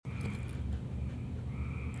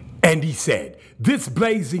And he said, "This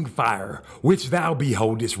blazing fire, which thou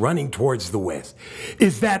beholdest running towards the west,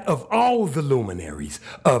 is that of all the luminaries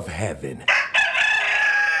of heaven."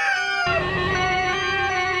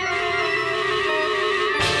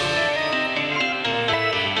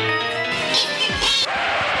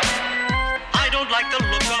 I don't like the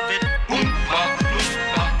look of it. Oompa,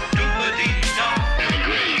 loompa, doobity-da. And a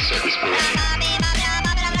gray circus parade.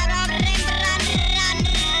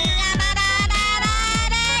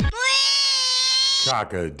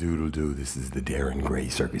 Cock-a-doodle-doo, this is the Darren Gray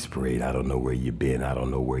Circus Parade. I don't know where you've been. I don't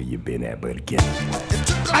know where you've been at, but again,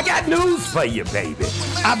 I got news for you, baby.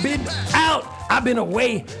 I've been out. I've been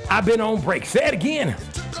away. I've been on break. Say it again.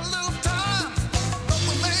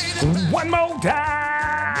 One more time.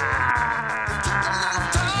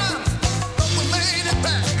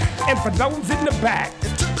 And for those in the back.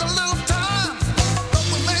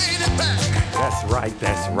 That's right,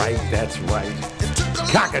 that's right, that's right.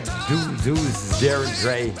 Cock-a-doodle-doo, this is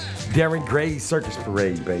Darren Gray Circus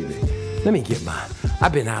Parade, baby. Let me get mine.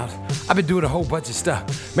 I've been out. I've been doing a whole bunch of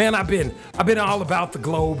stuff. Man, I've been all about the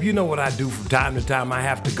globe. You know what I do from time to time. I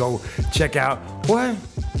have to go check out. What?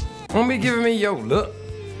 Don't be giving me your look.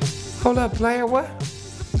 Hold up, player, what?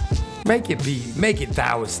 Make it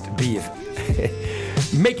thouest be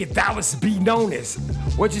make it thouest be known as.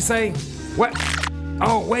 What you say? What?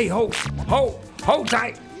 Oh, wait, hold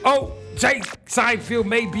tight. Oh, Jay Seinfeld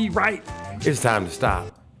may be right. It's time to stop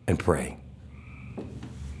and pray.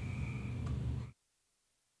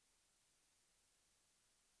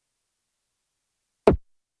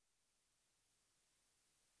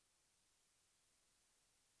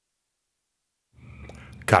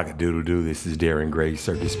 Cock-a-doodle-doo, this is Darren Gray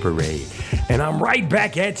Circus Parade. And I'm right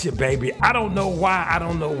back at you, baby. I don't know why, I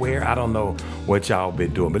don't know where, I don't know what y'all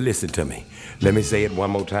been doing, but listen to me. Let me say it one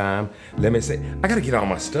more time. I gotta get all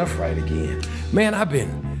my stuff right again. Man,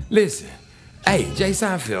 listen. Hey, Jay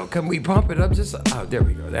Seinfeld, can we pump it up just, oh, there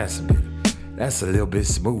we go. That's a little bit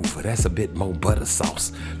smoother. That's a bit more butter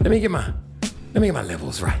sauce. Let me get my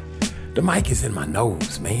levels right. The mic is in my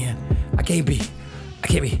nose, man. I can't be.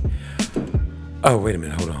 Oh, wait a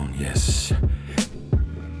minute, hold on, yes.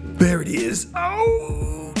 There it is.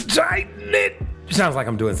 Oh, tighten it. Sounds like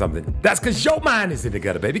I'm doing something. That's because your mind is in the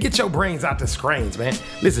gutter, baby. Get your brains out the screens, man.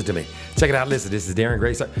 Listen to me. Check it out. Listen, this is Darren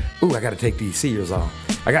Gray. Ooh, I got to take these seers off.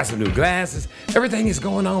 I got some new glasses. Everything is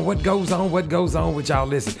going on. What goes on with y'all?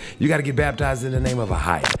 Listen, you got to get baptized in the name of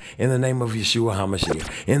Ahia, in the name of Yeshua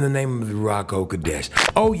HaMashiach, in the name of the Ruach HaKodesh.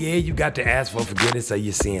 Oh, yeah, you got to ask for forgiveness of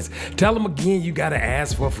your sins. Tell them again, you got to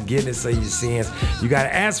ask for forgiveness of your sins. You got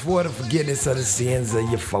to ask for the forgiveness of the sins of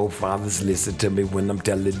your forefathers. Listen to me when I'm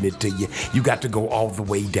telling it to you. You got to go all the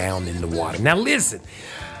way down in the water. Now, listen.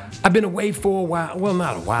 I've been away for a while. Well,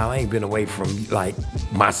 not a while. I ain't been away from, like,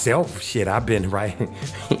 myself. Shit, I've been right.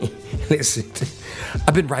 Listen,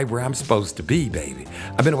 I've been right where I'm supposed to be, baby.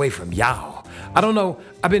 I've been away from y'all. I don't know.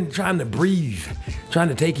 I've been trying to breathe, trying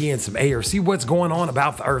to take in some air, see what's going on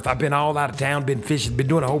about the earth. I've been all out of town, been fishing, been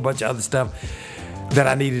doing a whole bunch of other stuff that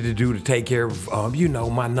I needed to do to take care of,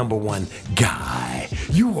 my number one guy.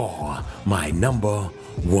 You are my number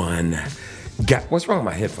one guy. What's wrong with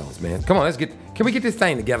my headphones, man? Come on, can we get this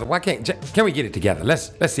thing together? Can we get it together?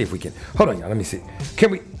 Let's see if we can. Hold on, y'all, let me see.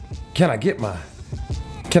 Can I get my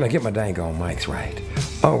dang on mics right?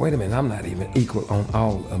 Oh, wait a minute, I'm not even equal on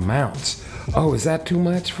all amounts. Oh, is that too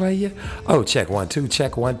much for you? Oh, check 1 2,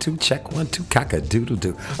 check 1 2, check 1 2,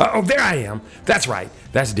 cock-a-doodle-doo. Oh, there I am. That's right.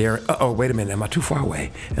 That's Darren. Oh, wait a minute. Am I too far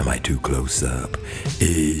away? Am I too close up?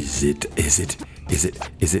 Is it?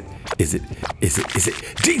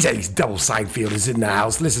 DJ's Double Seinfeld is in the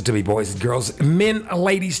house. Listen to me, boys and girls, men,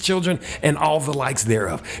 ladies, children, and all the likes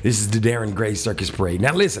thereof. This is the Darren Gray Circus Parade.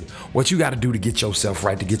 Now listen, what you got to do to get yourself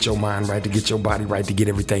right, to get your mind right, to get your body right, to get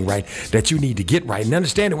everything right that you need to get right. And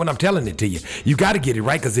understand it when I'm telling it to you. You got to get it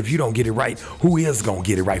right, because if you don't get it right, who is going to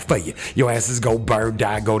get it right for you? Your asses go burn,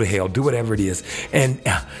 die, go to hell, do whatever it is. And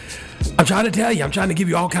I'm trying to tell you, I'm trying to give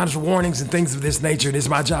you all kinds of warnings and things of this nature, and it's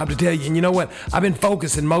my job to tell you. And you know what? I've been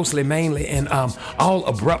focusing mainly, and all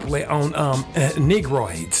abruptly on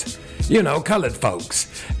Negroids. Colored folks.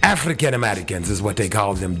 African Americans is what they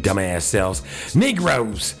call them dumbass selves.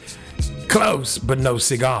 Negroes. Close, but no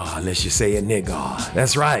cigar unless you say a nigger.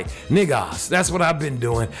 That's right, niggers. That's what I've been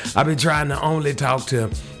doing. I've been trying to only talk to,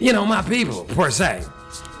 my people, per se.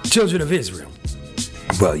 Children of Israel.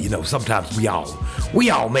 Well, sometimes we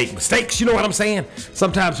all make mistakes, you know what I'm saying?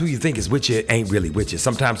 Sometimes who you think is with you ain't really with you.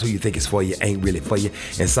 Sometimes who you think is for you ain't really for you.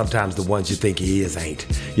 And sometimes the ones you think he is ain't.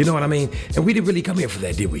 You know what I mean? And we didn't really come here for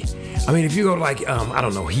that, did we? I mean, if you go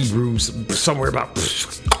to Hebrews, somewhere about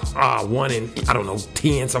 1 in, I don't know,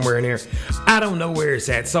 10, somewhere in there. I don't know where it's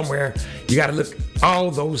at. Somewhere you got to look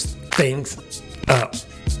all those things up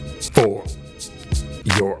for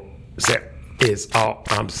yourself is all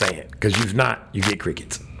I'm saying. Because if not, you get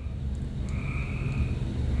crickets.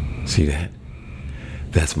 See that?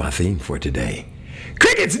 That's my theme for today.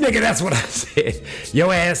 Crickets, nigga, that's what I said.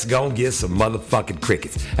 Your ass gonna get some motherfucking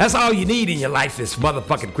crickets. That's all you need in your life is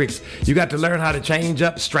motherfucking crickets. You got to learn how to change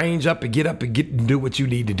up, strange up, and get up and do what you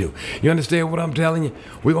need to do. You understand what I'm telling you?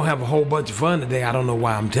 We're gonna have a whole bunch of fun today. I don't know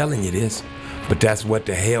why I'm telling you this, but that's what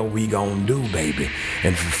the hell we gonna do, baby.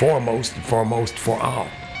 And foremost for all,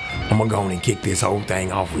 I'm gonna go on and kick this whole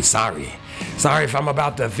thing off with sorry. Sorry if I'm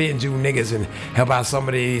about to offend you niggas and help out some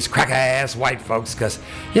of these cracker-ass white folks, because,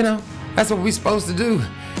 you know, that's what we supposed to do.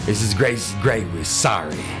 This is Grace Gray with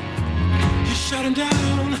sorry. You shut him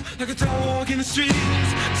down like a dog in the streets.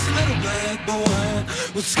 It's a little black boy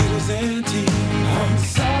with Skittles and tea. I'm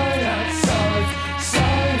sorry, not sorry.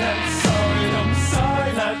 Sorry, not sorry. I'm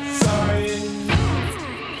sorry, not sorry.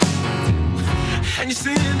 And you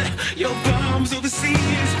send your bombs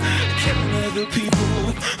overseas, killing other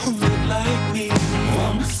people who look like me.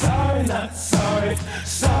 I'm sorry, not sorry.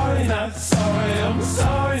 Sorry, not sorry. I'm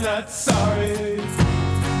sorry, not sorry.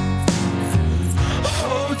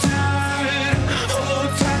 Hold tight,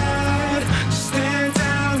 just stand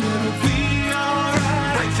down, it'll be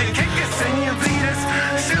alright. Wait till you kick us and you bleed us,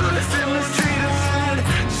 shoot us and mistreat us.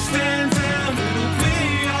 Just stand down, it'll be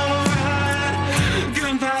alright.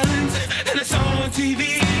 Gun violence and it's on TV.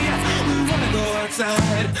 We wanna go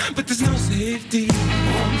outside, but there's no safety.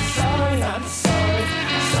 I'm sorry, not sorry.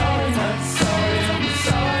 Sorry, not sorry. I'm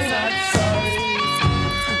sorry, not sorry.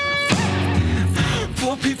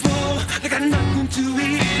 Poor people, they got nothing to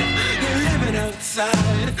eat. They're living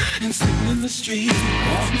outside and sleeping in the street.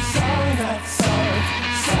 I'm sorry, not sorry.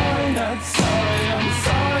 Sorry, not sorry. I'm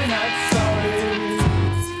sorry, not sorry.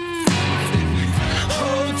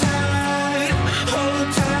 Hold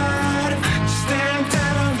tight, stand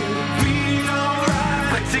down, it'll be alright.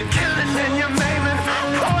 But you're killing and you're maiming,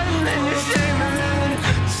 pointing and you're shaming.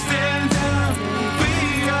 Stand down, it'll be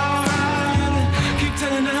alright. Keep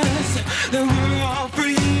telling us that we're all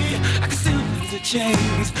free. I can still feel the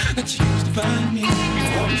chains that you used to bind me.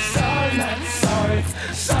 I'm sorry, not sorry.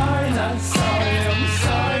 Sorry, not sorry. I'm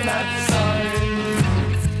sorry, not sorry.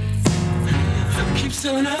 Keep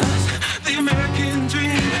telling us the American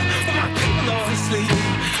dream, but my people are asleep.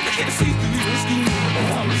 I can't see through your scheme.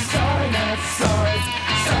 I'm sorry, not sorry.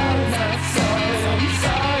 Sorry, not sorry. I'm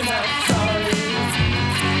sorry, not sorry.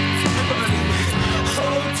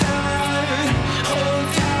 Hold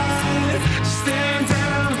tight, stand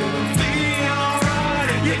down, it'll be alright.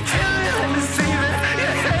 You're killing and deceiving,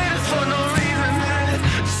 your hands for no reason.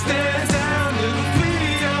 Stand down, it'll be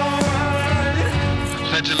alright.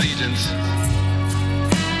 Pledge allegiance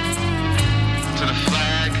to the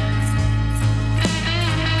flag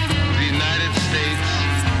of the United States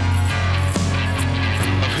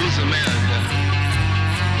of whose America,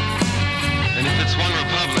 and if it's one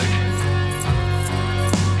republic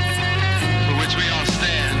for which we all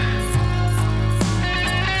stand,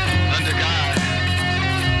 under God,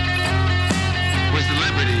 was the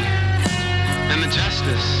liberty and the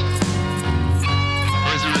justice,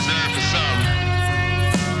 or is it reserved for some?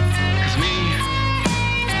 'Cause me,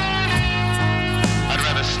 I'd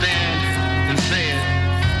rather stand and say it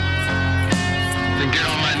than get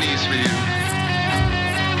on my knees for you.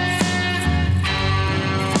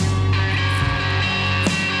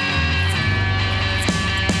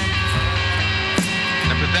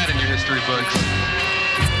 And put that in your history books.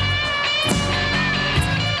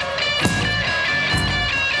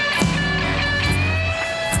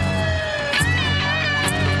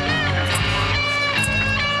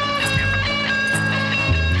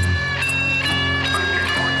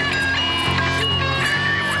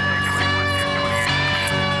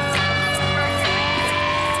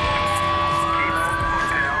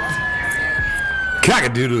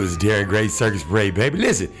 Cockadoodle is Darren Gray's Circus Parade, baby.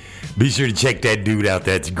 Listen, be sure to check that dude out.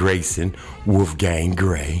 That's Grayson Wolfgang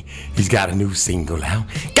Gray. He's got a new single out,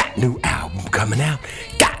 got a new album coming out,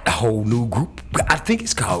 got a whole new group. I think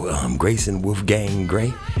it's called Grayson Wolfgang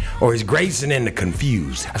Gray, or it's Grayson and the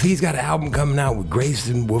Confused. I think he's got an album coming out with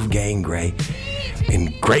Grayson Wolfgang Gray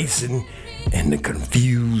and Grayson and the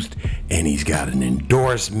Confused, and he's got an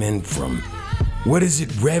endorsement from, what is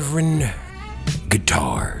it, Reverend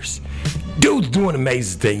Guitars. Dude's doing an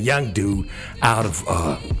amazing thing. Young dude out of,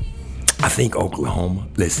 I think, Oklahoma.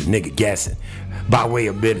 Listen, nigga guessing. By way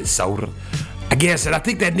of Minnesota. I guess, and I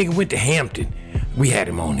think that nigga went to Hampton. We had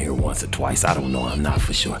him on here once or twice. I don't know. I'm not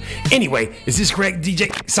for sure. Anyway, is this correct, DJ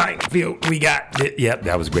Seinfeld? We got it. Yep,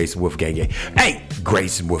 that was Grayson Wolfgang. Hey,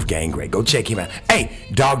 Grayson Wolfgang Gray. Go check him out. Hey,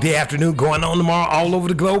 Dog Day Afternoon going on tomorrow all over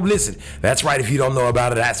the globe. Listen, that's right. If you don't know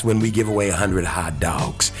about it, that's when we give away 100 hot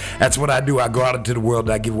dogs. That's what I do. I go out into the world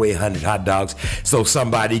and I give away 100 hot dogs so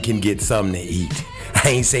somebody can get something to eat. I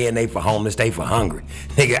ain't saying they for homeless, they for hungry.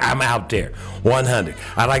 Nigga, I'm out there. 100.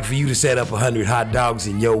 I'd like for you to set up 100 hot dogs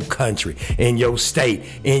in your country, in your state,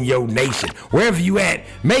 in your nation. Wherever you at,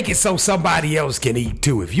 make it so somebody else can eat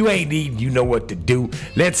too. If you ain't eating, you know what to do.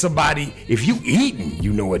 Let somebody, if you eating,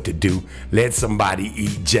 you know what to do. Let somebody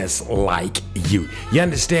eat just like you. You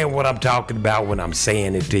understand what I'm talking about when I'm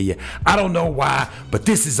saying it to you? I don't know why, but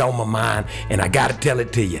this is on my mind, and I gotta tell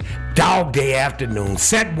it to you. Dog Day Afternoon,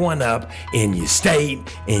 set one up in your state,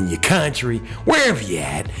 in your country, wherever you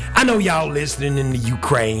at. I know y'all listening in the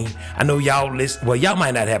Ukraine. I know y'all listen. Well, y'all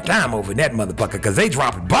might not have time over in that motherfucker because they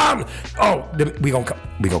dropping bombs. Oh, we gonna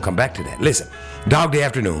come back to that. Listen, Dog Day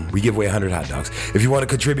Afternoon, we give away 100 hot dogs. If you want to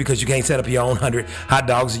contribute because you can't set up your own 100 hot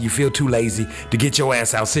dogs and you feel too lazy to get your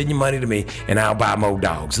ass out, send your money to me and I'll buy more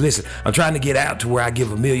dogs. Listen, I'm trying to get out to where I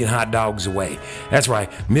give 1 million hot dogs away. That's right,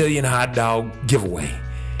 1 million hot dog giveaway.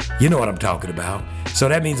 You know what I'm talking about. So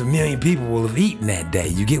that means 1 million people will have eaten that day.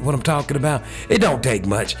 You get what I'm talking about? It don't take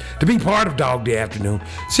much to be part of Dog Day Afternoon.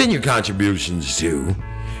 Send your contributions to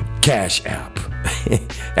Cash App.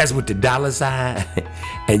 That's with the $sign.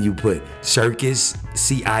 And you put Circus,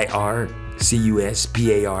 CIRCUSPARADE.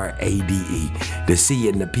 The C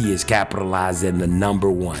and the P is capitalized in the number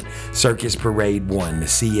 1. Circus Parade 1. The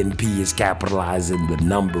C and P is capitalized in the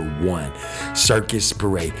number 1. Circus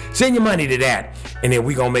Parade. Send your money to that. And then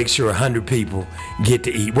we gonna make sure 100 people get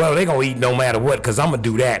to eat. Well, they gonna eat no matter what, because I'm gonna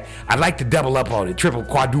do that. I'd like to double up on it, triple,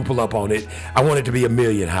 quadruple up on it. I want it to be 1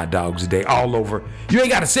 million hot dogs a day all over. You ain't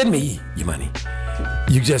gotta send me your money.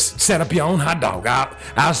 You just set up your own hot dog.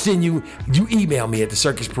 I'll send you email me at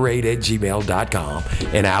thecircusparade@gmail.com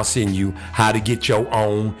and I'll send you how to get your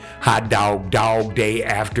own hot dog Day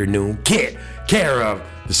Afternoon kit. Care of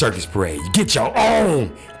the Circus Parade. You get your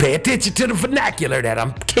own. Pay attention to the vernacular that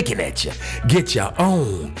I'm kicking at you. Get your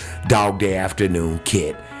own Dog Day Afternoon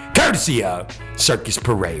kit. Courtesy of Circus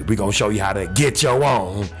Parade. We're going to show you how to get your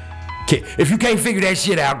own. If you can't figure that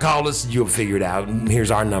shit out, call us. You'll figure it out.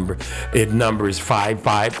 Here's our number. Number is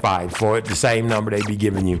 5554. The same number they be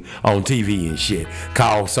giving you on TV and shit.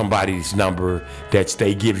 Call somebody's number that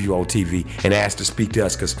they give you on TV and ask to speak to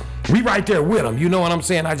us, because we right there with them. You know what I'm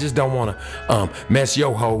saying? I just don't want to mess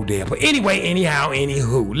your whole day up. But anyway,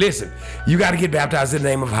 anywho, listen. You got to get baptized in the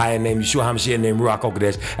name of High, in the name of Yeshua HaMashiach, in the name of Ruach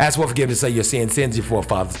HaKodesh. Ask for forgiveness, say your sins your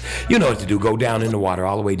forefathers. You know what to do. Go down in the water,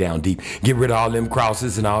 all the way down deep. Get rid of all them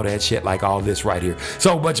crosses and all that shit, like all this right here.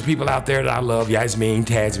 So a bunch of people out there that I love, Yasmin,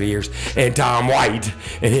 Tazmeers, and Tom White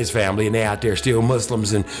and his family, and they out there still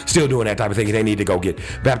Muslims and still doing that type of thing, and they need to go get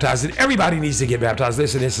baptized. And everybody needs to get baptized.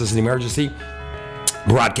 Listen, this is an emergency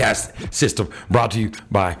broadcast system brought to you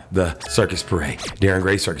by the Circus Parade, Darren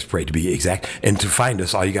Gray Circus Parade to be exact. And to find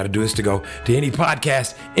us, all you got to do is to go to any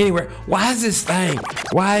podcast anywhere. Why is this thing?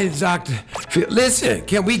 Why is Dr. Phil? Listen,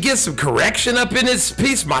 can we get some correction up in this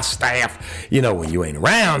piece? My staff, you know, when you ain't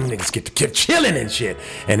around, niggas get to keep chilling and shit,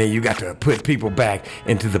 and then you got to put people back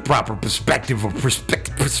into the proper perspective of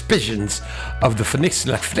perspicions of the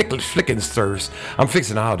flickensters. I'm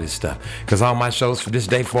fixing all this stuff because all my shows for this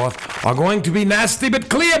day forth are going to be nasty but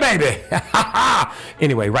clear, baby.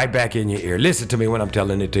 Anyway, right back in your ear. Listen to me when I'm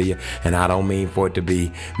telling it to you, and I don't mean for it to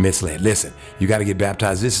be misled. Listen, you got to get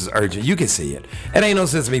baptized. This is urgent. You can see it. It ain't no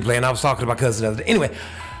sense of me playing. I was talking to my cousin the other day. Anyway,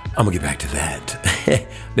 I'm going to get back to that.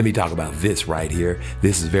 Let me talk about this right here.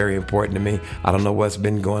 This is very important to me. I don't know what's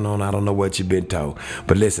been going on. I don't know what you've been told.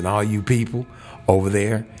 But listen, all you people over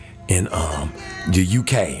there in the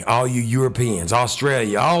UK, all you Europeans,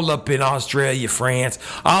 Australia, all up in Australia, France,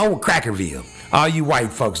 all Crackerville, all you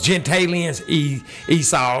white folks, Gentilians,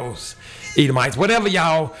 Esau's, Edomites, whatever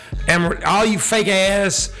y'all, all you fake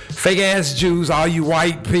ass Jews, all you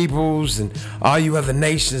white peoples, and all you other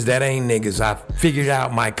nations that ain't niggas. I figured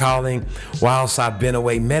out my calling whilst I've been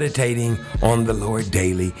away meditating on the Lord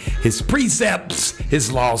daily, his precepts, his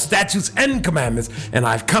laws, statutes, and commandments, and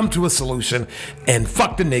I've come to a solution. And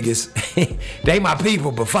fuck the niggas. They my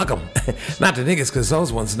people, but fuck them. Not the niggas, because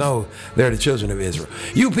those ones know they're the children of Israel.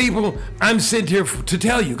 You people, I'm sent here to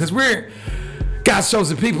tell you, because we're God's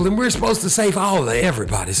chosen people, and we're supposed to save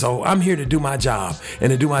everybody. So I'm here to do my job, and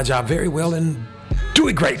to do my job very well, and do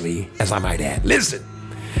it greatly, as I might add. Listen,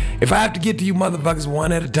 if I have to get to you motherfuckers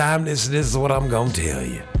one at a time, this is what I'm gonna tell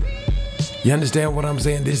you. You understand what I'm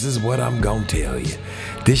saying? This is what I'm gonna tell you.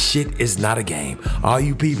 This shit is not a game. All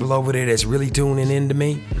you people over there that's really tuning into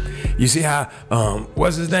me, you see how,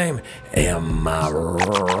 what's his name? Am I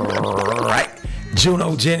right?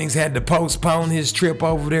 Juno Jennings had to postpone his trip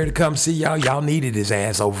over there to come see y'all. Y'all needed his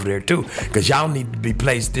ass over there too, because y'all need to be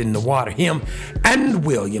placed in the water. Him and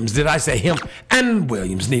Williams, did I say him and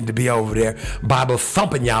Williams need to be over there, Bible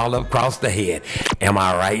thumping y'all up across the head. Am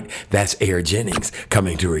I right? That's Air Jennings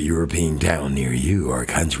coming to a European town near you, or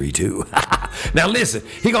country too. Now listen,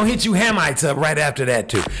 he gonna hit you Hamites up right after that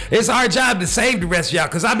too. It's our job to save the rest of y'all,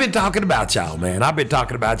 because I've been talking about y'all, man. I've been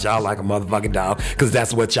talking about y'all like a motherfucking dog, because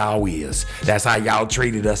that's what y'all is. That's how y'all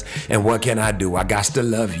treated us, and what can I do? I got to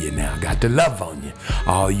love you now. Got to love on you.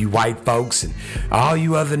 All you white folks and all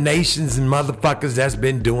you other nations and motherfuckers that's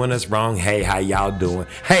been doing us wrong. Hey, how y'all doing?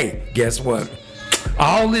 Hey, guess what?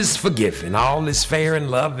 All is forgiven. All is fair in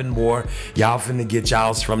love and war. Y'all finna get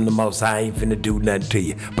y'all's from the Most High. I ain't finna do nothing to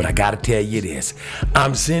you. But I gotta tell you this.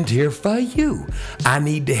 I'm sent here for you. I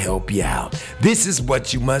need to help you out. This is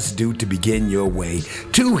what you must do to begin your way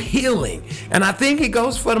to healing. And I think it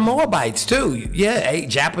goes for the Moabites too. Yeah, hey,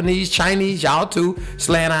 Japanese, Chinese, y'all too.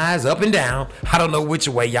 Slant eyes up and down. I don't know which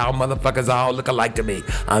way y'all motherfuckers all look alike to me.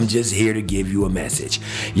 I'm just here to give you a message.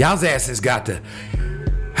 Y'all's asses got to,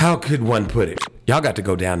 how could one put it? Y'all got to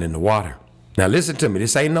go down in the water. Now listen to me,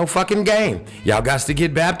 this ain't no fucking game. Y'all got to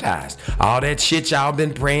get baptized. All that shit y'all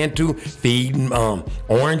been praying to, feeding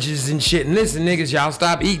oranges and shit. And listen, niggas, y'all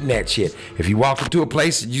stop eating that shit. If you walk into a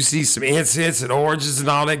place and you see some incense and oranges and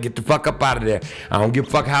all that, get the fuck up out of there. I don't give a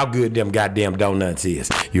fuck how good them goddamn donuts is.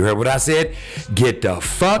 You heard what I said? Get the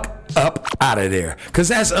fuck up out of there. Cause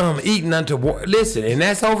that's eating unto war. Listen, and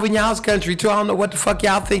that's over in y'all's country too. I don't know what the fuck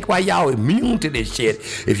y'all think why y'all immune to this shit.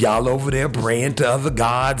 If y'all over there praying to other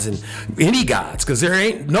gods and any gods, cause there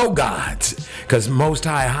ain't no gods. Cause Most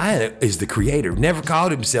High is the creator. Never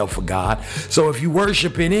called himself a god. So if you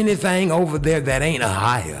worshiping anything over there that ain't a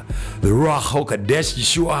higher, the Ruach HaKodesh,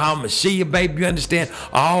 Yeshua HaMashiach, baby, you understand?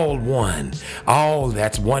 All one. All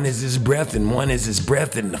that's one is his breath, and one is his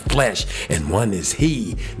breath in the flesh, and one is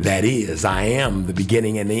he that is. I am the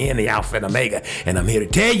beginning and the end, the Alpha and Omega. And I'm here to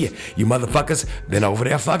tell you, you motherfuckers been over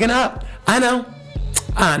there fucking up.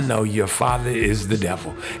 I know your father is the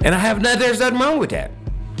devil. And there's nothing wrong with that.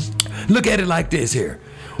 Look at it like this here.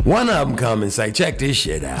 One of them come and say, check this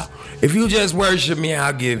shit out. If you just worship me,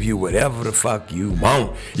 I'll give you whatever the fuck you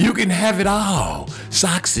want. You can have it all.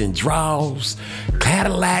 Socks and drawers,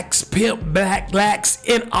 Cadillacs, pimp blacks,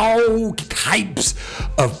 and all types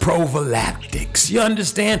of prophylactics. You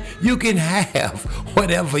understand? You can have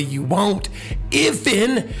whatever you want if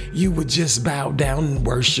you would just bow down and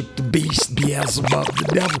worship the beast, Beelzebub,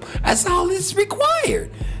 the devil. That's all that's required.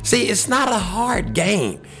 See, it's not a hard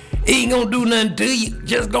game. He ain't gonna do nothing to you,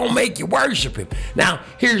 just gonna make you worship him. Now,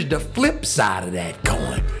 here's the flip side of that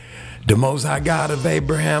coin. The Most High God of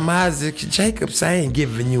Abraham, Isaac, and Jacob ain't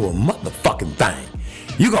giving you a motherfucking thing.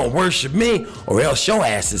 You gonna worship me, or else your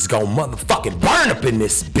ass is gonna motherfucking burn up in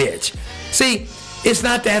this bitch. See, it's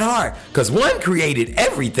not that hard, because one created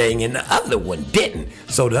everything and the other one didn't.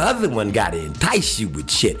 So the other one got to entice you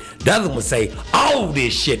with shit. The other one say, all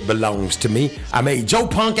this shit belongs to me. I made your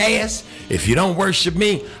punk ass. If you don't worship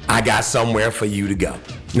me, I got somewhere for you to go.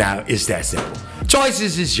 Now, it's that simple.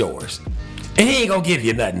 Choices is yours. And he ain't gonna give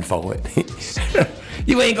you nothing for it.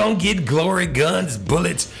 You ain't gonna get glory, guns,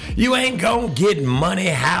 bullets. You ain't gonna get money,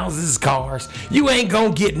 houses, cars. You ain't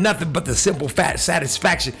gonna get nothing but the simple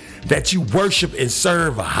satisfaction that you worship and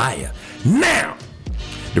serve a higher. Now,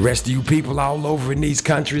 the rest of you people all over in these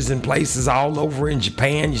countries and places all over in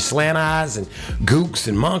Japan, you slant eyes and gooks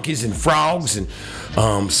and monkeys and frogs and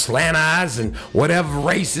slant eyes and whatever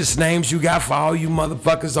racist names you got for all you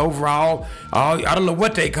motherfuckers overall. I don't know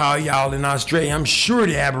what they call y'all in Australia. I'm sure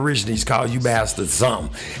the Aborigines call you bastards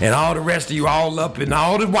something. And all the rest of you all up and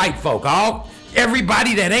all the white folk,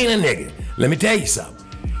 everybody that ain't a nigga. Let me tell you something.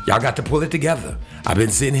 Y'all got to pull it together. I've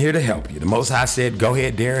been sitting here to help you. The Most High said, go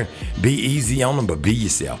ahead, Darren, be easy on them, but be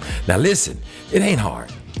yourself. Now listen, it ain't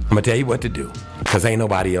hard. I'm gonna tell you what to do, because ain't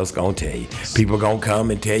nobody else gonna tell you. People gonna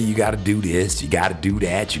come and tell you gotta do this, you gotta do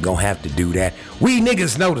that, you gonna have to do that. We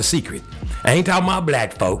niggas know the secret. I ain't talking about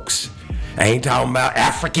black folks. I ain't talking about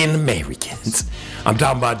African Americans. I'm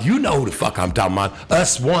talking about, you know the fuck I'm talking about,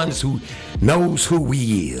 us ones who knows who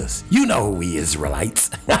we is. You know who we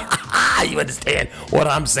Israelites. You understand what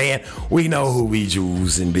I'm saying? We know who we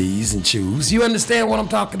Jews and bees and choose. You understand what I'm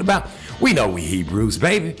talking about? We know we Hebrews,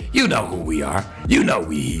 baby. You know who we are. You know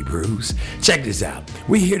we Hebrews. Check this out.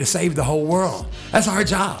 We here to save the whole world. That's our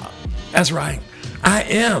job. That's right. I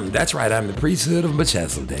am. That's right. I'm the priesthood of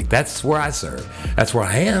Melchizedek. That's where I serve. That's where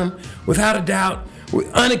I am. Without a doubt,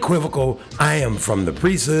 unequivocal, I am from the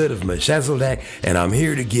priesthood of Melchizedek, and I'm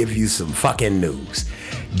here to give you some fucking news.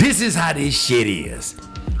 This is how this shit is.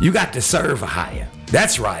 You got to serve a higher.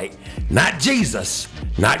 That's right. Not Jesus,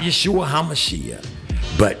 not Yeshua HaMashiach,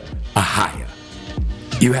 but a higher.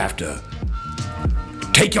 You have to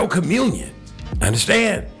take your communion.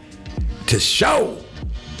 Understand? To show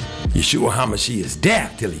Yeshua HaMashiach's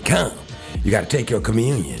death till he come. You got to take your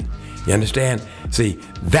communion. You understand? See,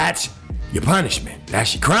 that's your punishment.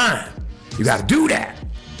 That's your crime. You got to do that.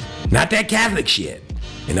 Not that Catholic shit.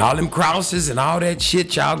 And all them crosses and all that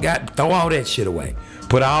shit y'all got, throw all that shit away.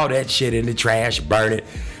 Put all that shit in the trash, burn it,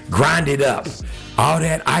 grind it up. All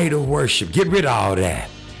that idol worship, get rid of all that.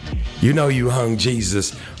 You know you hung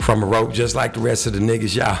Jesus from a rope just like the rest of the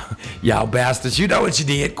niggas, y'all bastards. You know what you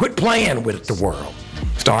did. Quit playing with the world.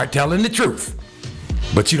 Start telling the truth.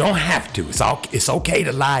 But you don't have to. It's okay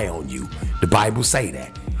to lie on you. The Bible say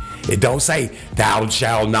that. It don't say, thou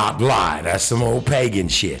shalt not lie. That's some old pagan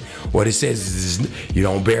shit. What it says is you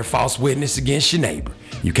don't bear false witness against your neighbor.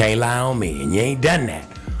 You can't lie on me, and you ain't done that.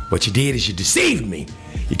 What you did is you deceived me.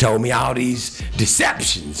 You told me all these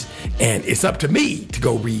deceptions, and it's up to me to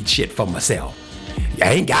go read shit for myself.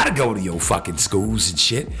 I ain't gotta go to your fucking schools and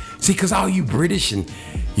shit. See, cause all you British and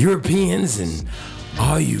Europeans and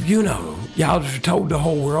all you know, y'all told the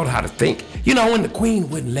whole world how to think. You know, when the Queen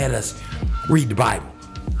wouldn't let us read the Bible.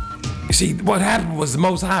 You see, what happened was the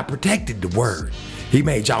Most High protected the word. He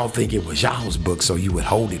made y'all think it was y'all's book so you would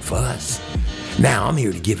hold it for us. Now I'm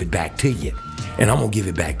here to give it back to you, and I'm gonna give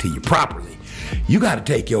it back to you properly. You gotta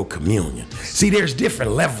take your communion. See, there's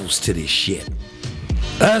different levels to this shit.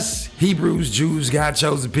 Us, Hebrews, Jews,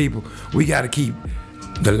 God-chosen people, we gotta keep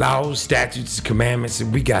the laws, statutes, commandments,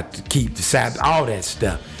 and we got to keep the Sabbath, all that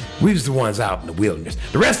stuff. We was the ones out in the wilderness.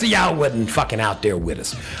 The rest of y'all wasn't fucking out there with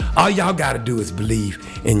us. All y'all gotta do is believe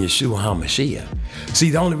in Yeshua HaMashiach.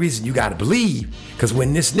 See, the only reason you gotta believe, because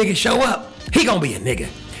when this nigga show up, he gonna be a nigga.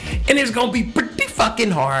 And it's gonna be pretty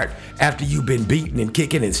fucking hard after you've been beating and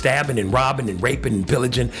kicking and stabbing and robbing and raping and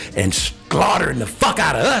pillaging and slaughtering the fuck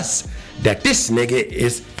out of us, that this nigga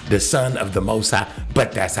is the son of the Most High.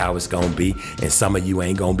 But that's how it's gonna be. And some of you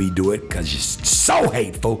ain't gonna be doing it because you're so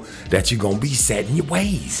hateful that you're gonna be set in your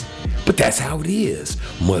ways. But that's how it is,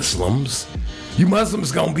 Muslims. You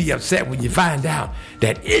Muslims gonna be upset when you find out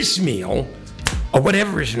that Ishmael, or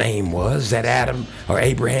whatever his name was, that Adam or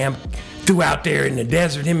Abraham threw out there in the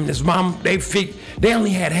desert, him and his mom, they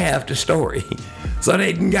only had half the story. So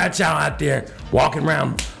they done got y'all out there walking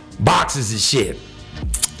around boxes and shit,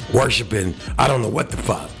 worshiping, I don't know what the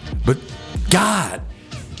fuck. But God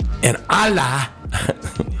and Allah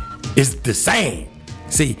is the same.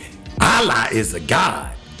 See, Allah is a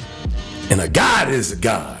God, and a God is a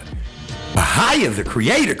God. Ahaya, the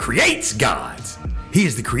creator, creates gods. He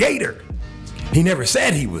is the creator. He never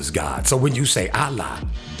said he was God. So when you say Allah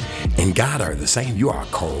and God are the same, you are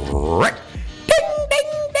correct. Ding,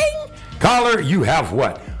 ding, ding. Caller, you have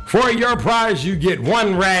what? For your prize, you get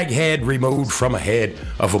one rag head removed from a head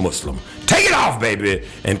of a Muslim. Take it off, baby,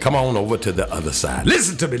 and come on over to the other side.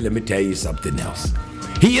 Listen to me, let me tell you something else.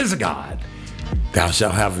 He is a God. Thou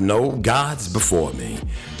shalt have no gods before me.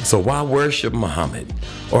 So why worship Muhammad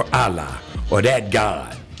or Allah or that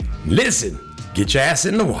God? Listen, get your ass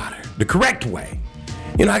in the water the correct way.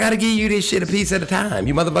 You know, I gotta give you this shit a piece at a time.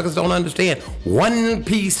 You motherfuckers don't understand. One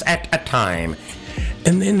piece at a time.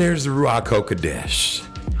 And then there's the Ruach HaKodesh.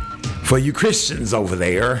 For you Christians over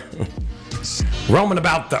there, roaming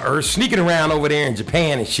about the earth, sneaking around over there in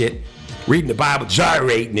Japan and shit, reading the Bible,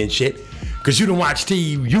 gyrating and shit, because you don't watch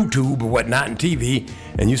YouTube or whatnot and TV,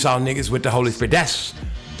 and you saw niggas with the Holy Spirit. That's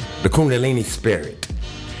the Kundalini spirit.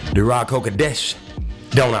 The Ruach HaKodesh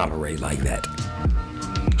don't operate like that.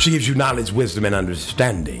 She gives you knowledge, wisdom, and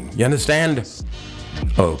understanding. You understand?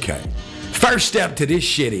 Okay. First step to this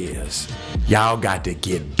shit is, y'all got to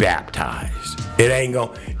get baptized.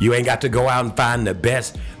 You ain't got to go out and find the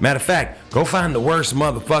best. Matter of fact, go find the worst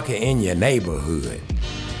motherfucker in your neighborhood.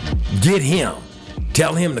 Get him.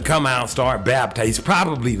 Tell him to come out and start baptizing. He's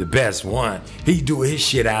probably the best one. He do his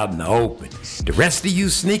shit out in the open. The rest of you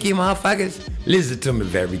sneaky motherfuckers, listen to me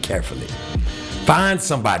very carefully. Find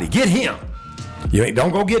somebody. Get him.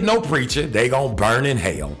 Don't go get no preacher. They gonna burn in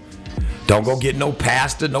hell. Don't go get no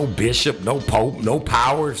pastor, no bishop, no pope, no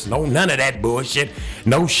powers, no none of that bullshit.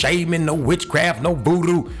 No shaman, no witchcraft, no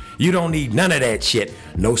voodoo. You don't need none of that shit.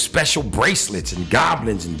 No special bracelets and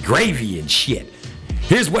goblins and gravy and shit.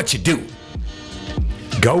 Here's what you do.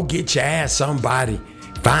 Go get your ass somebody,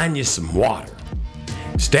 find you some water.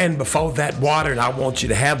 stand before that water, and I want you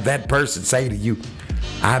to have that person say to you,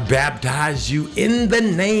 I baptize you in the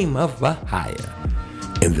name of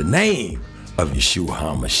Ahia, in the name of Yeshua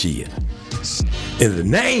HaMashiach, in the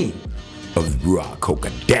name of the Ruach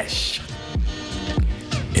HaKodesh.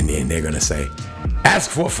 And then they're going to say, ask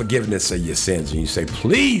for forgiveness of your sins. And you say,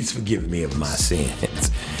 please forgive me of my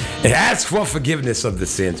sins. And ask for forgiveness of the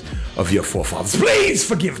sins of your forefathers. Please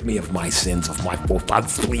forgive me of my sins of my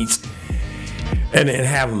forefathers, please. And then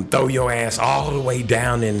have them throw your ass all the way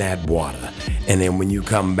down in that water. And then when you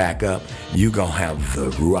come back up, you're going to have the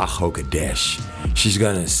Ruach HaKodesh. She's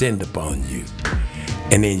going to ascend upon you.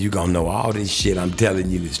 And then you're going to know all this shit I'm telling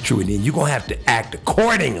you is true. And then you're going to have to act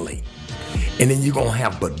accordingly. And then you're going to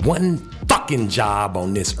have but one fucking job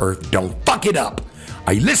on this earth. Don't fuck it up.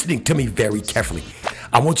 Are you listening to me very carefully?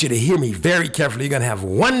 I want you to hear me very carefully. You're going to have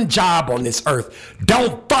one job on this earth.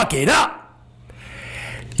 Don't fuck it up.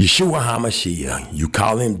 Yeshua HaMashiach, you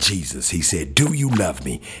call him Jesus. He said, do you love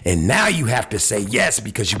me? And now you have to say yes,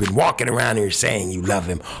 because you've been walking around here saying you love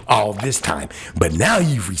him all this time. But now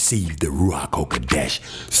you've received the Ruach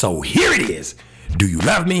HaKodesh. So here it is. Do you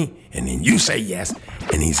love me? And then you say yes.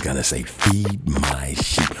 And he's going to say, feed my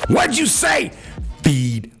sheep. What'd you say?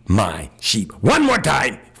 Feed my sheep. One more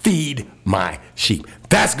time. Feed my sheep.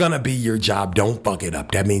 That's going to be your job. Don't fuck it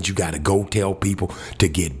up. That means you got to go tell people to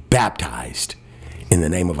get baptized in the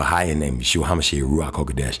name of a higher name, Yeshua HaMashiach, Ruach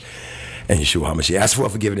HaKodesh, and Yeshua HaMashiach. Ask for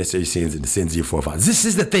forgiveness of your sins and the sins of your forefathers. This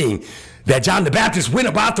is the thing that John the Baptist went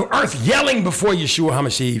about the earth yelling before Yeshua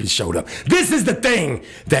HaMashiach even showed up. This is the thing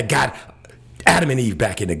that got Adam and Eve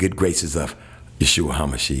back in the good graces of Yeshua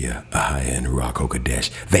HaMashiach, Ahia, and Ruach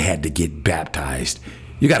HaKodesh. They had to get baptized.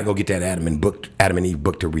 You got to go get that Adam and Eve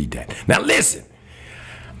book to read that. Now listen,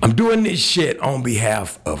 I'm doing this shit on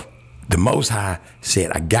behalf of the Most High.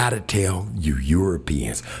 Said, I gotta tell you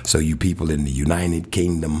Europeans, so you people in the United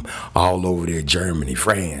Kingdom, all over there, Germany,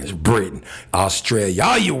 France, Britain, Australia,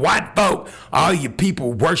 all you white folk, all you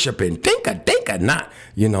people worshiping, think not,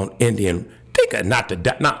 Indian, think not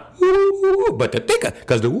the, not, but the thinker,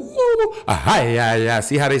 because the, ahaya,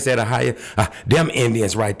 see how they said ahaya? Them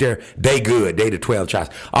Indians right there, they good, they the 12 tribes.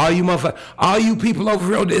 All you motherfuckers, all you people over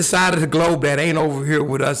here on this side of the globe that ain't over here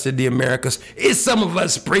with us in the Americas, it's some of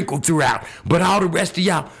us sprinkled throughout, but all the rest of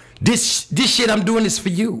y'all, this shit I'm doing is for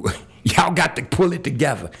you. Y'all got to pull it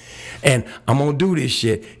together. And I'm going to do this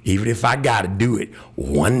shit, even if I got to do it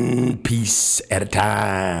one piece at a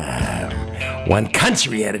time, one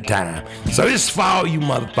country at a time. So this is for all you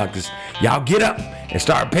motherfuckers. Y'all get up and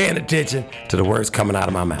start paying attention to the words coming out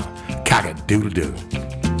of my mouth. Cock-a-doodle-doo.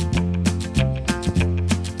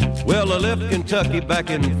 Well, I left Kentucky back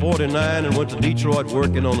in 49 and went to Detroit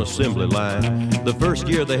working on assembly line. The first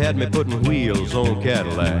year they had me putting wheels on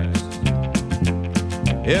Cadillacs.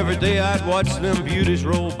 Every day I'd watch them beauties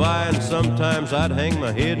roll by, and sometimes I'd hang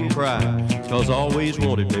my head and cry, 'cause I always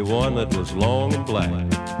wanted me one that was long and black.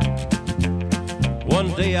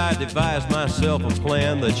 One day I devised myself a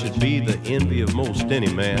plan that should be the envy of most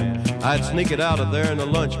any man. I'd sneak it out of there in a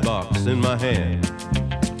lunchbox in my hand.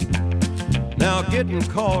 Now getting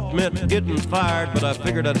caught meant getting fired, but I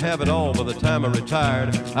figured I'd have it all by the time I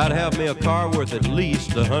retired. I'd have me a car worth at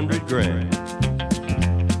least $100 grand.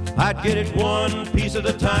 I'd get it one piece at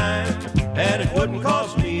a time, and it wouldn't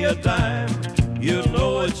cost me a dime. You'll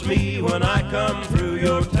know it's me when I come through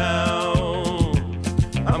your town.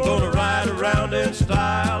 I'm gonna ride around in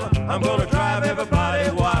style, I'm gonna drive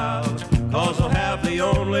everybody wild, 'cause I'll have the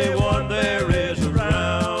only one there is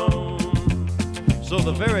around. So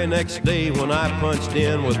the very next day when I punched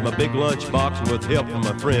in with my big lunchbox and with help from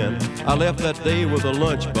my friend, I left that day with a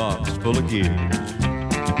lunchbox full of gears.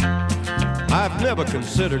 I've never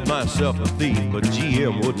considered myself a thief, but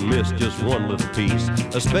GM wouldn't miss just one little piece,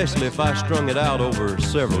 especially if I strung it out over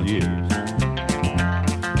several years.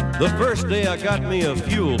 The first day I got me a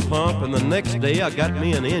fuel pump, and the next day I got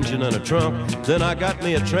me an engine and a trunk, then I got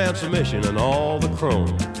me a transmission and all the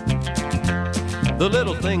chrome. The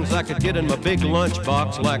little things I could get in my big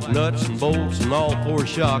lunchbox, like nuts and bolts and all four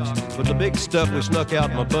shocks, but the big stuff we snuck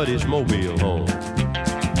out my buddy's mobile home.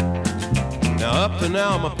 Now up to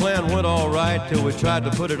now my plan went all right till we tried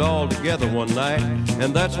to put it all together one night,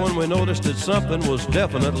 and that's when we noticed that something was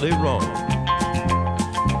definitely wrong.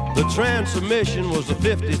 The transmission was a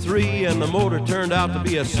 53 and the motor turned out to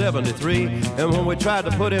be a 73, and when we tried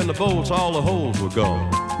to put in the bolts, all the holes were gone.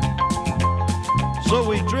 So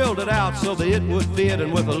we drilled it out so that it would fit,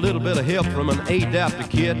 and with a little bit of help from an adapter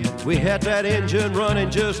kit, we had that engine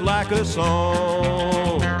running just like a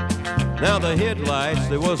song. Now the headlights,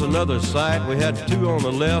 there was another sight. We had two on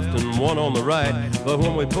the left and one on the right, but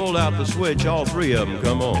when we pulled out the switch, all three of them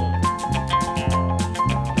come on.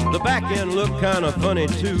 The back end looked kind of funny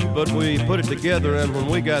too, but we put it together, and when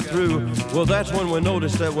we got through, well, that's when we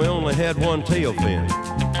noticed that we only had one tail fin.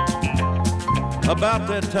 About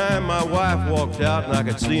that time, my wife walked out, and I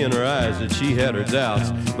could see in her eyes that she had her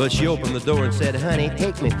doubts, but she opened the door and said, "Honey,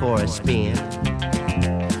 take me for a spin."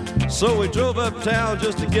 So we drove uptown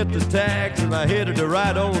just to get the tags, and I headed to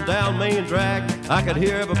ride on down Main Drag. I could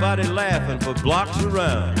hear everybody laughing for blocks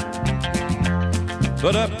around.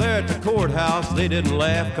 But up there at the courthouse, they didn't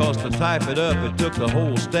laugh, 'cause to type it up, it took the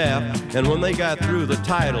whole staff, and when they got through, the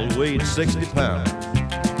title weighed 60 pounds.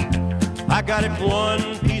 I got it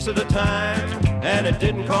one piece at a time, and it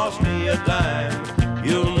didn't cost me a dime.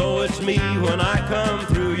 You'll know it's me when I come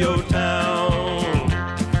through your town.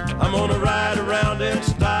 I'm gonna ride around in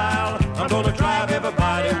style, I'm gonna drive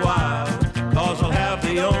everybody wild, 'cause I'll have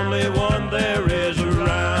the only one there is around.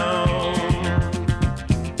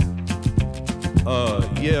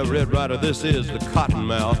 Yeah, Red Rider, this is the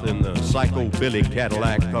Cottonmouth in the Psycho Billy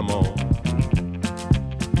Cadillac, come on.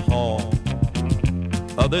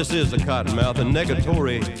 This is the Cottonmouth, and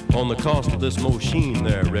negatory on the cost of this machine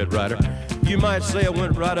there, Red Rider. You might say I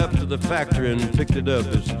went right up to the factory and picked it up.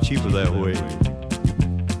 It's cheaper that way.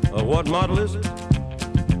 What model is it?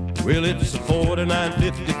 Well, it's a 49,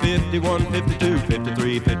 50, 51, 52,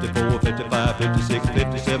 53, 54, 55, 56,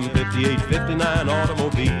 57, 58, 59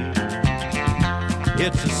 automobile.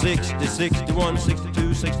 It's a 60, 61,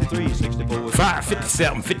 62, 63, 64, 5,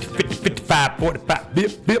 57, 50, 50, 55, 45,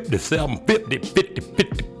 57, 50, 50,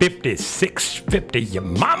 50, 56, 50. Your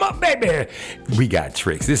mama, baby. We got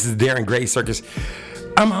tricks. This is Darren Gray Circus.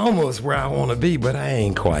 I'm almost where I want to be, but I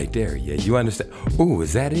ain't quite there yet. You understand? Ooh,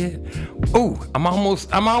 is that it? Ooh,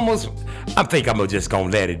 I think I'm just gonna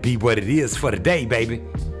let it be what it is for the day, baby.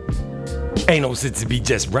 Ain't no sense to be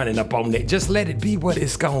just running up on that. Just let it be what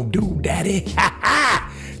it's gonna do, daddy. Ha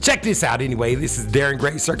ha! Check this out anyway. This is Darren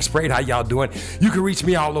Gray Circus Parade. How y'all doing? You can reach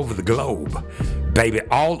me all over the globe, baby.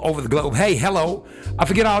 All over the globe. Hey, hello. I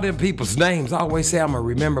forget all them people's names. I always say I'm gonna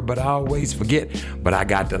remember, but I always forget. But I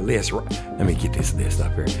got the list right. Let me get this list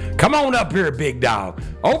up here. Come on up here, big dog.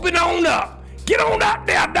 Open on up. Get on out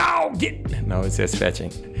there, dog. No, it says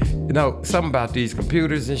fetching. You know, something about these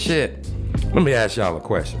computers and shit. Let me ask y'all a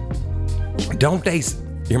question. Don't they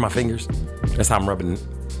hear my fingers? That's how I'm rubbing.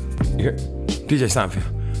 You hear? DJ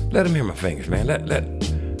Seinfeld, let them hear my fingers, man. Let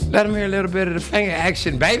them hear a little bit of the finger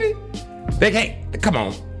action, baby. They can't. Come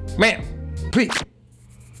on, man. Please.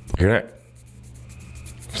 Hear that?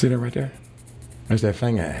 See that right there? That's that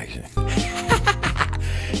finger action.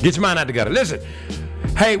 Get your mind out together. Listen.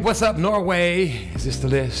 Hey, what's up, Norway? Is this the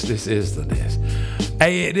list? This is the list.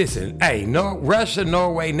 Hey, listen. Hey, Russia,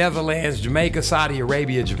 Norway, Netherlands, Jamaica, Saudi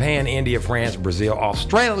Arabia, Japan, India, France, Brazil,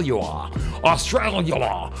 Australia,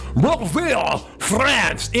 Brazil,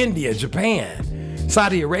 France, India, Japan,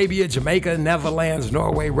 Saudi Arabia, Jamaica, Netherlands,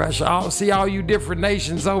 Norway, Russia. All you different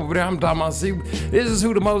nations over there. I'm talking about, see, this is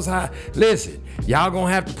who the Most High. Listen, y'all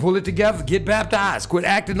gonna have to pull it together, get baptized, quit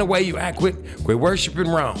acting the way you act, quit worshiping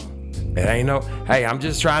wrong. It ain't no, hey, I'm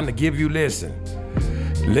just trying to give you, listen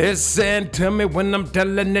to me when I'm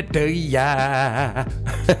telling it to ya.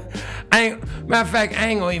 Matter of fact, I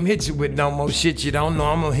ain't gonna even hit you with no more shit you don't know.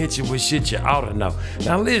 I'm gonna hit you with shit you ought to know.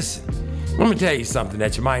 Now listen, let me tell you something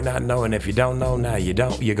that you might not know, and if you don't know now, you're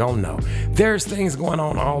gonna know. There's things going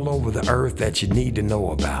on all over the earth that you need to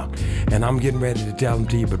know about, and I'm getting ready to tell them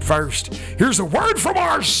to you. But first, here's a word from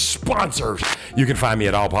our sponsors. You can find me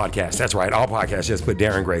at all podcasts. That's right, all podcasts. Just put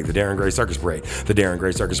Darren Gray, the Darren Gray Circus Parade, the Darren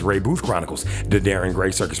Gray Circus Parade Booth Chronicles, the Darren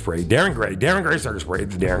Gray Circus Parade, Darren Gray Circus Parade,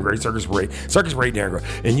 the Darren Gray Circus Parade, Circus Parade Darren Gray,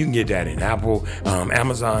 and you can get that in Apple,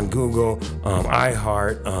 Amazon, Google,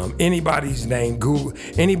 iHeart, anybody's name, Google,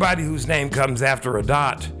 anybody whose name comes after a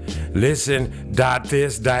dot, listen, dot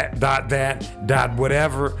this, dot that, dot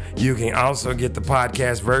whatever. You can also get the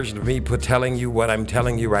podcast version of me telling you what I'm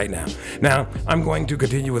telling you right now. Now, I'm going to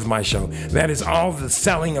continue with my show. That is all the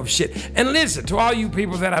selling of shit. And listen, to all you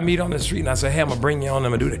people that I meet on the street and I say, hey, I'm going to bring you on,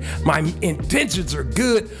 I'm going to do that. My intentions are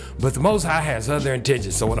good, but the Most High has other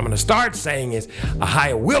intentions. So what I'm going to start saying is a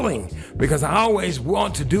higher willing, because I always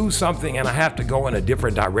want to do something and I have to go in a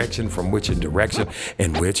different direction from which direction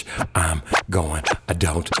in which I'm going. I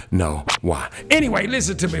don't know why. Anyway,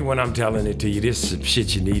 listen to me when I'm telling it to you. This is some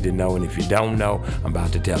shit you need to know, and if you don't know, I'm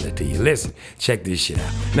about to tell it to you. Listen, check this shit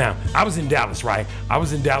out. Now, I was in Dallas, right? I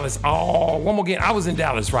was in Dallas. Oh, one more again. I was in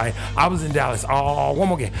Dallas, right? I was in Dallas. Oh, one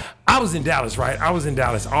more again. I was in Dallas, right? I was in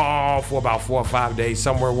Dallas all for about 4 or 5 days,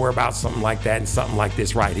 somewhere where about something like that and something like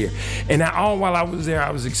this right here. And now all while I was there, I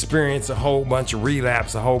was experiencing a whole bunch of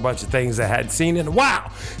relapse, a whole bunch of things I hadn't seen in a while.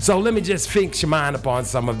 So let me just fix your mind upon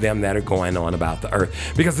some of them that are going on about the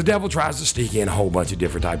earth. Because the devil tries to sneak in a whole bunch of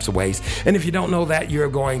different types of ways. And if you don't know that, you're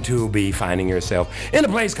going to be finding yourself in a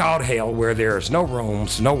place called hell where there's no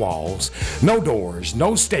rooms, no walls, no doors,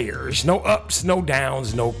 no stairs, no ups, no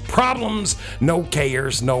downs, no problems, no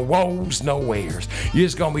cares, no woes, no wares. You're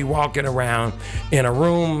just going to be walking around in a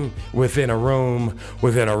room within a room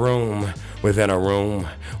within a room within a room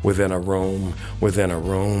within a room within a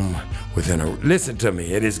room within a. Listen to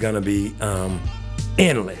me. It is going to be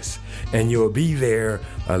endless, and you'll be there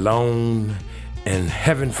alone. And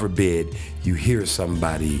heaven forbid you hear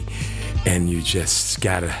somebody, and you just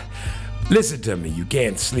gotta listen to me. You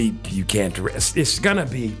can't sleep. You can't rest. It's gonna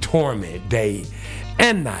be torment day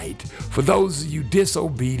and night for those of you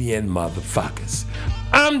disobedient motherfuckers.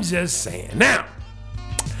 I'm just saying. Now,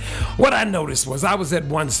 what I noticed was I was at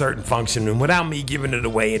one certain function, and without me giving it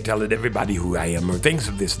away and telling everybody who I am or things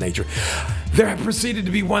of this nature, there proceeded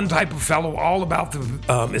to be one type of fellow all about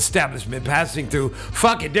the establishment passing through.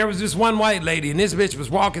 Fuck it, there was this one white lady, and this bitch was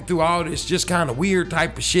walking through all this just kind of weird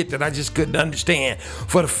type of shit that I just couldn't understand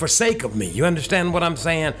for sake of me. You understand what I'm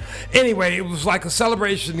saying? Anyway, it was like a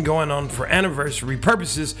celebration going on for anniversary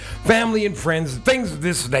purposes, family and friends, things of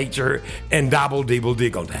this nature, and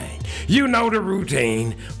dobble-deeble-diggle-dang. You know the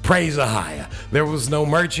routine. Praise a higher. There was no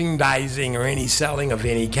merchandising or any selling of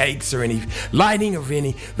any cakes or any lighting of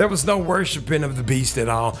any. There was no worshiping of the beast at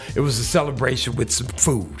all. It was a celebration with some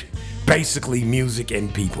food. Basically music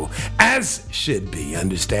and people. As should be.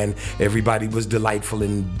 Understand? Everybody was delightful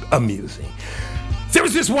and amusing. There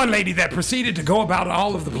was this one lady that proceeded to go about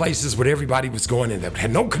all of the places where everybody was going and that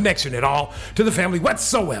had no connection at all to the family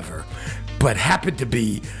whatsoever, but happened to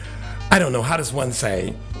be, I don't know, how does one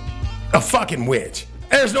say, a fucking witch.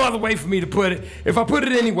 There's no other way for me to put it. If I put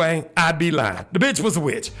it anyway, I'd be lying. The bitch was a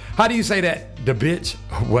witch. How do you say that? The bitch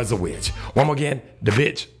was a witch. One more again. The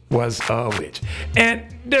bitch was a witch. And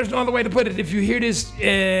there's no other way to put it. If you hear this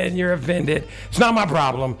and you're offended, it's not my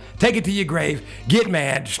problem. Take it to your grave. Get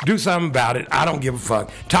mad. Do something about it. I don't give a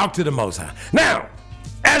fuck. Talk to the Most High. Now,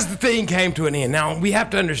 as the thing came to an end, now we have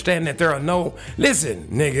to understand that there are no, listen,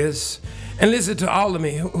 niggas, and listen to all of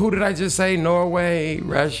me. Who did I just say? Norway,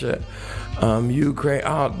 Russia, Ukraine.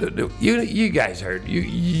 Oh, you guys heard.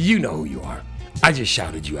 You know who you are. I just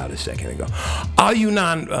shouted you out a second ago. All you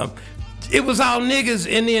it was all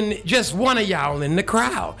niggas, and then just one of y'all in the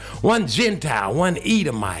crowd. One Gentile, one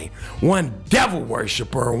Edomite, one devil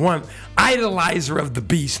worshiper, one idolizer of the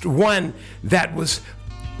beast, one that was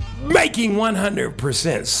making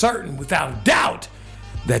 100% certain, without a doubt,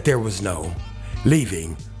 that there was no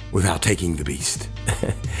leaving without taking the beast.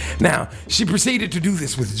 Now, she proceeded to do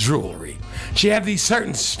this with jewelry. She had these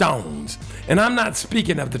certain stones, and I'm not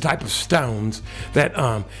speaking of the type of stones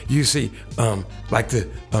that you see, like the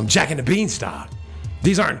Jack and the Beanstalk.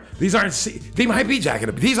 These might be Jack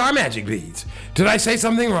and the, these are magic beads. Did I say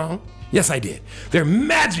something wrong? Yes, I did. They're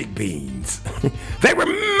magic beans. They were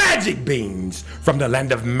magic beans from the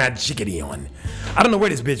land of Magicidion. I don't know where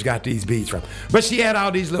this bitch got these beads from, but she had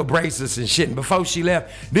all these little bracelets and shit, and before she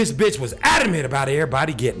left, this bitch was adamant about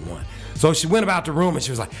everybody getting one. So she went about the room and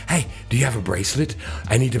she was like, hey, do you have a bracelet?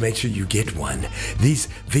 I need to make sure you get one. These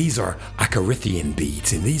are Acarithian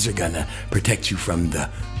beads, and these are gonna protect you from the...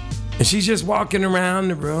 And she's just walking around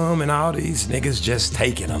the room, and all these niggas just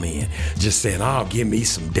taking them in. Just saying, oh, give me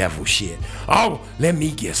some devil shit. Oh, let me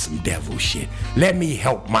get some devil shit. Let me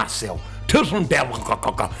help myself to some devil.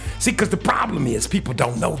 See, because the problem is people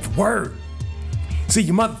don't know the word. See,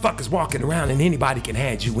 you motherfuckers walking around and anybody can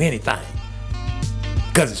hand you anything.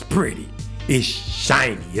 Because it's pretty. It's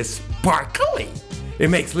shiny. It's sparkly. It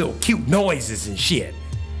makes little cute noises and shit.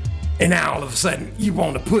 And now all of a sudden, you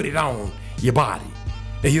want to put it on your body.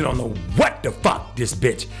 And you don't know what the fuck this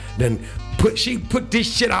bitch then she put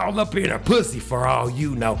this shit all up in her pussy for all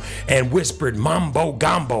you know, and whispered mumbo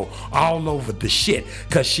gumbo all over the shit,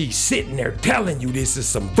 cause she's sitting there telling you this is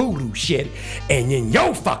some voodoo shit, and in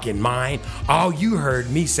your fucking mind, all you heard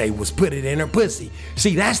me say was put it in her pussy.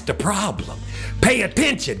 See, that's the problem. Pay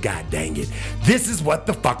attention, god dang it. This is what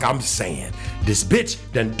the fuck I'm saying. This bitch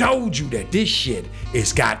done told you that this shit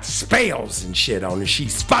is got spells and shit on it.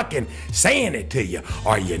 She's fucking saying it to you.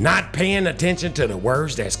 Are you not paying attention to the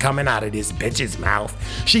words that's coming out of this bitch's mouth?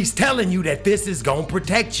 She's telling you that this is gonna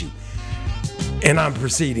protect you. And I'm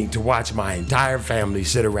proceeding to watch my entire family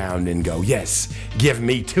sit around and go, yes, give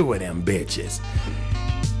me 2 of them bitches.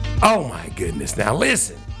 Oh my goodness. Now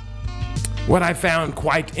listen. what I found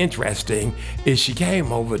quite interesting is she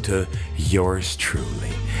came over to yours truly.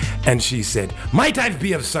 And she said, might I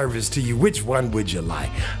be of service to you? Which one would you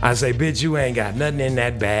like? I say, bitch, you ain't got nothing in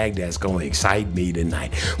that bag that's going to excite me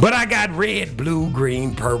tonight. But I got red, blue,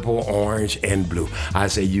 green, purple, orange, and blue. I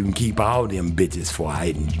say, you can keep all them bitches for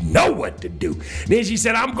I know what to do. Then she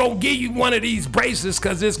said, I'm going to give you one of these bracelets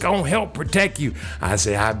because it's going to help protect you. I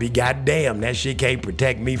say, I be goddamn, that shit can't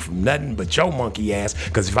protect me from nothing but your monkey ass,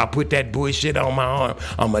 because if I put that bullshit on my arm,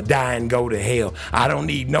 I'm going to die and go to hell. I don't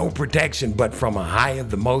need no protection but from a higher,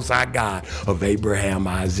 the most high God of Abraham,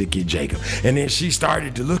 Isaac, and Jacob. And then she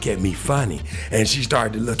started to look at me funny, and she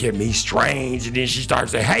started to look at me strange, and then she started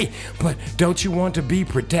to say, hey, but don't you want to be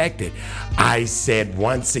protected? I said,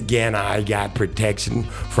 once again, I got protection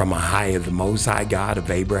from a higher, the most high God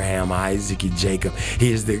of Abraham, Isaac, and Jacob.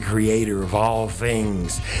 He is the creator of all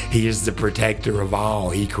things. He is the protector of all.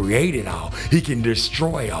 He created all. He can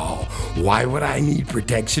destroy all. Why would I need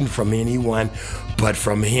protection from anyone but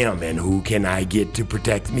from him? And who can I get to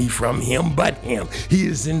protect me from him but him? He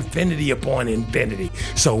is infinity upon infinity.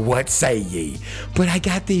 So what say ye? But I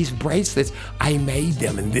got these bracelets. I made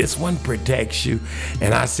them, and this one protects you.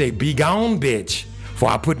 And I say, be gone, bitch, for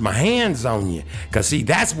I put my hands on you. Because, see,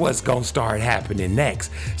 that's what's going to start happening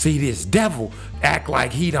next. See, this devil act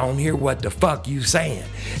like he don't hear what the fuck you saying.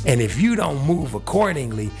 And if you don't move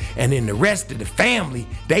accordingly, and then the rest of the family,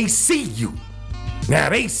 they see you. Now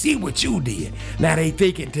they see what you did. Now they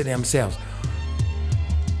thinking to themselves,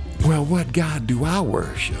 well, what God do I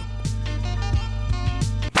worship?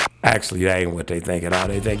 Actually, that ain't what they think at all.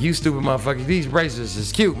 They think, you stupid motherfucker, these bracelets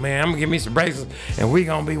is cute, man. I'm gonna give me some bracelets and we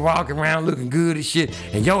gonna be walking around looking good as shit,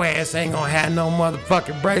 and your ass ain't gonna have no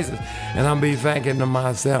motherfucking bracelets. And I'm be thinking to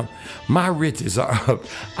myself, my riches are up.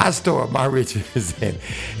 I store my riches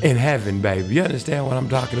in heaven, baby. You understand what I'm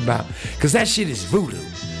talking about? Because that shit is voodoo.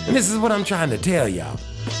 And this is what I'm trying to tell y'all.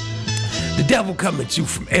 The devil come at you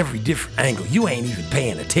from every different angle. You ain't even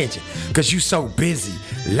paying attention because you so busy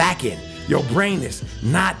lacking. Your brain is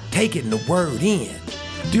not taking the word in.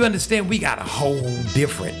 Do you understand? We got a whole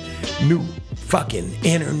different new fucking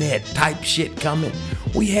internet type shit coming.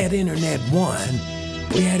 We had internet 1.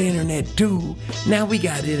 We had internet 2. Now we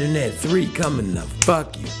got internet 3 coming to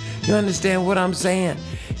fuck you. You understand what I'm saying?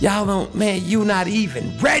 Y'all don't, man, you not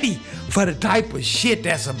even ready for the type of shit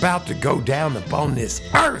that's about to go down upon this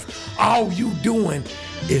earth. All you doing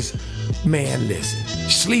is, man, listen,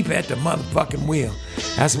 sleep at the motherfucking wheel.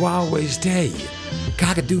 That's why I always tell you,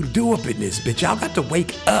 cock-a-doodle-doo up in this bitch. Y'all got to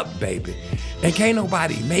wake up, baby. And can't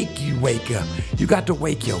nobody make you wake up. You got to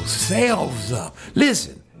wake yourselves up.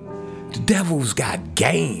 Listen, the devil's got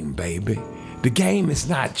game, baby. The game is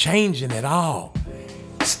not changing at all.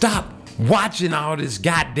 Stop watching all this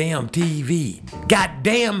goddamn TV.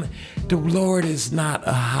 Goddamn, the Lord is not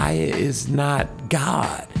is not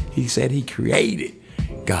God. He said he created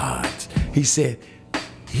gods. He said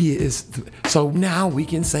he is. So now we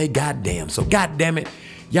can say goddamn. So goddamn it,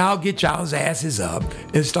 y'all get y'all's asses up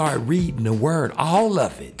and start reading the word, all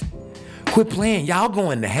of it. Quit playing. Y'all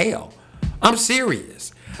going to hell. I'm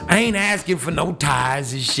serious. I ain't asking for no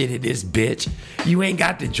tithes and shit at this bitch. You ain't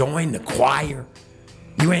got to join the choir.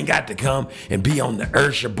 You ain't got to come and be on the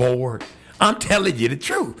Ursha board. I'm telling you the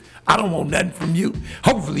truth. I don't want nothing from you.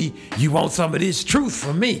 Hopefully you want some of this truth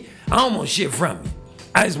from me. I don't want shit from you.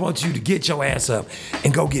 I just want you to get your ass up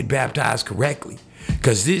and go get baptized correctly.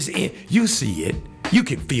 Because you see it. You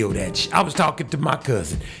can feel that shit. I was talking to my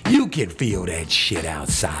cousin. You can feel that shit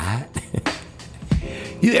outside.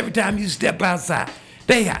 Every time you step outside,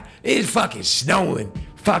 it's fucking snowing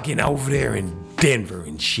fucking over there in Denver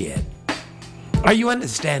and shit. Are you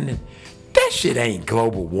understanding? That shit ain't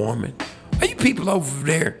global warming. Are you people over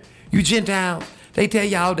there, you Gentiles, they tell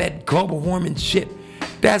y'all that global warming shit?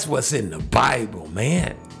 That's what's in the Bible,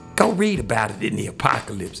 man. Go read about it in the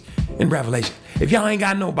Apocalypse, in Revelation. If y'all ain't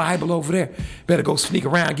got no Bible over there, better go sneak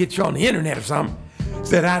around, get you on the internet or something.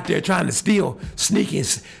 Instead out there trying to steal, sneak in.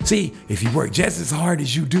 See, if you work just as hard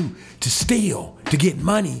as you do to steal, to get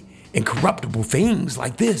money and corruptible things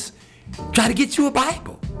like this, try to get you a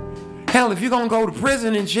Bible. Hell, if you're gonna go to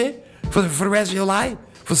prison and shit for the rest of your life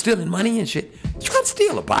for stealing money and shit, try to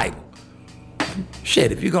steal a Bible.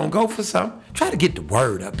 Shit, if you're gonna go for something, try to get the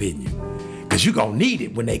word up in you. Cause you're gonna need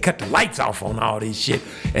it when they cut the lights off on all this shit.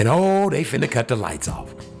 And they finna cut the lights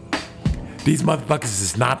off. These motherfuckers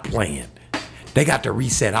is not playing. They got to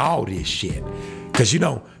reset all this shit. Cause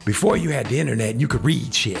before you had the internet, you could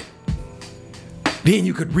read shit. Then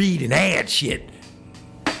you could read and add shit.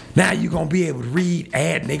 Now you're going to be able to read,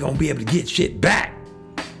 add, and they're going to be able to get shit back.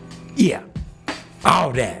 Yeah,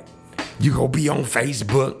 all that. You're going to be on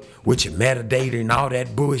Facebook with your metadata and all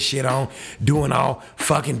that bullshit on, doing all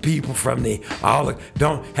fucking people from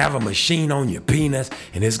don't have a machine on your penis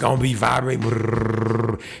and it's gonna be vibrating,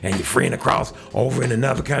 and your friend across over in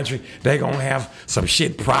another country, they gonna have some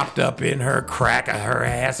shit propped up in her crack of her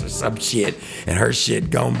ass or some shit, and her shit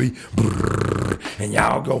gonna be, and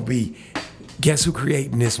y'all gonna be, guess who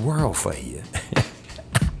creating this world for you?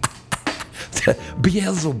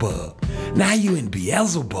 Beelzebub. Now you in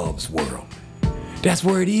Beelzebub's world. That's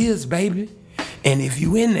where it is, baby. And if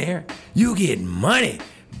you in there, you get money,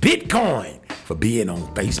 Bitcoin, for being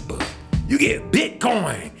on Facebook. You get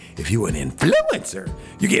Bitcoin if you an influencer.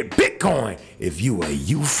 You get Bitcoin if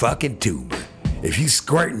you fucking tuber. If you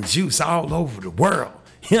squirting juice all over the world,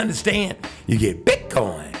 you understand? You get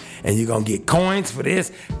Bitcoin. And you're going to get coins for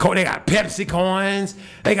this. They got Pepsi coins.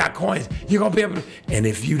 They got coins. You're going to be able to. And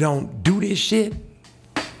if you don't do this shit,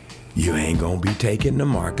 you ain't going to be taking the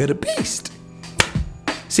mark of the beast.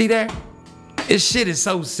 See there? This shit is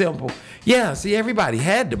so simple. Yeah, see, everybody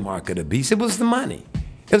had the mark of the beast. It was the money.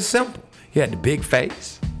 It was simple. You had the big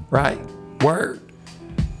face, right? Word.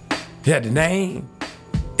 You had the name,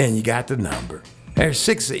 and you got the number. There's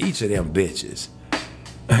 6 of each of them bitches.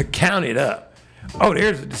 Count it up. Oh,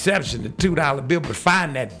 there's a deception, the $2 bill, but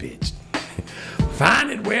find that bitch. Find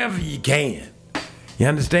it wherever you can. You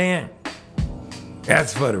understand?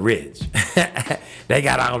 That's for the rich. They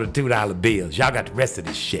got all the $2 bills. Y'all got the rest of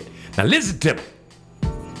this shit. Now listen to me.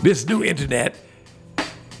 This new internet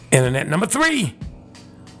number 3.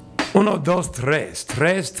 1, 2, 3.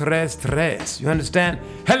 3. You understand?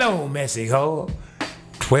 Hello, Mexico.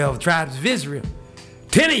 12 tribes of Israel.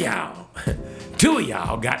 10 of y'all. 2 of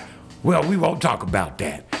y'all got... Well, we won't talk about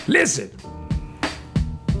that. Listen,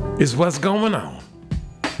 it's what's going on.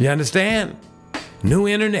 You understand? New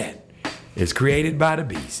internet is created by the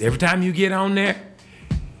beast. Every time you get on there,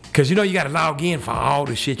 because you know you got to log in for all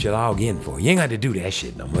the shit you log in for. You ain't got to do that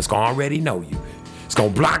shit no more. It's going to already know you. It's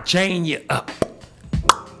going to blockchain you up.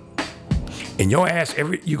 And your ass,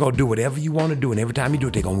 you're going to do whatever you want to do. And every time you do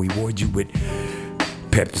it, they're going to reward you with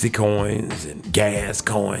Pepsi coins and gas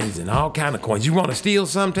coins and all kind of coins. You want to steal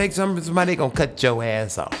some, take some from somebody, they gonna cut your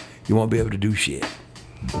ass off. You won't be able to do shit.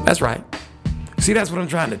 That's right. See, that's what I'm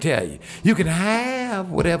trying to tell you. You can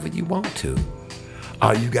have whatever you want to.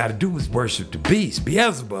 All you gotta do is worship the beast,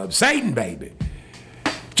 Beelzebub, Satan, baby.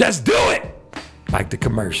 Just do it, like the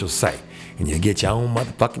commercials say, and you'll get your own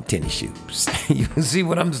motherfucking tennis shoes. You can see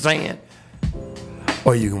what I'm saying?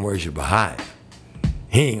 Or you can worship Baha'i.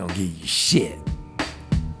 He ain't gonna give you shit.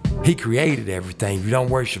 He created everything. If you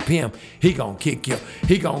don't worship him, he gonna kick you.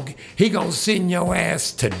 He gonna send your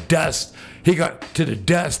ass to dust. He got to the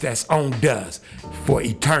dust that's on dust for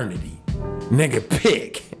eternity. Nigga,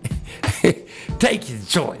 pick. Take your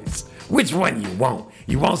choice. Which one you want?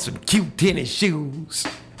 You want some cute tennis shoes?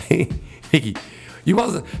 You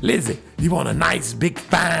want a nice big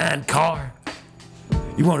fine car?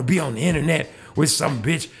 You want to be on the internet with some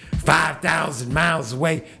bitch 5,000 miles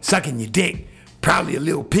away sucking your dick? Probably a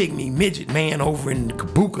little pygmy midget man over in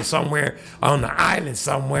Kabuka somewhere on the island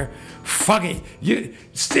somewhere. Fucking,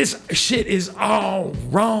 this shit is all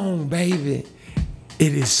wrong, baby.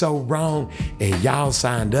 It is so wrong. And y'all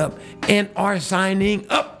signed up and are signing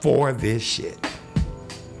up for this shit.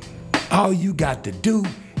 All you got to do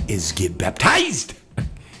is get baptized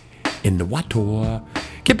in the water.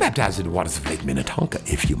 Get baptized in the waters of Lake Minnetonka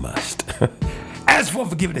if you must. Ask for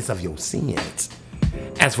forgiveness of your sins.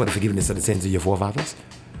 Ask for the forgiveness of the sins of your forefathers.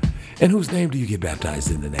 In whose name do you get baptized?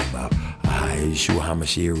 In the name of Yeshua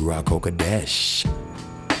HaMashiach Ruach HaKodesh.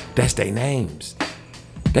 That's their names.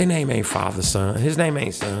 Their name ain't Father, Son. His name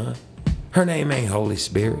ain't Son. Her name ain't Holy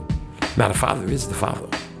Spirit. Now the Father is the Father.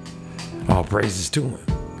 All praises to him.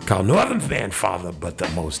 Call no other man Father but the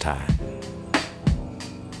Most High.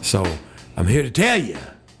 So I'm here to tell you.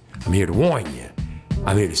 I'm here to warn you.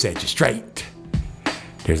 I'm here to set you straight.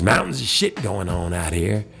 There's mountains of shit going on out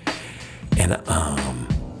here. And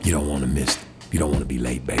you don't want to miss. You don't want to be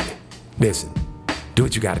late, baby. Listen, do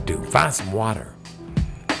what you got to do. Find some water.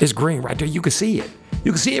 It's green right there. You can see it.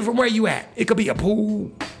 You can see it from where you at. It could be a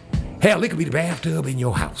pool. Hell, it could be the bathtub in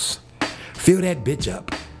your house. Fill that bitch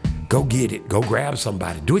up. Go get it. Go grab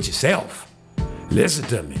somebody. Do it yourself. Listen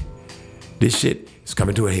to me. This shit is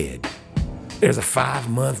coming to a head. There's a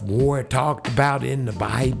 5-month war talked about in the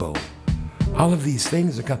Bible. All of these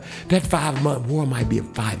things are coming. That 5-month war might be a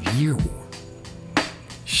 5-year war.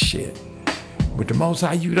 Shit. But the Most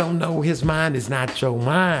High, you don't know his mind is not your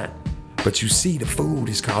mind. But you see the food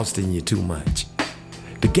is costing you too much.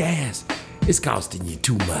 The gas is costing you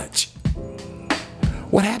too much.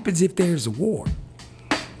 What happens if there's a war?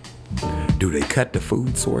 Do they cut the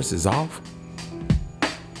food sources off?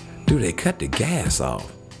 Do they cut the gas off?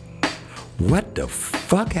 What the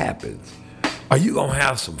fuck happens? Are you gonna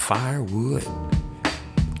have some firewood?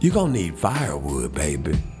 You gonna need firewood,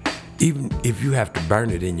 baby. Even if you have to burn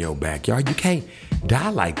it in your backyard, you can't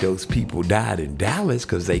die like those people died in Dallas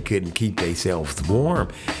because they couldn't keep themselves warm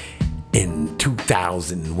in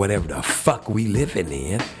 2000, whatever the fuck we living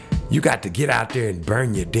in. You got to get out there and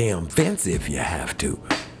burn your damn fence if you have to.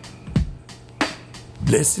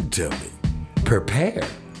 Listen to me. Prepare.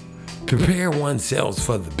 Prepare oneself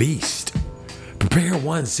for the beast. Prepare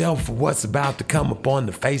oneself for what's about to come upon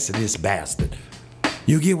the face of this bastard.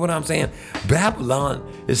 You get what I'm saying? Babylon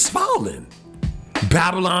is falling.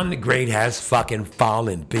 Babylon the Great has fucking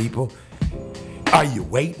fallen, people. Are you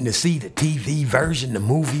waiting to see the TV version, the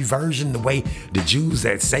movie version, the way the Jews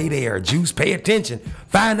that say they are Jews? Pay attention.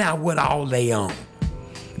 Find out what all they own.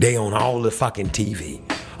 They own all the fucking TV,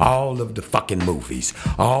 all of the fucking movies,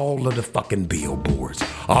 all of the fucking billboards,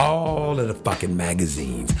 all of the fucking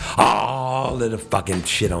magazines, all of the fucking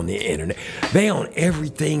shit on the internet. They own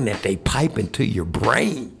everything that they pipe into your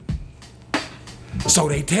brain. So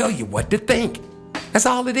they tell you what to think. That's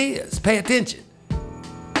all it is. Pay attention.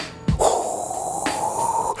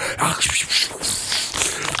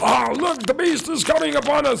 Oh, look, the beast is coming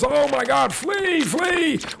upon us. Oh, my God, flee,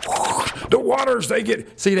 flee. The waters, they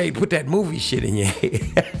get... See, they put that movie shit in your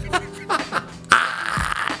head.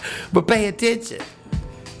 But pay attention.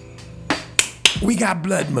 We got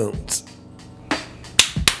blood moons.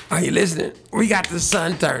 Are you listening? We got the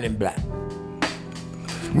sun turning black.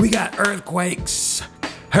 We got earthquakes,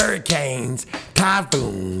 hurricanes,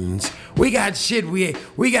 typhoons. We got shit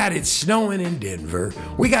we got it snowing in Denver.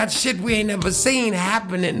 We got shit we ain't never seen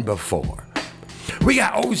happening before. We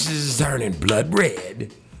got oceans turning blood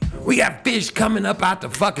red. We got fish coming up out the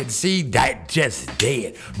fucking sea that just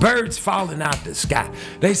dead. Birds falling out the sky.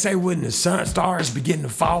 They say when the stars begin to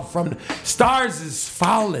fall from the stars is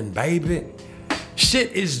falling, baby.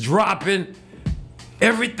 Shit is dropping.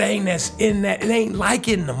 Everything that's in that, it ain't like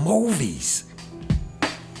in the movies.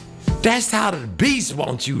 That's how the beast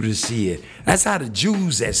wants you to see it. That's how the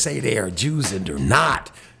Jews that say they are Jews and they're not,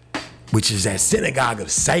 which is that synagogue of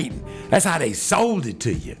Satan. That's how they sold it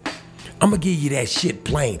to you. I'm gonna give you that shit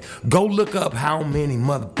plain. Go look up how many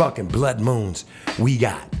motherfucking blood moons we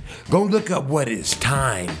got. Go look up what is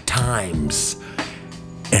times,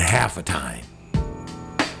 and half a time.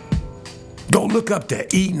 Go look up the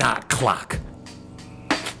Enoch clock.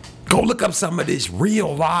 Go look up some of this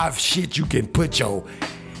real live shit you can put your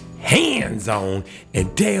hands on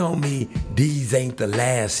and tell me these ain't the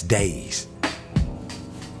last days.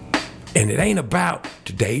 And it ain't about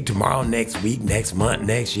today, tomorrow, next week, next month,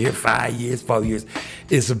 next year, 5 years, 4 years.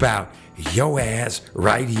 It's about your ass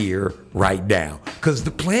right here, right now. Because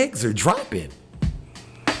the plagues are dropping.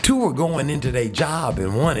 2 are going into their job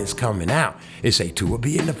and 1 is coming out. It say 2 will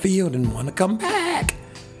be in the field and 1 will come back.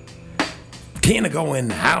 10 will go in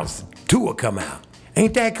the house, 2 will come out.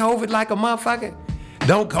 Ain't that COVID like a motherfucker?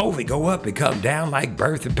 Don't COVID go up and come down like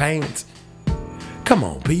birth pains? Come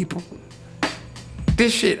on, people.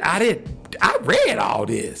 This shit, I read all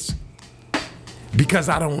this. Because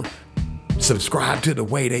I don't subscribe to the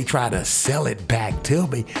way they try to sell it back to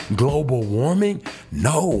me. Global warming?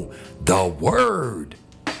 No, the word.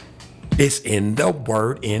 It's in the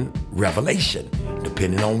word in Revelation.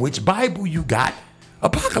 Depending on which Bible you got,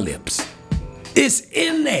 Apocalypse. It's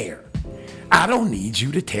in there. I don't need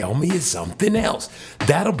you to tell me it's something else.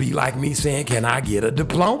 That'll be like me saying, can I get a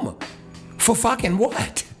diploma? For fucking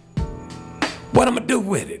what? What I'm gonna do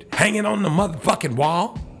with it? Hanging on the motherfucking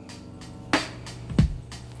wall?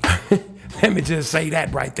 Let me just say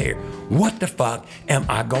that right there. What the fuck am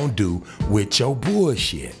I gonna do with your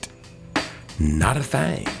bullshit? Not a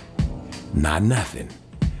thing. Not nothing.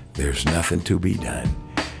 There's nothing to be done.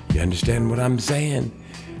 You understand what I'm saying?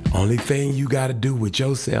 Only thing you gotta do with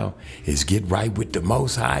yourself is get right with the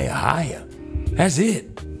Most High higher. That's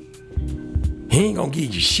it. He ain't gonna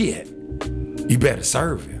give you shit. You better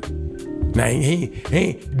serve him. Now, he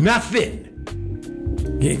ain't nothing.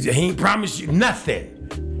 He ain't promised you nothing.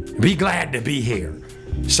 Be glad to be here.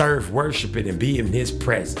 Serve, worship it, and be in his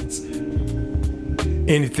presence.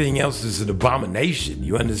 Anything else is an abomination.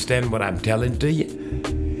 You understand what I'm telling to you?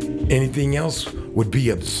 Anything else would be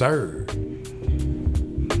absurd.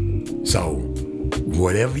 So,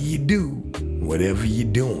 whatever you do, whatever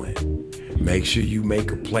you're doing, make sure you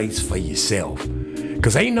make a place for yourself.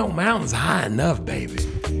 Because ain't no mountains high enough, baby.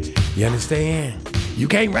 You understand? You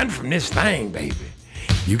can't run from this thing, baby.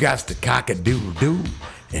 You got to cock-a-doodle-doo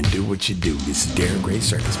and do what you do. This is Darren Gray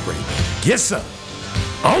Circus Break. Yes, sir.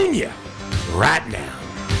 On ya right now.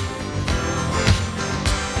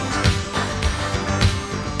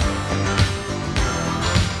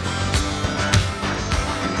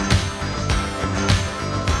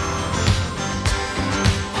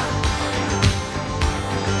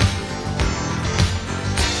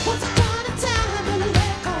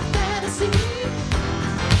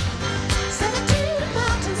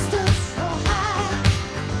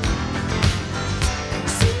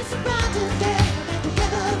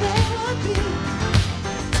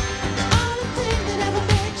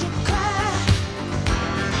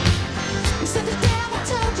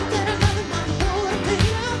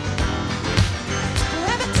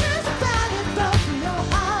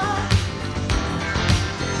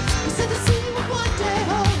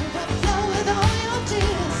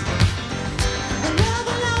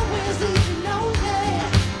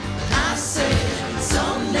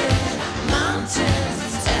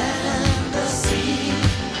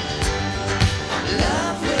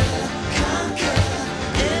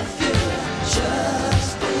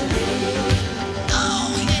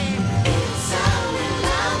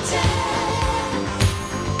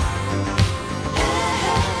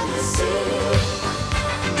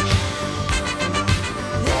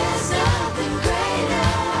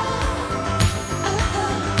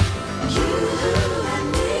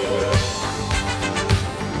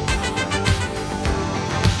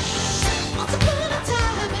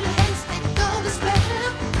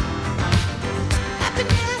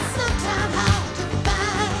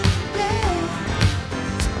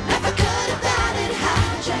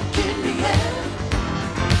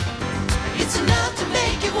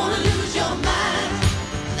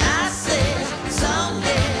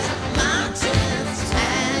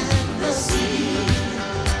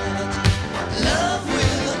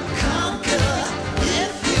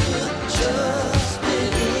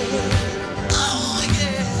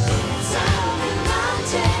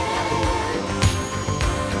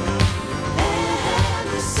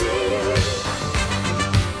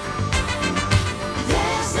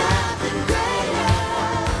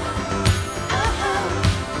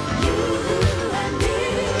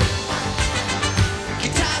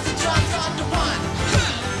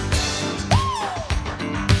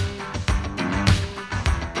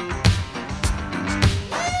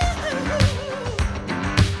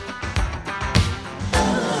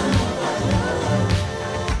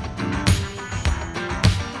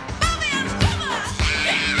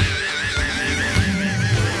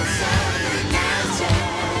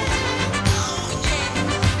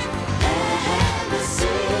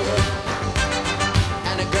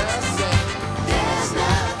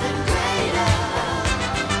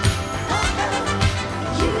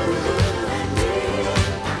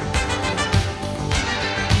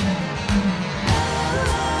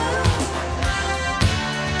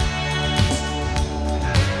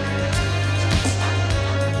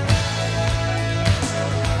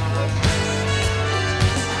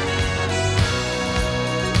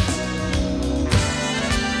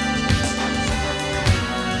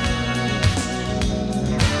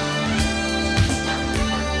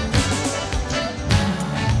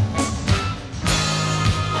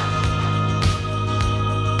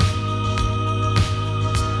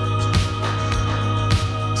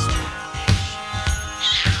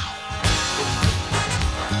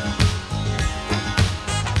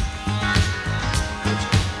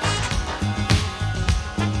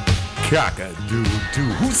 Cock-a-doodle-doo.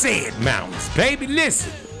 Who said mountains? Baby,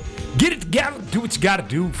 listen. Get it together. Do what you gotta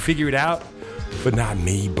do. Figure it out. But not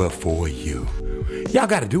me, but for you. Y'all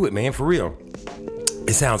gotta do it, man, for real.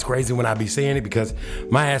 It sounds crazy when I be saying it because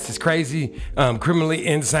my ass is crazy, criminally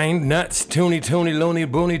insane, nuts, toony, loony,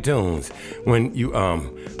 boony tunes. When you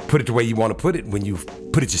put it the way you want to put it, when you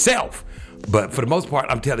put it yourself. But for the most part,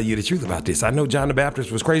 I'm telling you the truth about this. I know John the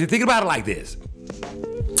Baptist was crazy. Think about it like this.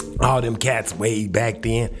 All them cats way back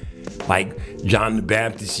then, like John the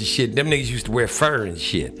Baptist and shit, them niggas used to wear fur and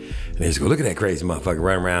shit. And they just go, look at that crazy motherfucker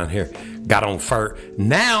running around here. Got on fur.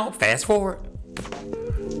 Now, fast forward.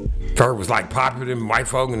 Fur was like popular in white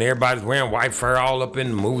folk and everybody's wearing white fur all up in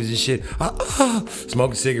the movies and shit.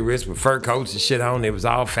 Smoking cigarettes with fur coats and shit on. It was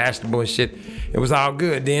all fashionable and shit. It was all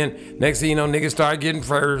good. Then, next thing you know, niggas started getting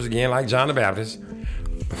furs again like John the Baptist.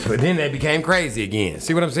 But then they became crazy again.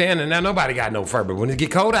 See what I'm saying? And now nobody got no fur. But when it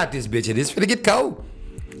get cold out this bitch, it is finna get cold.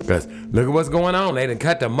 Because look at what's going on. They done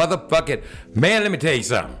cut the motherfucking... Man, let me tell you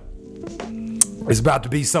something. It's about to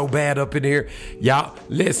be so bad up in here. Y'all,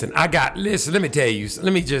 listen, let me tell you.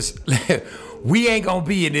 We ain't gonna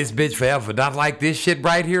be in this bitch forever. Not like this shit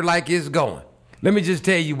right here like it's going. Let me just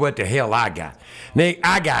tell you what the hell I got. Nigga,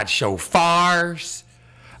 I got shofars.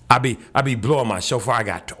 I be blowing my shofar. I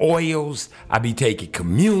got oils. I be taking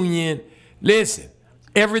communion. Listen,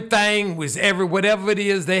 whatever it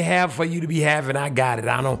is they have for you to be having, I got it.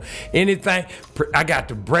 I don't, anything. I got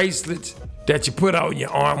the bracelets that you put on your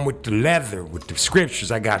arm with the leather, with the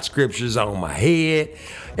scriptures. I got scriptures on my head.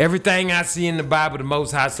 Everything I see in the Bible, the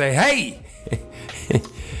Most High say, hey,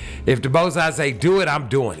 if the Most High say do it, I'm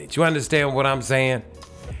doing it. You understand what I'm saying?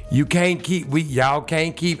 Y'all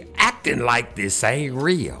can't keep acting like this ain't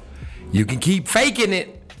real. You can keep faking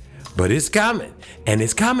it, but it's coming. And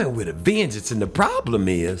it's coming with a vengeance. And the problem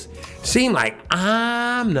is, seem like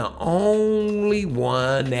I'm the only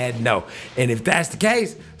one that know. And if that's the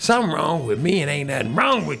case, something wrong with me and ain't nothing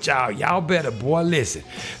wrong with y'all. Y'all better, boy, listen.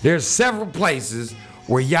 There's several places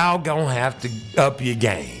where y'all gonna have to up your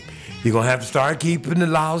game. You're gonna have to start keeping the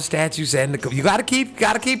laws, statutes, and you gotta keep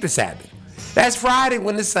the Sabbath. That's Friday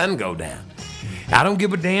when the sun go down. I don't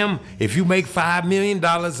give a damn if you make $5 million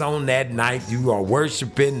on that night. You are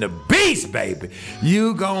worshiping the beast, baby.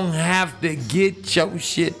 You gonna have to get your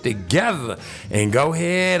shit together and go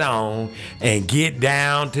head on and get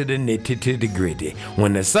down to the nitty to the gritty.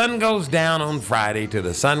 When the sun goes down on Friday till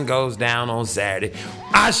the sun goes down on Saturday,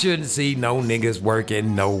 I shouldn't see no niggas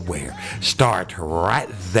working nowhere. Start right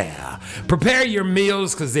there. Prepare your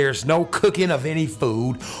meals because there's no cooking of any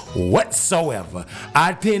food whatsoever.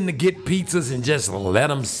 I tend to get pizzas and just let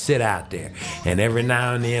them sit out there. And every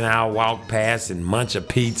now and then I'll walk past and munch a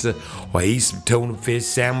pizza or eat some tuna fish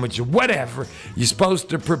sandwich or whatever. You're supposed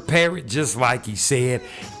to prepare it just like he said.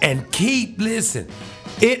 And listen,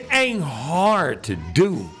 it ain't hard to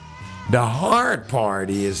do. The hard part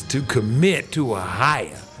is to commit to a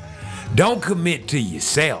higher. Don't commit to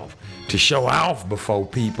yourself to show off before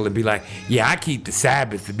people and be like, yeah, I keep the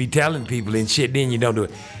Sabbath, to be telling people and shit, then you don't do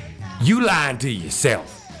it. You lying to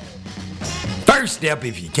yourself. First step,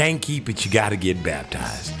 if you can't keep it, you gotta get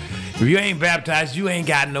baptized. If you ain't baptized, you ain't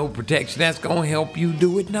got no protection. That's gonna help you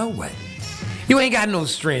do it no way. You ain't got no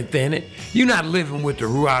strength in it. You're not living with the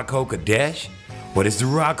Ruach HaKodesh. What is the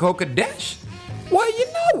Ruach HaKodesh? Well, you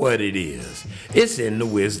know what it is. It's in the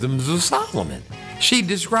Wisdoms of Solomon. She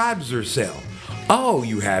describes herself. Oh,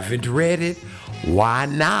 you haven't read it? Why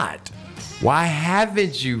not? Why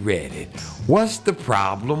haven't you read it? What's the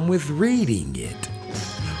problem with reading it?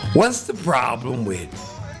 What's the problem with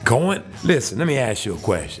going? Listen, let me ask you a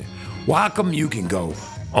question. Why come you can go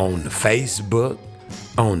on the Facebook,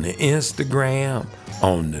 on the Instagram,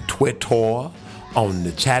 on the Twitter, on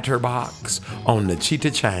the Chatterbox, on the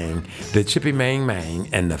Cheetah Chang, the Chippy Mang Mang,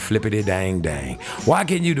 and the Flippity Dang Dang? Why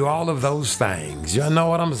can't you do all of those things? You know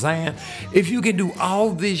what I'm saying? If you can do all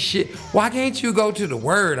this shit, why can't you go to the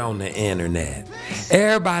Word on the internet?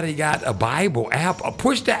 Everybody got a Bible app.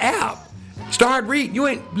 Push the app. Start reading. You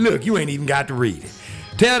ain't even got to read it.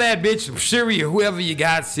 Tell that bitch Siri or whoever you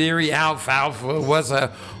got, Siri, Alfalfa,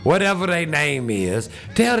 whatever their name is,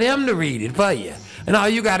 tell them to read it for you. And all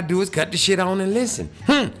you gotta do is cut the shit on and listen.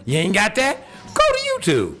 You ain't got that? Go to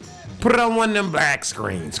YouTube. Put it on one of them black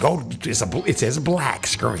screens. It says black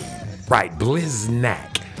screen. Right,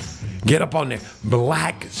 Bliznack. Get up on there.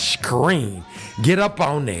 Black screen. Get up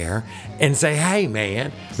on there and say, hey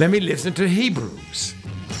man, let me listen to Hebrews.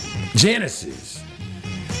 Genesis.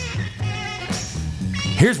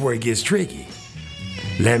 Here's where it gets tricky.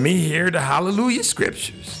 Let me hear the Hallelujah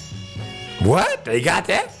scriptures. What? They got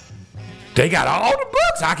that? They got all the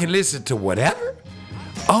books. I can listen to whatever.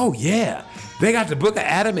 Oh, yeah. They got the book of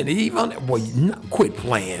Adam and Eve on it. Well, quit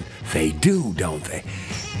playing. They do, don't they?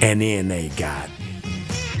 And then they got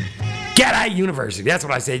Gad University. That's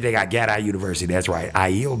what I say. They got Gad University. That's right. I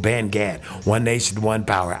yield Band Gad. One nation, one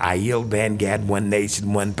power. I yield Band Gad. One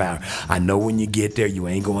nation, one power. I know when you get there, you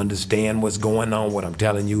ain't going to understand what's going on. What I'm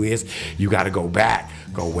telling you is you got to go back.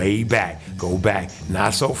 Go way back. Go back.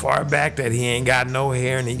 Not so far back that he ain't got no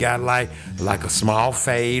hair and he got like a small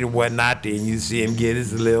fade or whatnot. Then you see him get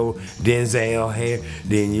his little Denzel hair.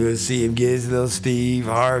 Then you'll see him get his little Steve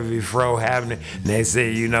Harvey fro having it. And they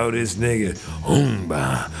say, you know, this nigga,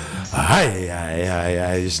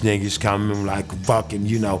 this nigga's coming like fucking,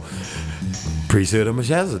 you know, priesthood of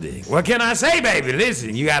Melchizedek. What can I say, baby?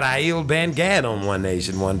 Listen, you got Aiel Band Gad on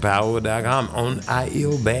OneNationOnePower.com. On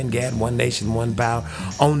Aiel Band Gad, One Nation, One Power.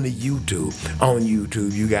 On the YouTube. On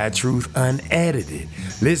YouTube, you got Truth Unedited.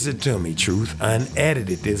 Listen to me, Truth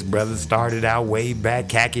Unedited. This brother started out way back,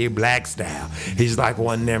 khaki black style. He's like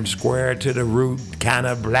one of them square to the root kind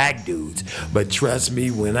of black dudes. But trust me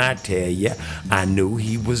when I tell you, I knew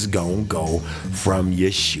he was gonna go from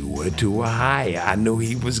Yeshua to a higher. I knew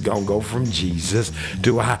he was gonna go from Jesus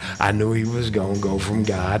to a high. I knew he was gonna go from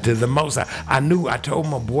God to the Most High. I told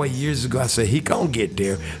my boy years ago, I said, he gonna get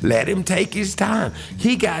there. Let him take his time.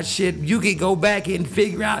 He got shit you can go back and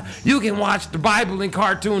figure out. You can watch the Bible and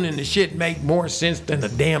cartoon and the shit make more sense than a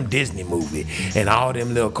damn Disney movie. And all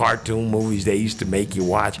them little cartoon movies they used to make you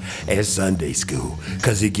watch at Sunday school.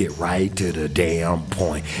 Cause it get right to the damn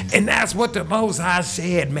point. And that's what the Most High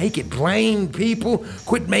said. Make it plain, people.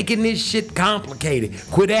 Quit making this shit complicated.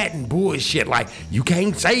 Quit adding bullshit like you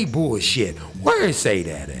can't say bullshit. Where it say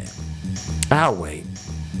that at? I'll wait.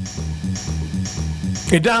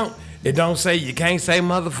 It don't say you can't say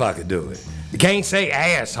motherfucker, do it. You can't say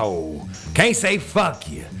asshole. Can't say fuck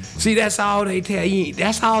you. See, that's all they tell you.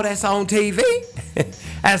 That's all that's on TV.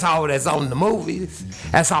 That's all that's on the movies.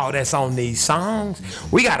 That's all that's on these songs.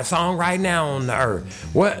 We got a song right now on the earth.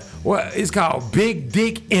 What it's called Big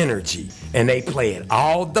Dick Energy. And they play it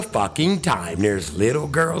all the fucking time. There's little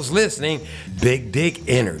girls listening. Big Dick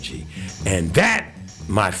Energy. And that,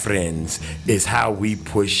 my friends, is how we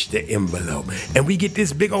push the envelope. And we get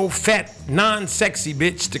this big old fat, non-sexy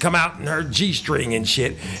bitch to come out in her G-string and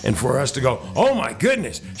shit, and for us to go, oh my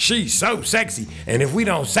goodness, she's so sexy. And if we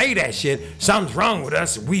don't say that shit, something's wrong with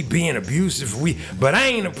us. We being abusive. But I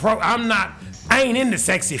ain't into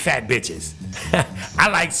sexy fat bitches. I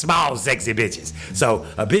like small sexy bitches. So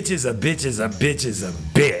a bitch is a bitch is a bitch is a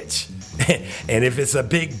bitch. And if it's a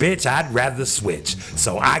big bitch, I'd rather switch.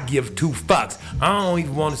 So I give two fucks. I don't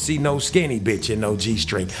even want to see no skinny bitch in no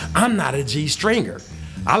G-string. I'm not a G-stringer.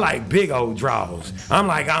 I like big old draws. I'm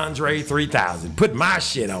like Andre 3000. Put my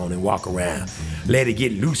shit on and walk around. Let it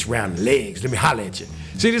get loose around the legs. Let me holler at you.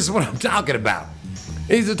 See, this is what I'm talking about.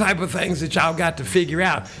 These are the type of things that y'all got to figure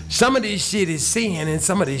out. Some of this shit is sin and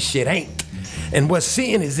some of this shit ain't. And what's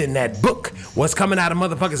sin is in that book. What's coming out of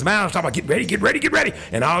motherfuckers' mouths, talking about get ready, get ready, get ready.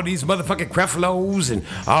 And all these motherfucking Creflos and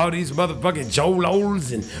all these motherfucking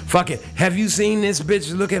Jolos and fucking, have you seen this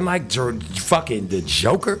bitch looking like fucking the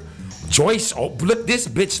Joker? Joyce, oh, look, this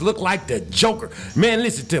bitch look like the Joker. Man,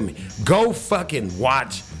 listen to me. Go fucking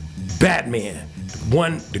watch Batman.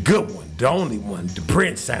 The good one, the only one, the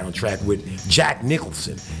Prince soundtrack with Jack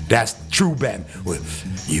Nicholson. That's true Batman. Well,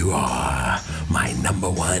 you are my number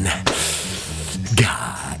one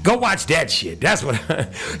God. Go watch that shit. That's what.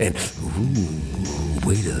 And ooh,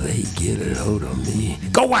 wait till they get a load of me.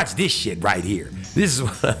 Go watch this shit right here. This is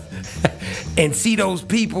what. And see those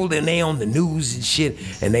people, and they on the news and shit,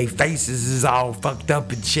 and they faces is all fucked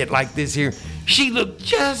up and shit like this here. She looked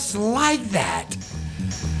just like that.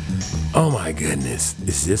 Oh my goodness.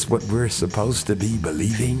 Is this what we're supposed to be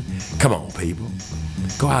believing? Come on, people.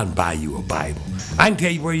 Go out and buy you a Bible. I can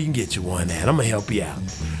tell you where you can get you one at. I'm gonna help you out.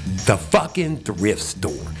 The fucking thrift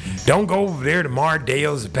store. Don't go over there to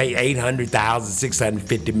Mardale's and pay $800,000,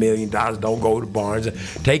 $650 million. Don't go to Barnes.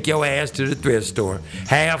 Take your ass to the thrift store.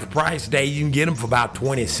 Half price day, you can get them for about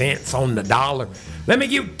 20 cents on the dollar. Let me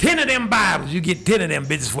give 10 of them Bibles. You get 10 of them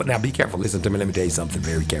bitches. Now be careful. Listen to me. Let me tell you something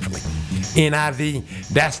very carefully. NIV,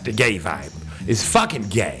 that's the gay vibe. It's fucking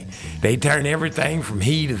gay. They turn everything from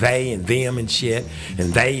he to they and them and shit,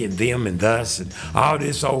 and they and them and thus, and all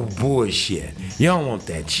this old bullshit. You don't want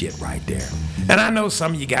that shit right there. And I know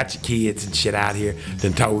some of you got your kids and shit out here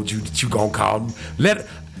that told you that you gonna call them. Let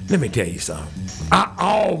me tell you something. I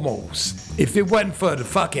almost, if it wasn't for the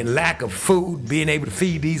fucking lack of food, being able to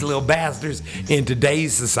feed these little bastards in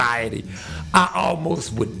today's society, I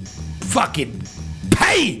almost would fucking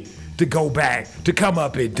pay to go back, to come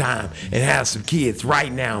up in time and have some kids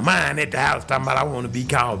right now. Mine at the house talking about I want to be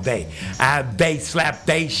called they. They slap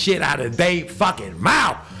they shit out of they fucking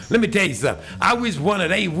mouth. Let me tell you something. I wish one of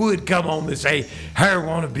they would come on and say, her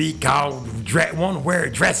want to be called, want to wear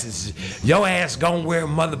dresses. Your ass gonna wear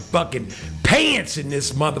motherfucking pants in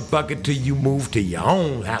this motherfucker till you move to your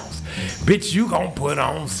own house. Bitch, you gonna put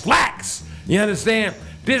on slacks. You understand?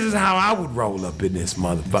 This is how I would roll up in this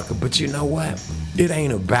motherfucker. But you know what? It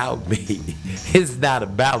ain't about me. It's not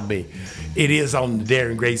about me. It is on the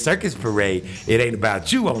Darren Gray Circus Parade. It ain't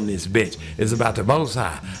about you on this bitch. It's about the Most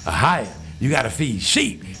High, a higher. You gotta feed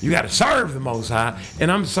sheep. You gotta serve the Most High,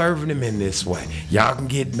 and I'm serving them in this way. Y'all can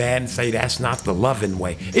get mad and say that's not the loving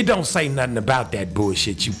way. It don't say nothing about that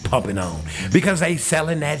bullshit you pumping on. Because they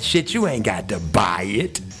selling that shit, you ain't got to buy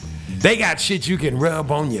it. They got shit you can rub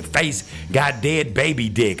on your face, got dead baby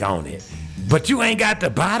dick on it. But you ain't got to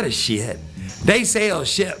buy the shit. They sell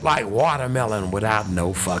shit like watermelon without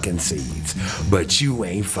no fucking seeds. But you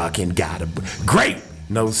ain't fucking gotta. Great!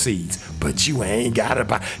 No seeds, but you ain't gotta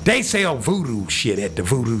buy. They sell voodoo shit at the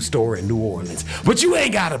voodoo store in New Orleans, but you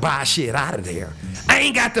ain't gotta buy shit out of there. I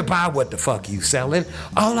ain't got to buy what the fuck you selling.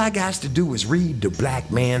 All I got to do is read the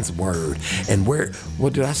black man's word. And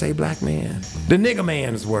what did I say, black man? The nigga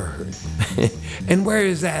man's word. And where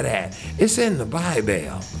is that at? It's in the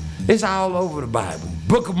Bible. It's all over the Bible.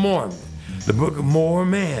 Book of Mormon. The Book of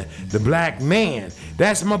Mormon. The black man.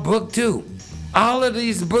 That's my book too. All of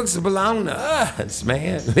these books belong to us,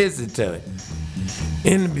 man. Listen to it.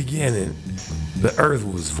 In the beginning, the earth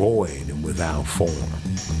was void and without form.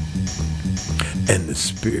 And the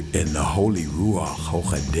Spirit and the Holy Ruach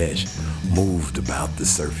HaKodesh moved about the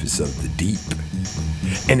surface of the deep.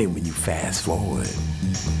 And then when you fast forward,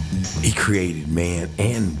 he created man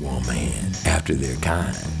and woman after their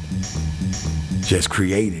kind. Just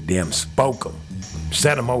created them, spoke them,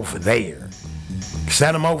 set them over there.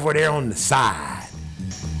 Set them over there on the side.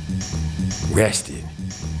 Rested.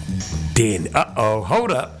 Then,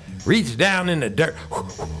 hold up. Reach down in the dirt.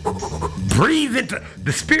 Breathe into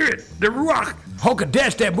the Spirit, the Ruach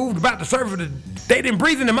HaKodesh that moved about the surface of the. They didn't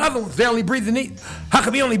breathe in them other ones. They only breathed in these. How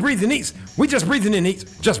come we only breathe in these? We just breathing in these.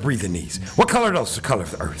 Just breathe in these. What color are those? The color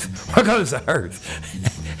of the earth. What color is the earth?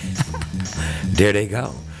 There they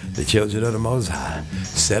go. The children of the Most High.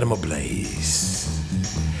 Set them ablaze.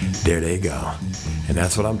 There they go. And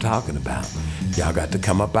that's what I'm talking about. Y'all got to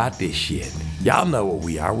come up out this shit. Y'all know what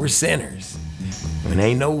we are. We're sinners. And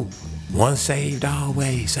ain't no one saved,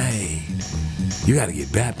 always saved. You got to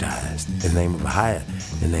get baptized in the name of Ahia,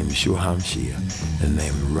 in the name of Yeshua HaMashiach, in the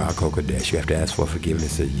name of Ruach HaKodesh. You have to ask for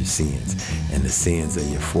forgiveness of your sins and the sins of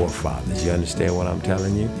your forefathers. You understand what I'm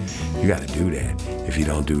telling you? You got to do that. If you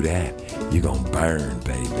don't do that, you're going to burn,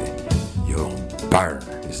 baby. You're going to burn.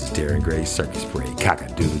 This is Darren Gray's Circus Parade.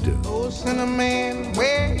 Cock-a-doodle-doo. Oh, Cinnamon,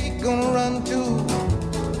 where you gonna run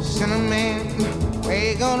to? Cinnamon,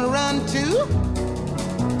 where you gonna run to?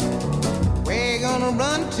 Where you gonna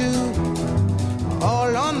run to?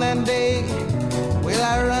 All on that day, will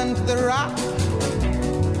I run to the rock?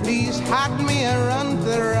 Please hide me and run to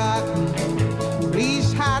the rock.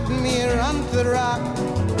 Please hide me and run to the rock.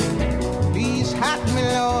 Please hide me,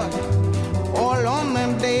 Lord, all on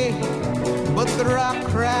that day. But the rock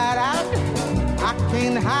cried out, I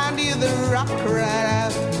can't hide you, the rock cried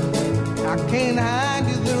out. I can't hide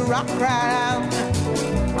you, the rock cried out.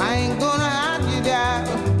 I ain't gonna hide you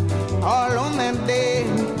down all on that day.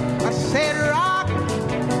 I said, rock,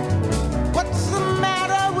 what's the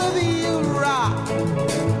matter with you, rock?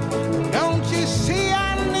 Don't you see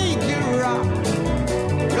I need you, rock?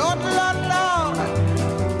 Lord, Lord,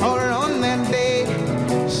 Lord, all on that day.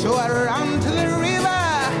 So I ran to the river.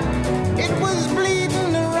 It was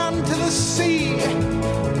bleeding to run to the sea.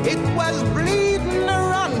 It was bleeding to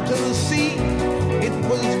run to the sea. It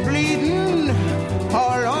was bleeding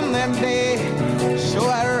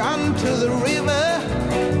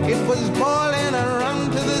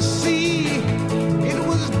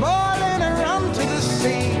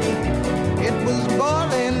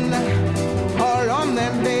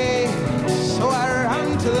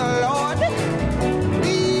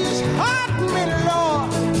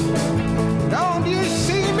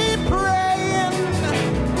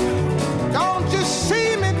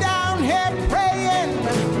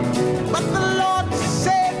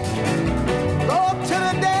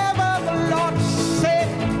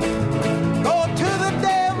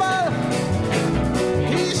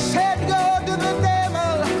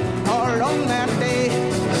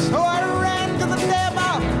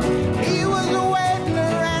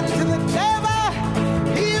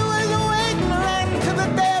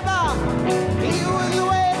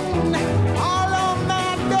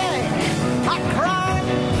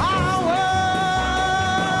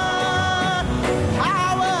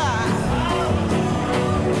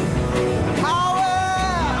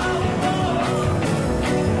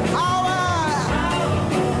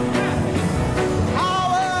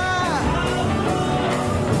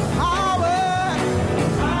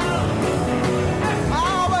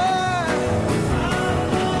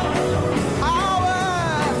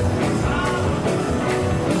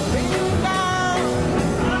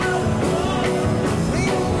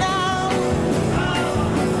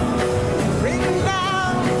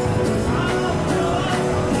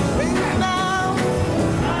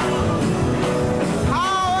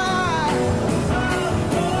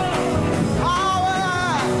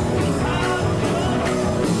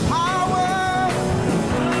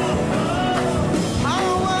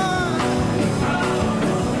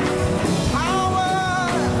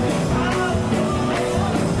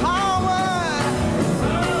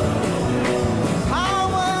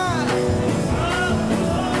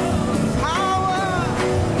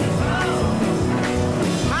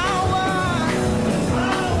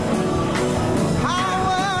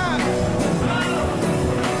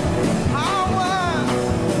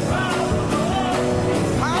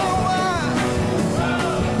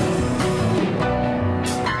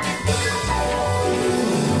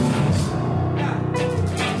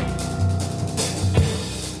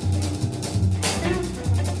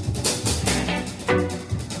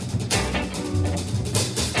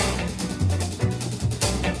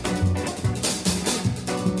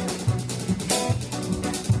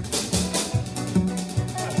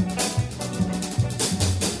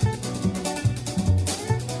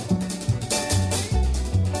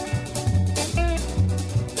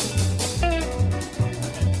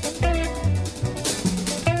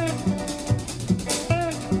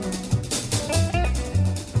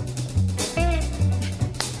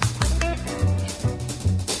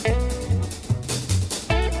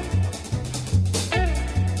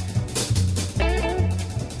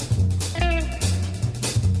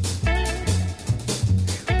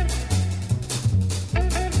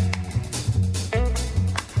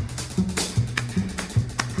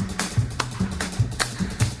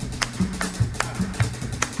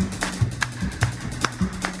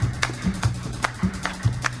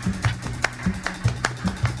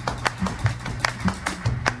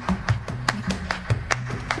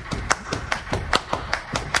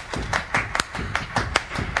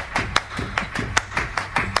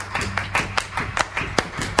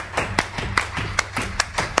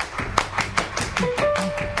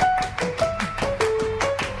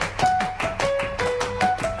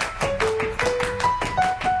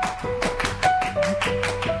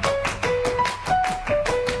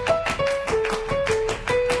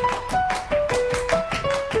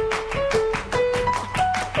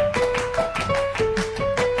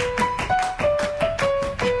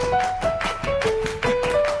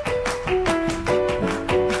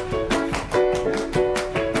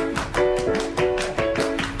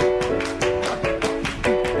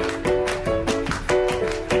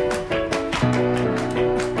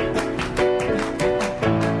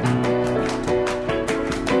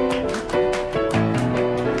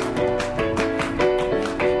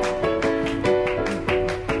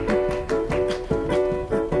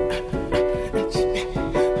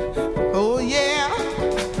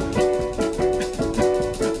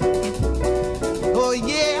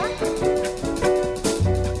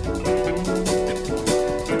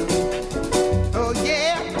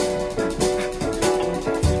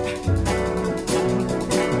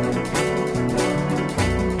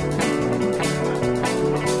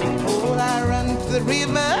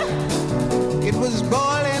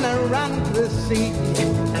run to the sea.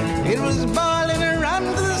 It was boiling around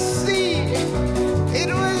to the sea. It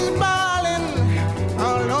was boiling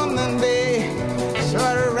all on the day. So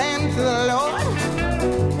I ran to the Lord.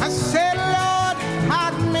 I said, Lord,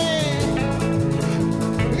 hide me.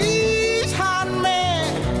 Please hide me.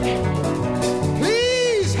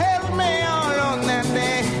 Please help me all on that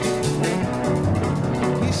day.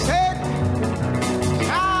 He said,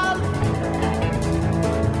 child,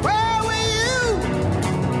 where were you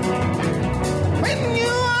when you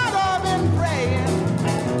ought to have been praying?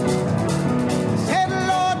 Said,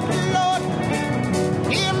 Lord, Lord,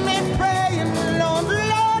 hear me praying, Lord,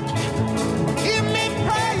 Lord, hear me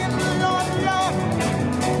praying, Lord, Lord,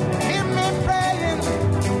 hear me praying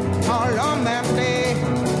all on that day.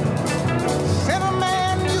 Said, a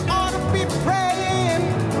man, you ought to be praying,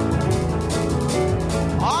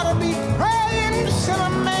 ought to be praying, said a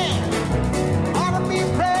man, ought to be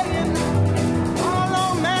praying all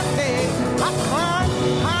on that day. I cried,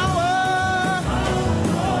 power,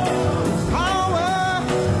 power,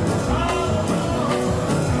 power,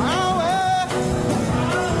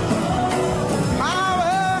 power,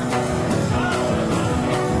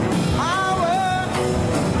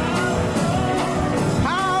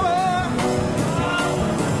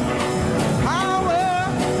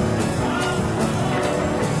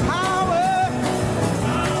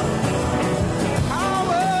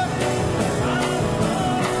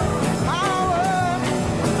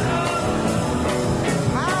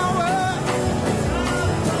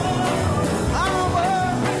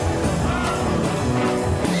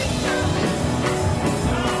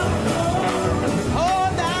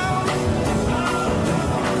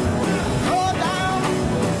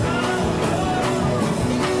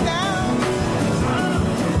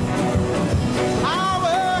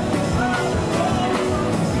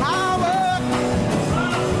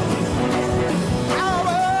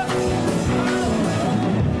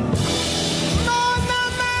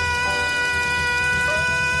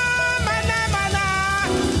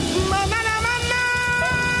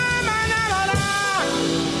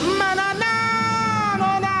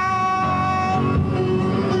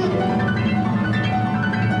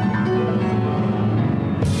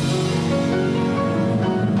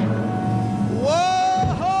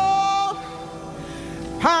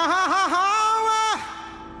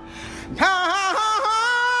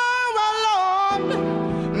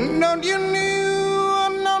 Don't you know?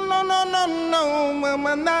 No, no, no, no, no.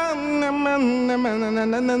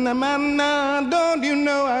 Don't you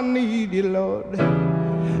know I need you, Lord?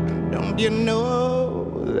 Don't you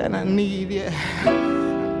know that I need you?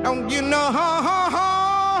 Don't you know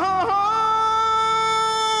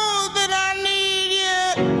that I need you?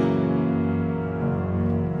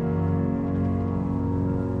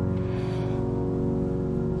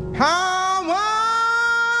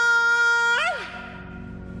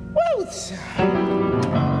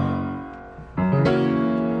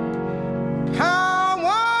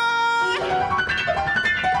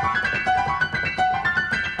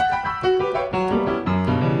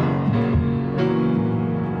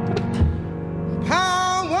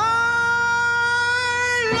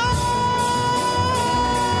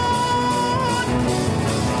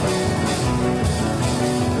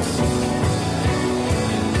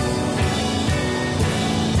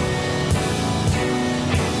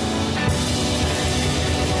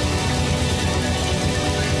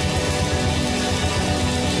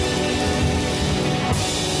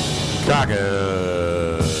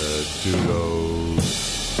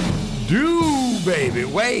 Do, baby.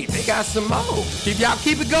 Wait, they got some more. Keep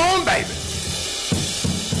it going, baby.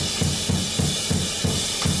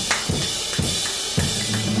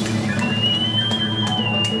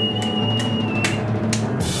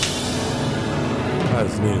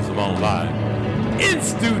 That's Nina Simone live. In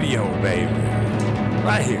studio, baby.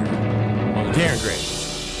 Right here. On the Darren Gray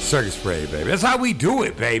Circus Parade, baby. That's how we do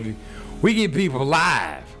it, baby. We get people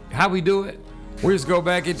live. How we do it? We just go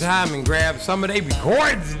back in time and grab some of their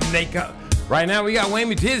recordings and they come. Right now we got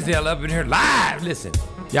Wayne Tisdale up in here live. Listen,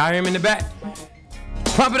 y'all hear him in the back?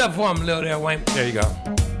 Pump it up for him a little there, Wayne. There you go.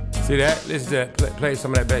 See that? Listen to that. Play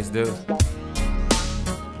some of that bass, dude.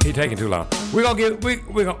 He taking too long. We'll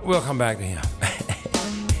come back to him.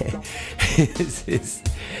 This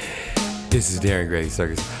is Darren Gray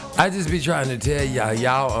Circus. I just be trying to tell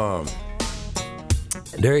y'all.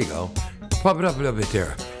 There you go. Pump it up a little bit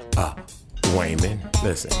there. Wayman,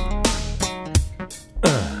 listen.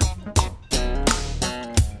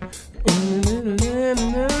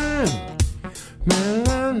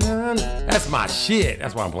 That's my shit.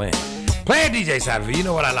 That's what I'm playing. Playing DJ Cypher. You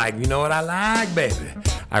know what I like. You know what I like, baby.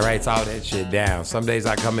 I writes all that shit down. Some days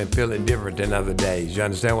I come in feeling different than other days. You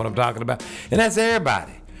understand what I'm talking about? And that's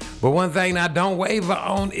everybody. But one thing I don't waver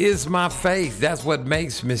on is my faith. That's what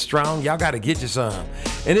makes me strong. Y'all got to get you some.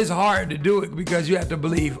 And it's hard to do it because you have to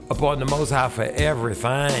believe upon the Most High for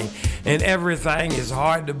everything. And everything is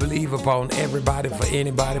hard to believe upon everybody, for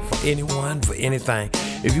anybody, for anyone, for anything.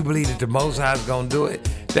 If you believe that the Most High is going to do it,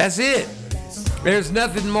 that's it. There's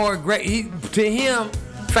nothing more great. To him,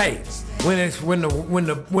 faith. When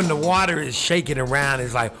the water is shaking around,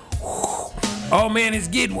 it's like, oh man, it's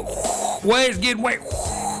getting wet. It's getting wet.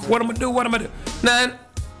 What I'm gonna do? Nothing.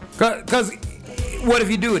 Cause what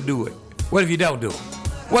if you do it? What if you don't do it?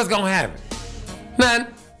 What's gonna happen? Nothing.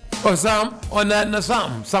 Or something, or nothing, or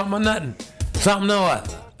something. Something or nothing. Something or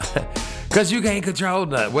other. Cause you can't control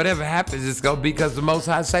nothing. Whatever happens, it's gonna be because the Most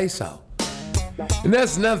High say so. And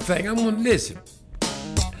that's another thing. I'm gonna listen.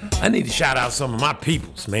 I need to shout out some of my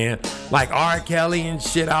peoples, man. Like R. Kelly and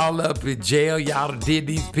shit all up in jail. Y'all done did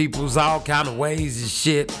these peoples all kind of ways and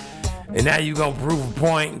shit. And now you gonna prove a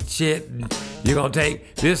point and shit. And you gonna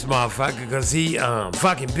take this motherfucker because he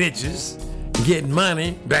fucking bitches, getting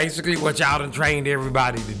money. Basically what y'all done trained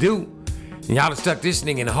everybody to do. And y'all done stuck this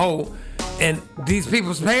nigga in a hole. And these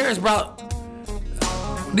people's parents brought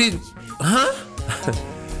these,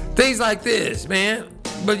 things like this, man.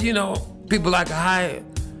 But you know, people like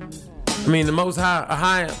the Most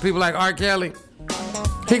High, people like R. Kelly,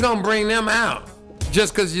 he gonna bring them out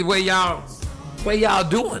just cause the way y'all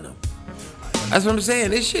doing them. That's what I'm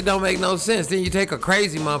saying. This shit don't make no sense. Then you take a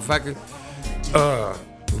crazy motherfucker,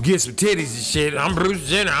 get some titties and shit. I'm Bruce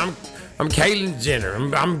Jenner. I'm Caitlyn Jenner.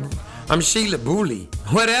 I'm Sheila Booley.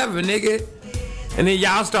 Whatever, nigga. And then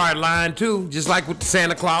y'all start lying too, just like with the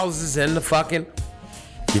Santa Clauses and the fucking.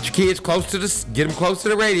 Get your kids get them close to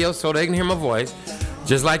the radio so they can hear my voice.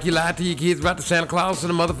 Just like you lied to your kids about the Santa Claus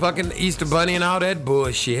and the motherfucking Easter Bunny and all that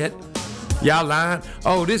bullshit. Y'all lying.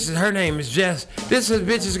 Oh, her name is Jess. This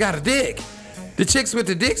bitch has got a dick. The chicks with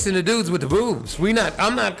the dicks and the dudes with the boobs.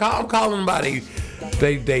 I'm calling them by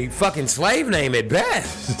they fucking slave name at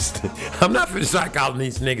best. I'm not finna start calling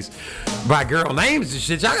these niggas by girl names and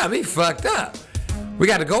shit. Y'all got me fucked up. We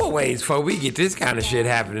got to go a ways before we get this kind of shit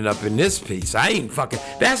happening up in this piece. I ain't fucking.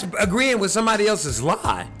 That's agreeing with somebody else's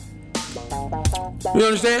lie. You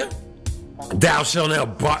understand? Thou shalt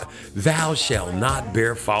not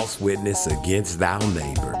bear false witness against thy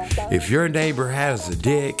neighbor. If your neighbor has a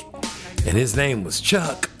dick and his name was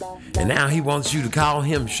Chuck, and now he wants you to call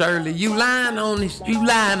him Shirley, you lying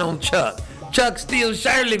on Chuck. Chuck's still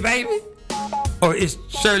Shirley, baby. Or is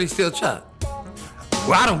Shirley still Chuck?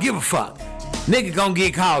 Well, I don't give a fuck. Nigga gonna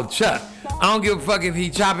get called Chuck. I don't give a fuck if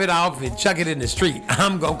he chop it off and chuck it in the street.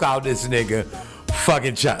 I'm gonna call this nigga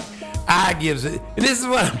fucking Chuck. And this is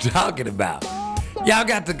what I'm talking about. Y'all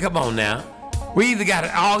got to come on now. We either got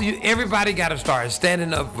to everybody got to start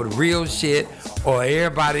standing up for the real shit, or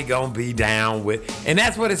everybody gonna be down with. And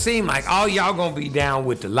that's what it seemed like. All y'all gonna be down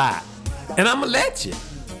with the lie. And I'ma let you.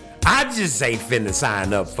 I just ain't finna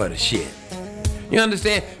sign up for the shit. You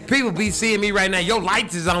understand? People be seeing me right now. Your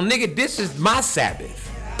lights is on, nigga. This is my Sabbath.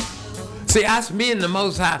 See, me and the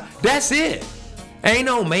Most High. That's it. Ain't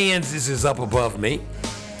no man's this is up above me.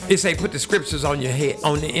 It say put the scriptures on your head,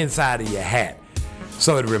 on the inside of your hat.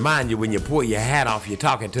 So it remind you when you pull your hat off, you're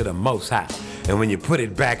talking to the Most High. And when you put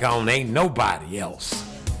it back on, ain't nobody else.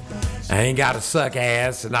 I ain't got to suck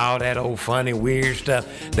ass and all that old funny, weird stuff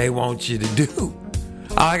they want you to do.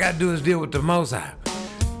 All I got to do is deal with the Most High.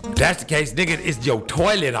 If that's the case, nigga, it's your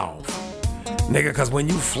toilet off. Nigga, because when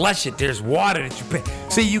you flush it, there's water that you pay.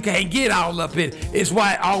 See, you can't get all up in it. It's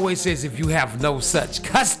why it always says if you have no such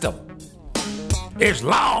custom. There's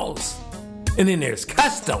laws, and then there's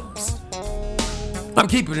customs. I'm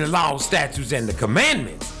keeping the laws, statutes, and the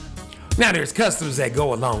commandments. Now there's customs that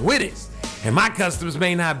go along with it, and my customs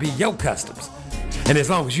may not be your customs. And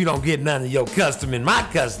as long as you don't get none of your custom in my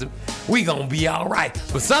custom, we gonna be all right.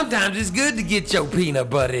 But sometimes it's good to get your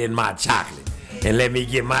peanut butter in my chocolate, and let me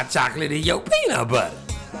get my chocolate in your peanut butter.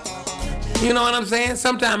 You know what I'm saying?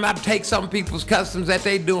 Sometimes I take some people's customs that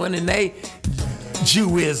they doing and they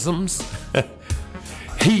Jewisms.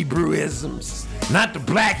 Hebrewisms, not the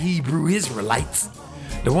black Hebrew Israelites,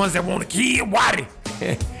 the ones that want to kill whitey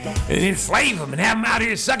and enslave them and have them out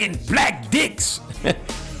here sucking black dicks.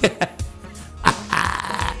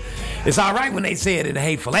 It's all right when they say it in a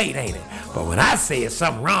hateful eight, ain't it? But when I say it's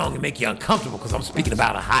something wrong, it make you uncomfortable because I'm speaking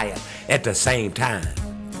about a higher at the same time.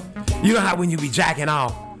 You know how when you be jacking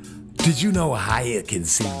off, did you know a higher can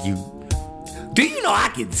see you? Do you know I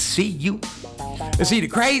can see you? And see, the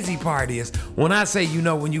crazy part is, when I say, you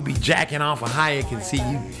know, when you be jacking off a higher can see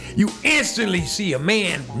you, you instantly see a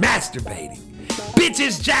man masturbating.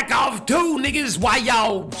 bitches jack off too, niggas. Why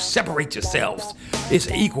y'all separate yourselves?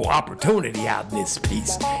 It's equal opportunity out in this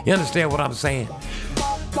piece. You understand what I'm saying?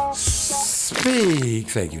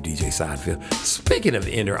 Thank you, DJ Seinfeld. Speaking of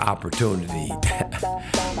inner opportunity,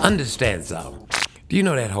 understand something. Do you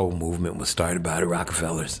know that whole movement was started by the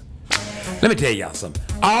Rockefellers? Let me tell y'all something.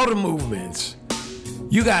 All the movements,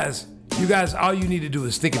 you guys, all you need to do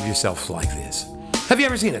is think of yourself like this. Have you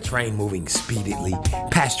ever seen a train moving speedily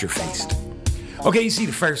past your face? Okay, you see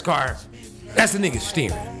the first car, that's the nigga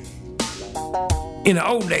steering. In the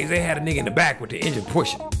old days, they had a nigga in the back with the engine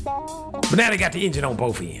pushing. But now they got the engine on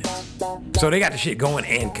both ends. So they got the shit going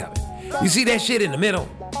and coming. You see that shit in the middle?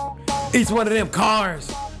 Each one of them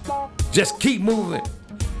cars just keep moving.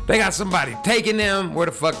 They got somebody taking them where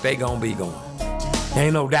the fuck they gonna be going.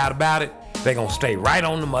 Ain't no doubt about it. They gonna stay right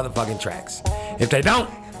on the motherfucking tracks. If they don't,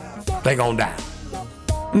 they gonna die.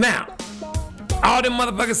 Now, all them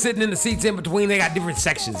motherfuckers sitting in the seats in between, they got different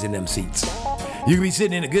sections in them seats. You can be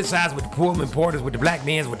sitting in the good sides with the Pullman porters, with the black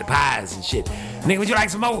men's, with the pies and shit. Nigga, would you like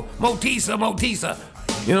some Motisa?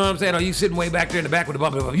 You know what I'm saying? Or you sitting way back there in the back with the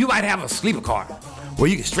bumper. You might have a sleeper car where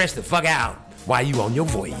you can stretch the fuck out while you on your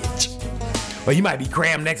voyage. Or you might be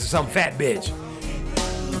crammed next to some fat bitch.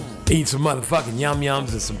 Eating some motherfucking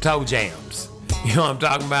yum-yums and some toe jams. You know what I'm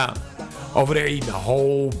talking about? Over there eating a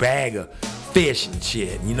whole bag of fish and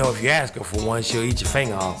shit. You know, if you ask her for one, she'll eat your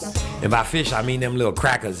finger off. And by fish, I mean them little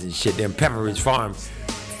crackers and shit. Them Pepperidge Farm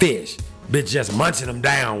fish. Bitch just munching them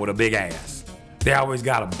down with a big ass. They always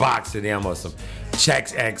got a box of them or some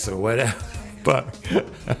Chex X or whatever. But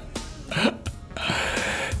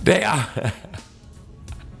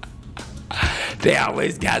they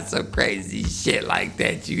always got some crazy shit like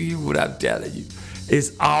that. You hear what I'm telling you?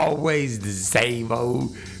 It's always the same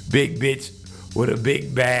old big bitch with a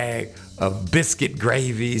big bag of biscuit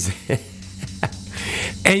gravies.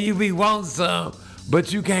 And you be wanting some,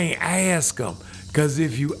 but you can't ask them. Because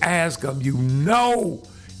if you ask them, you know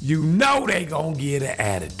they gonna get an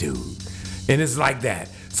attitude. And it's like that.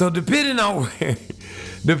 So depending on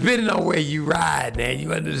where you ride, man,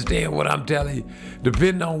 you understand what I'm telling you?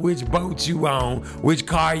 Depending on which boat you on, which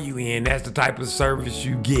car you in, that's the type of service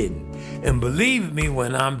you getting. And believe me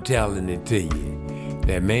when I'm telling it to you,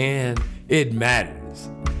 that man, it matters.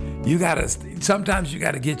 Sometimes you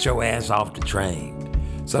gotta get your ass off the train.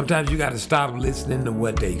 Sometimes you gotta stop listening to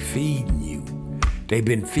what they feeding you. They've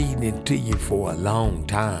been feeding it to you for a long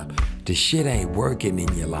time. The shit ain't working in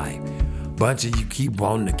your life. Bunch of you keep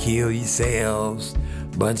wanting to kill yourselves.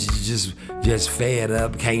 Bunch of you just fed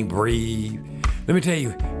up, can't breathe. Let me tell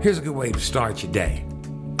you, here's a good way to start your day.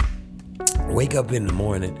 Wake up in the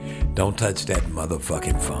morning, don't touch that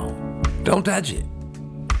motherfucking phone. Don't touch it.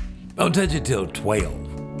 Don't touch it till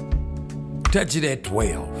 12. Touch it at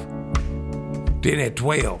 12. Then at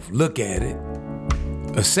 12, look at it,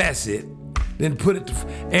 assess it, then put it to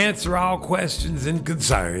answer all questions and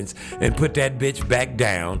concerns, and put that bitch back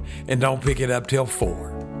down, and don't pick it up till 4.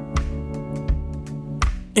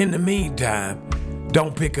 In the meantime,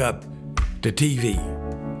 don't pick up the TV.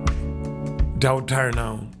 Don't turn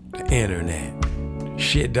on the internet.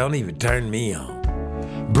 Shit, don't even turn me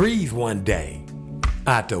on. Breathe one day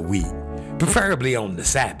out the week, preferably on the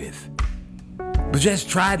Sabbath. But just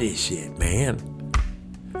try this shit, man.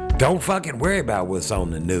 Don't fucking worry about what's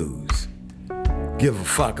on the news. Give a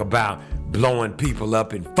fuck about blowing people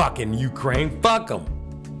up in fucking Ukraine. Fuck them.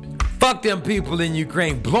 Fuck them people in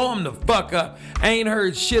Ukraine. Blow them the fuck up. I ain't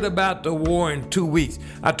heard shit about the war in 2 weeks.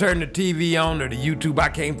 I turned the TV on or the YouTube. I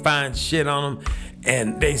can't find shit on them.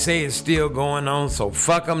 And they say it's still going on. So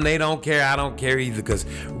fuck them. They don't care. I don't care either. Because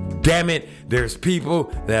damn it, there's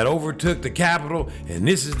people that overtook the Capitol. And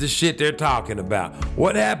this is the shit they're talking about.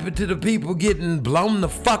 What happened to the people getting blown the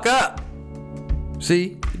fuck up?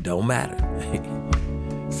 See? It don't matter.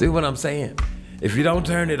 See what I'm saying? If you don't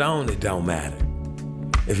turn it on, it don't matter.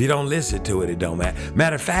 If you don't listen to it, it don't matter.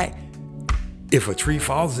 Matter of fact, if a tree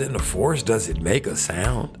falls in the forest, does it make a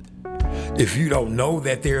sound? If you don't know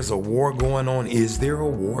that there's a war going on, is there a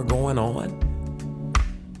war going on?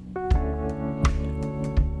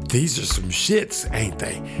 These are some shits, ain't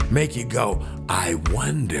they? Make you go, I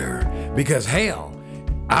wonder. Because hell,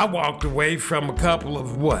 I walked away from a couple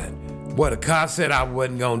of What, a car said I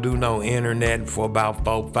wasn't gonna do no internet for about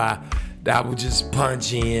 4, 5. I would just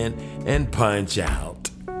punch in and punch out.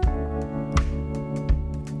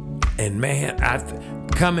 And man,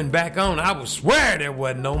 coming back on, I would swear there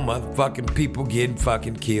wasn't no motherfucking people getting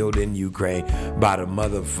fucking killed in Ukraine by the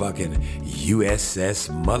motherfucking USS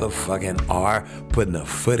motherfucking R putting a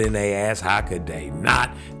foot in their ass. How could they not?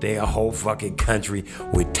 They a whole fucking country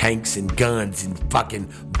with tanks and guns and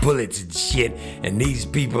fucking bullets and shit. And these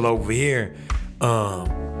people over here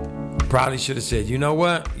Probably should have said, you know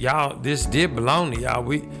what, y'all, this did belong to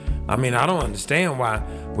y'all. I don't understand why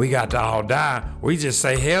we got to all die. We just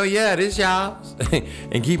say, hell yeah, this y'all's,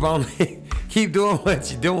 and keep doing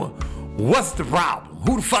what you're doing. What's the problem?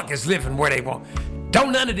 Who the fuck is living where they want?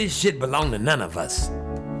 Don't none of this shit belong to none of us.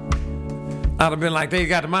 I'd have been like, they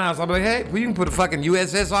got the miles. I'd be like, hey, well, you can put a fucking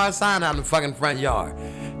USSR sign out in the fucking front yard.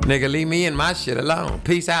 Nigga, leave me and my shit alone.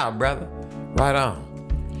 Peace out, brother. Right on.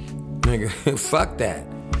 Nigga, fuck that.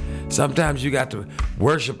 Sometimes you got to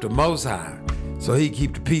worship the Most High so he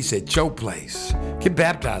keep the peace at your place. Get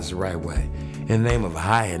baptized the right way. In the name of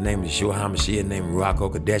High, in the name of Yeshua HaMashiach, in the name of Ruach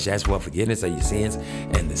HaKodesh, ask for forgiveness of your sins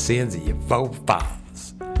and the sins of your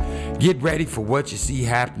forefathers. Get ready for what you see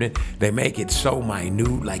happening. They make it so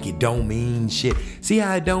minute, like it don't mean shit. See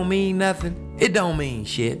how it don't mean nothing? It don't mean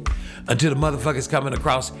shit until the motherfucker's coming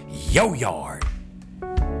across your yard.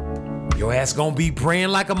 Your ass gonna be praying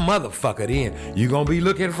like a motherfucker then. You gonna be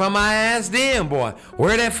looking for my ass then, boy.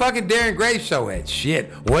 Where that fucking Darren Gray show at?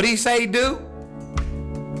 Shit, what he say do?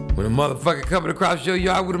 When a motherfucker coming across your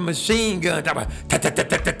yard with a machine gun, talking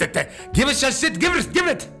about, give us your shit, give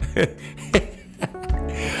it.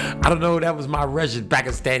 I don't know, that was my Russian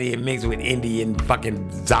Pakistani mixed with Indian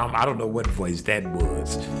fucking zombie. I don't know what voice that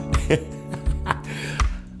was.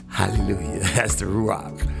 Hallelujah, that's the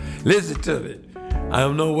Ruach. Listen to me. I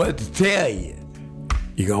don't know what to tell you.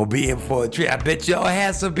 You're gonna be in for a treat. I bet your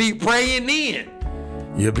ass will be praying in.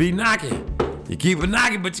 You'll be knocking. You keep a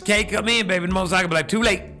knocking, but you can't come in, baby. The most I can be like, too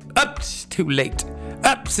late. Ups, too late.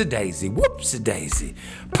 Ups-a daisy, whoops-a daisy.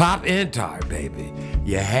 Pop and tar, baby.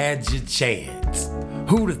 You had your chance.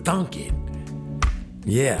 Who'da thunk it?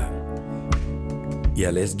 Yeah,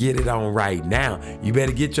 let's get it on right now. You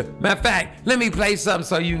better get your... Matter of fact, let me play something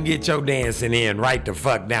so you can get your dancing in right the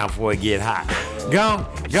fuck now before it get hot. Go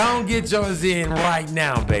on, get yours in right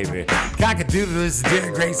now, baby. Cockadoodle, this is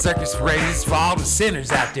Darren Gray Circus Parade. This is for all the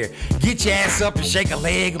sinners out there. Get your ass up and shake a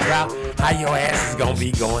leg about how your ass is gonna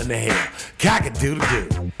be going to hell.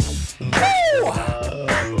 Cockadoodle-doo. Woo!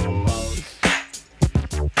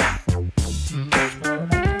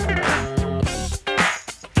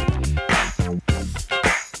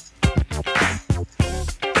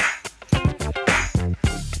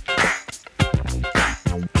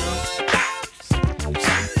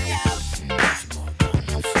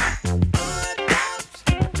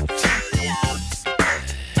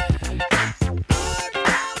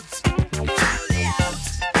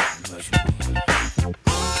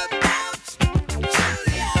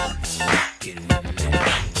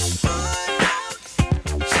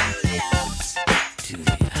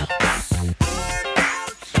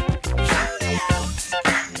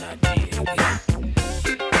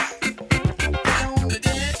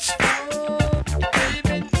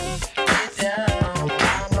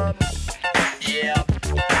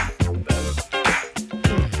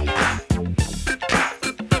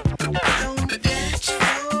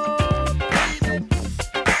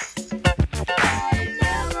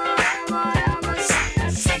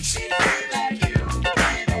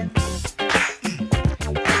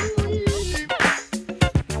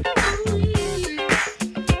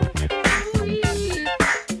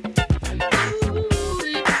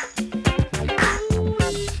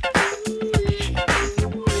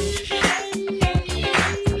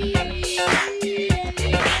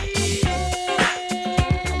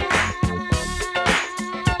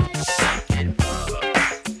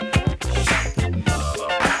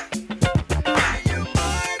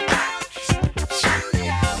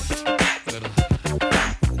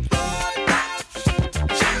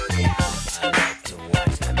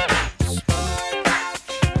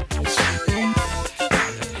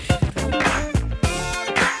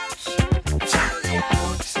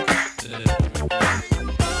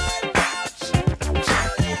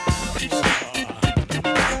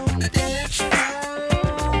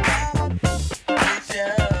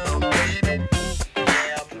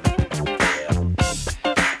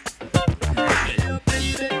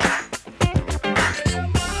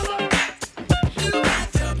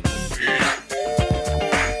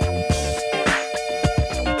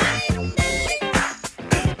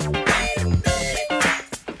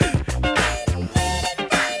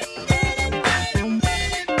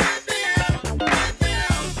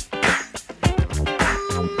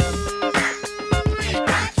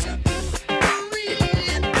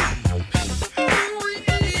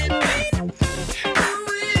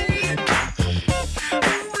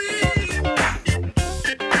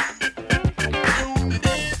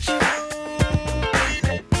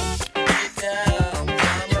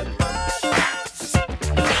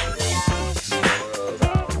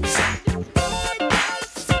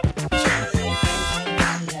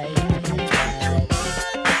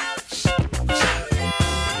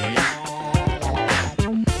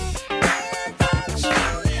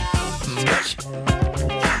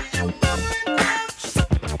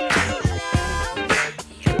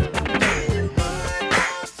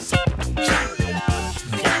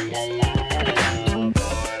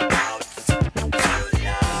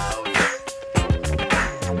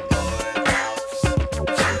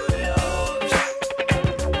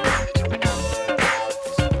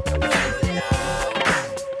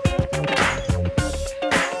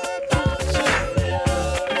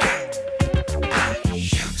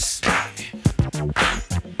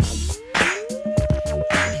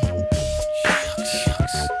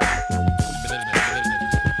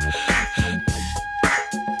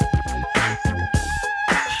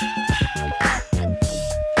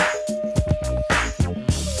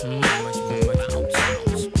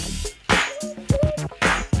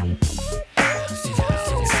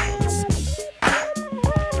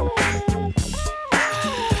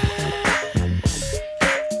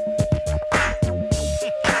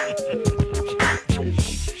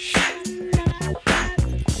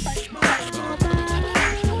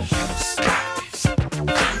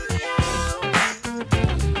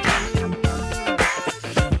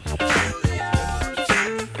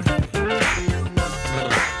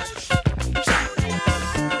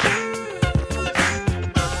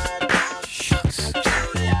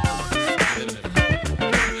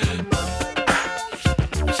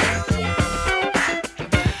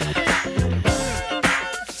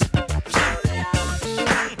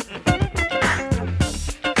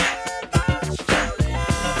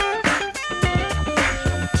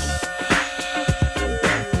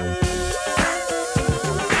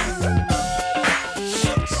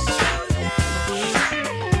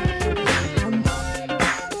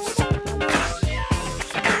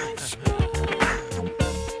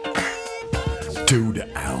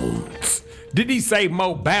 Did he say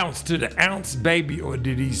more bounce to the ounce, baby? Or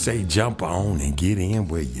did he say jump on and get in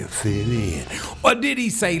where you fit in? Or did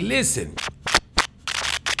he say, listen,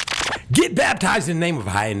 get baptized in the name of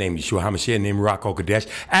High name Yeshua HaMashiach, in the name of Ruach HaKodesh.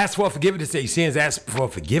 Ask for forgiveness of your sins. Ask for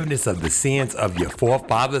forgiveness of the sins of your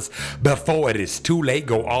forefathers before it is too late.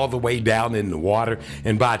 Go all the way down in the water.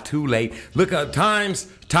 And by too late, look up times,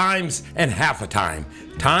 and half a time.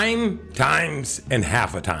 Times, and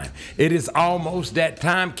half a time. It is almost that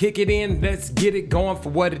time. Kick it in. Let's get it going for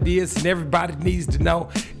what it is. And everybody needs to know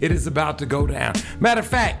it is about to go down. Matter of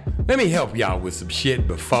fact, let me help y'all with some shit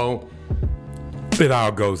before it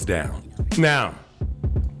all goes down. Now,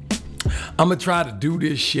 I'm gonna try to do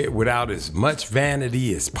this shit without as much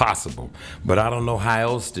vanity as possible, but I don't know how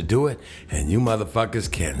else to do it, and you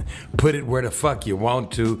motherfuckers can put it where the fuck you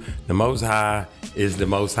want to. The Most High is the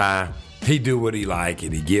Most High. He do what he like,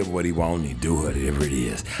 and he give what he want, and he do whatever it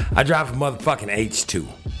is. I drive a motherfucking H2.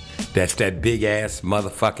 That's that big ass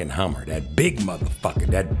motherfucking Hummer, that big motherfucker,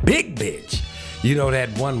 that big bitch. You know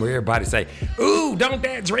that one where everybody say, ooh, don't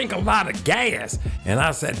that drink a lot of gas? And I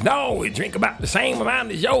said, no, it drink about the same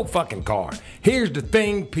amount as your fucking car. Here's the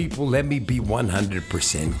thing, people, let me be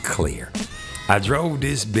 100% clear. I drove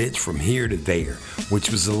this bitch from here to there, which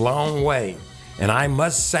was a long way. And I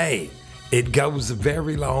must say, it goes a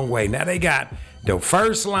very long way. Now they got the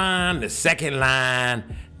first line, the second line,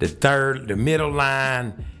 the third, the middle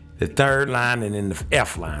line, the third line, and then the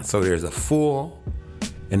F line. So there's a full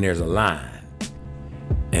and there's a line.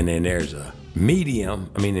 And then there's a medium,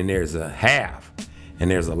 and there's a half, and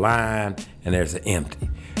there's a line, and there's an empty.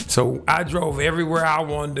 So I drove everywhere I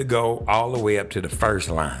wanted to go, all the way up to the first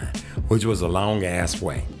line, which was a long ass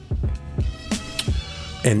way.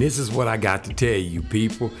 And this is what I got to tell you,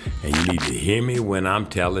 people, and you need to hear me when I'm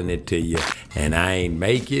telling it to you, and I ain't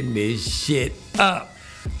making this shit up.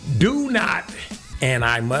 Do not, and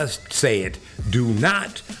I must say it, do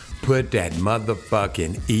not put that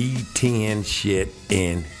motherfucking E10 shit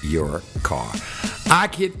in your car. I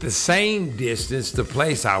get the same distance the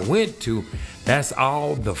place I went to. That's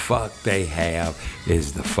all the fuck they have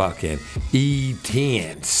is the fucking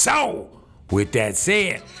E10. So, with that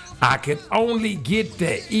said, I could only get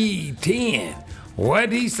the E10.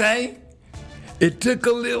 What'd he say? It took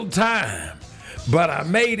a little time, but I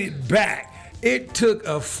made it back. It took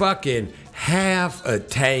a fucking half a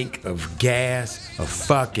tank of gas, a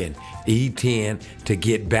fucking E10 to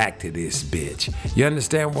get back to this bitch. You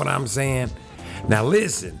understand what I'm saying? Now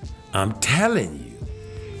listen, I'm telling you,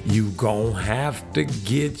 you gon' have to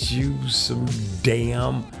get you some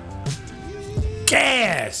damn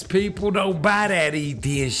gas. People don't buy that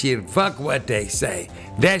E10 shit. Fuck what they say.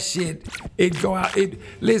 That shit, it go out, it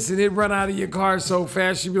run out of your car so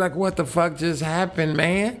fast, you be like, what the fuck just happened,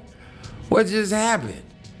 man? What just happened?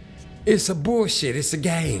 It's a bullshit. It's a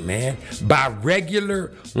game, man. Buy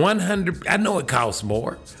regular 100. I know it costs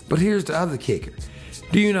more, but here's the other kicker.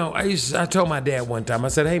 Do you know, I told my dad one time, I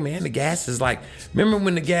said, hey, man, the gas is like, remember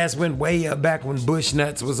when the gas went way up back when Bush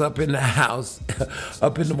Nuts was up in the house,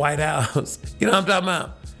 up in the White House? You know what I'm talking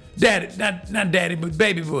about? Daddy, not daddy, but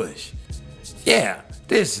baby Bush. Yeah,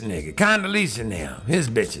 this nigga, Condoleezza now, his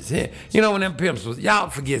bitches. Yeah. You know when them pimps was, y'all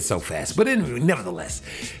forget so fast. But anyway, nevertheless,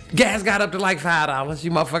 gas got up to like $5,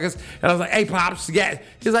 you motherfuckers. And I was like, hey, Pops, gas.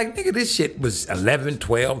 He's like, nigga, this shit was 11,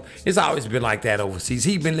 12. It's always been like that overseas.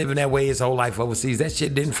 He been living that way his whole life overseas. That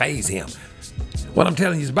shit didn't faze him. What I'm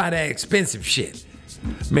telling you is buy that expensive shit.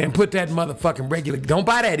 Man, put that motherfucking regular, don't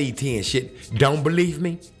buy that E10 shit. Don't believe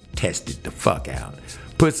me? Test it the fuck out.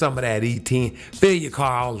 Put some of that E10, fill your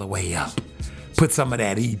car all the way up. Put some of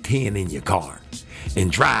that E10 in your car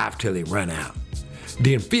and drive till it run out.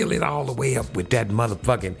 Then fill it all the way up with that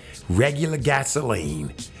motherfucking regular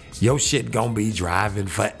gasoline. Your shit gonna be driving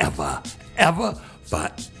forever. Ever,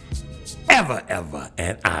 ever.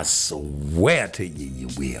 And I swear to you, you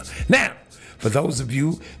will. Now, for those of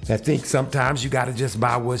you that think sometimes you gotta just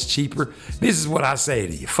buy what's cheaper, this is what I say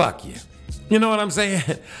to you. Fuck you. You know what I'm saying?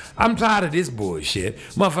 I'm tired of this bullshit.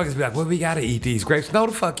 Motherfuckers be like, well, we gotta eat these grapes. No,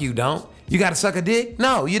 the fuck you don't. You gotta suck a dick?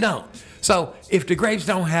 No, you don't. So if the grapes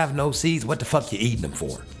don't have no seeds, what the fuck you eating them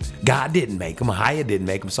for? God didn't make them. Ahia didn't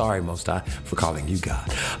make them. Sorry, Most High, for calling you God.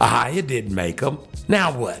 Ahia didn't make them.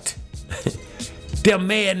 Now what? They're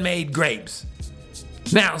man-made grapes.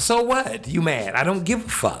 Now, so what? You mad? I don't give a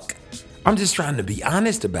fuck. I'm just trying to be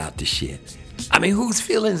honest about this shit. I mean, whose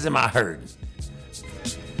feelings am I hurting?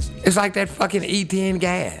 It's like that fucking E10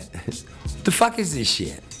 gas. The fuck is this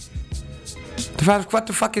shit? What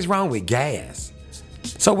the fuck is wrong with gas?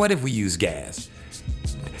 So what if we use gas?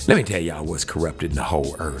 Let me tell y'all what's corrupted the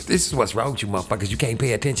whole earth. This is what's wrong with you motherfuckers. You can't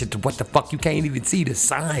pay attention to what the fuck. You can't even see the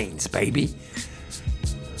signs, baby.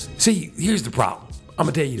 See, here's the problem. I'm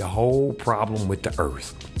gonna tell you the whole problem with the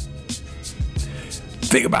earth.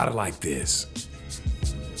 Think about it like this.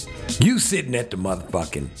 You sitting at the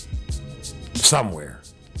motherfucking somewhere.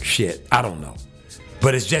 Shit, I don't know.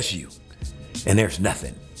 But it's just you. And there's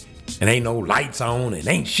nothing. And ain't no lights on and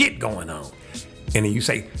ain't shit going on. And then you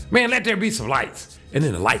say, man, let there be some lights. And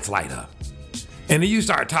then the lights light up. And then you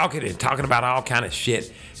start talking about all kind of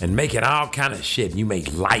shit and making all kind of shit. You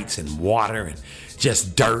make lights and water and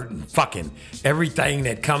just dirt and fucking everything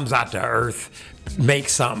that comes out the earth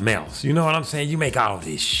makes something else. You know what I'm saying? You make all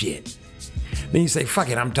this shit. Then you say, fuck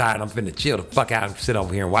it, I'm tired. I'm finna chill the fuck out and sit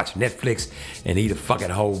over here and watch Netflix and eat a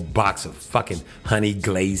fucking whole box of fucking honey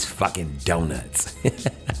glazed fucking donuts.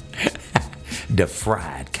 The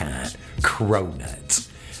fried kind, crow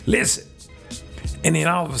nuts. Listen. And then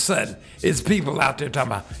all of a sudden, it's people out there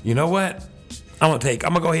talking about, you know what? I'm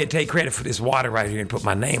gonna go ahead and take credit for this water right here and put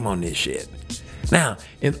my name on this shit. Now,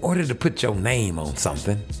 in order to put your name on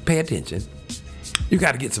something, pay attention. You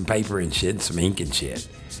gotta get some paper and shit, and some ink and shit.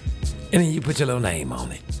 And then you put your little name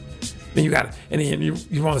on it. Then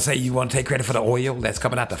you wanna say you wanna take credit for the oil that's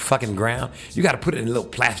coming out the fucking ground. You gotta put it in little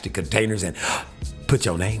plastic containers and put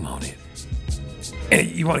your name on it. And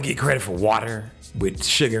you wanna get credit for water with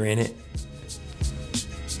sugar in it.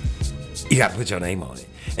 You gotta put your name on it.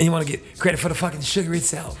 And you wanna get credit for the fucking sugar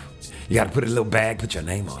itself. You gotta put it in a little bag, put your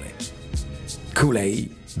name on it.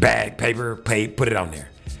 Kool-Aid, bag, paper, put it on there.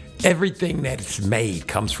 Everything that's made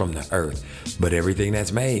comes from the earth. But everything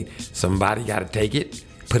that's made, somebody gotta take it,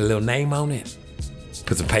 put a little name on it.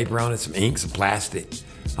 Put some paper on it, some ink, some plastic.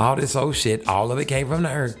 All this old shit, all of it came from the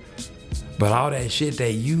earth. But all that shit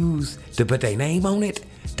they use to put their name on it,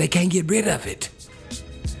 they can't get rid of it.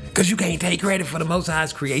 Cause you can't take credit for the Most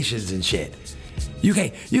High's creations and shit. You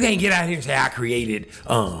can't get out here and say I created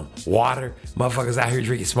water. Motherfuckers out here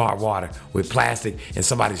drinking smart water with plastic and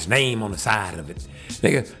somebody's name on the side of it.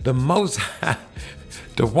 Nigga, the Most High,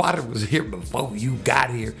 the water was here before you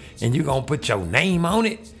got here, and you gonna put your name on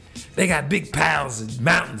it? They got big piles and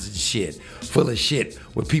mountains and shit full of shit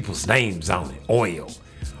with people's names on it. Oil.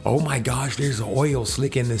 Oh my gosh, there's an oil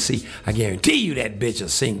slick in the sea. I guarantee you that bitch will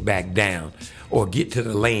sink back down or get to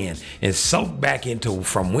the land and soak back into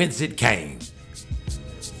from whence it came.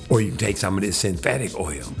 Or you can take some of this synthetic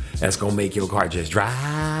oil that's gonna make your car just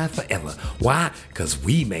drive forever. Why? Because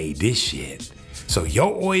we made this shit. So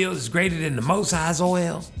your oil is greater than the Most High's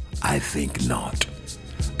oil? I think not.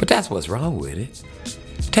 But that's what's wrong with it.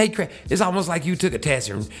 Take credit. It's almost like you took a test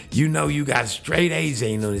and you know you got straight A's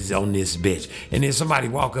on this bitch. And then somebody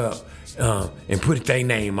walk up and put their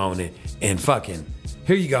name on it and fucking,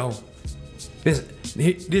 here you go. This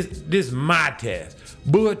is my test.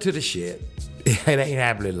 Bull to the shit. It ain't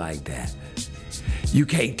happening like that. You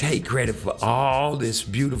can't take credit for all this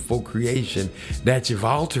beautiful creation that you've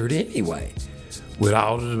altered anyway. With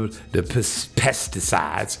all the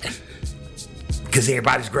pesticides. Because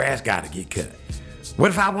everybody's grass got to get cut.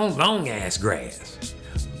 What if I want long ass grass?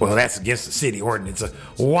 Well, that's against the city ordinance.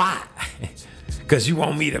 Why? Because you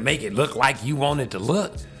want me to make it look like you want it to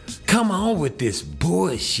look? Come on with this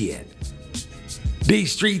bullshit.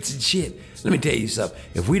 These streets and shit. Let me tell you something.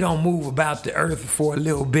 If we don't move about the earth for a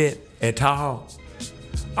little bit at all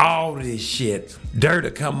this shit, dirt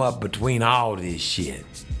will come up between all this shit.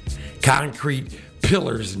 Concrete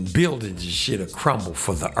pillars and buildings and shit will crumble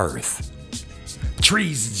for the earth.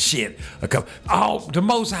 Trees and shit. The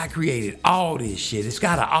Most High created all this shit. It's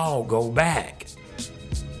got to all go back.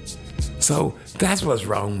 So that's what's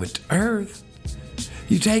wrong with the earth.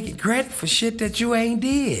 You taking credit for shit that you ain't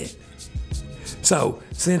did. So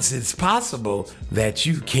since it's possible that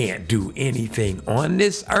you can't do anything on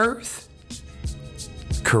this earth,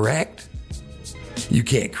 correct? You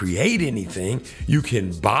can't create anything. You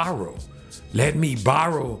can borrow. Let me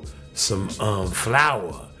borrow some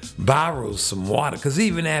flour. Borrow some water, because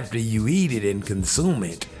even after you eat it and consume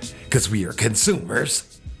it, because we are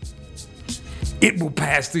consumers, it will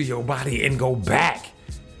pass through your body and go back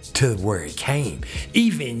to where it came.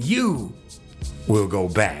 Even you will go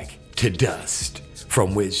back to dust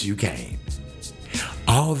from which you came.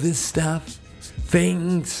 All this stuff,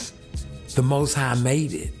 things, the Most High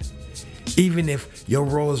made it. Even if your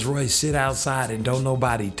Rolls Royce sit outside and don't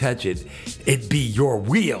nobody touch it, it be your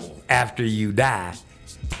will after you die.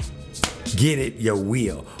 Get it, your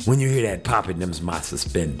will. When you hear that popping, them's my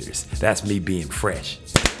suspenders. That's me being fresh.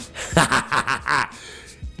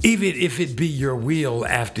 Even if it be your will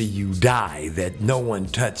after you die that no one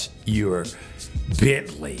touch your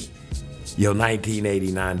Bentley, your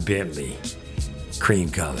 1989 Bentley, cream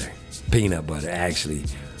color, peanut butter, actually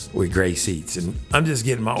with gray seats. And I'm just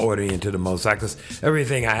getting my order into the Most High because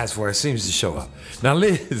everything I ask for seems to show up. Now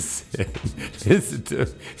listen, listen to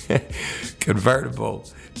convertible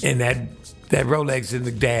and that Rolex in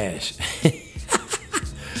the dash.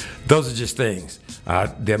 Those are just things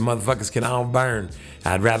that motherfuckers can all burn.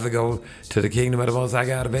 I'd rather go to the kingdom of the Most High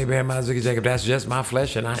God of Abraham, Isaac, and Jacob. That's just my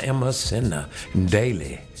flesh, and I am a sinner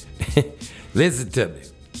daily. Listen to me.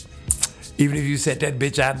 Even if you set that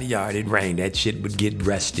bitch out in the yard, it rained, that shit would get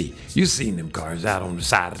rusty. You seen them cars out on the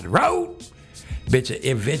side of the road. Bitch,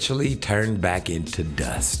 eventually turned back into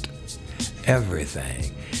dust.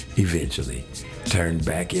 Everything eventually turned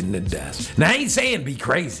back into dust. Now, I ain't saying be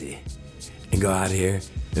crazy and go out here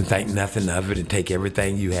and think nothing of it and take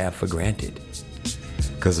everything you have for granted.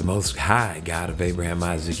 Because the Most High God of Abraham,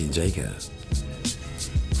 Isaac, and Jacob,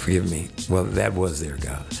 forgive me, well, that was their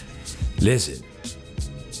God. Listen,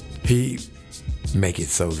 he make it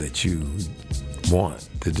so that you want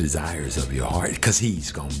the desires of your heart because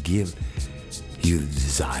he's going to give you the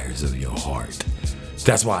desires of your heart.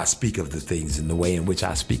 That's why I speak of the things in the way in which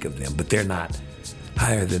I speak of them, but they're not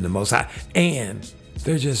higher than the Most High, and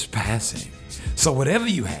they're just passing. So whatever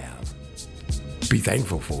you have, be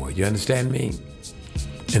thankful for it. You understand me?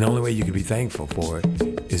 And the only way you can be thankful for it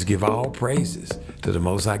is give all praises to the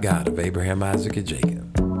Most High God of Abraham, Isaac, and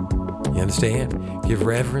Jacob. You understand? Give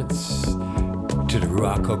reverence to the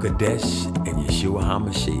Ruach HaKodesh and Yeshua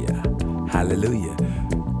HaMashiach. Hallelujah.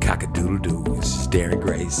 Cock-a-doodle-doo. This is Darren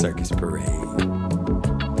Gray's Circus Parade.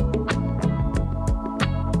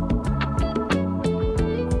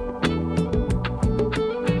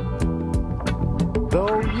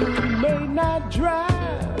 Though you may not drive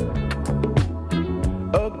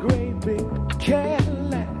a great big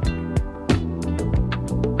Cadillac,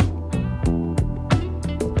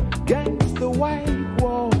 gangsta white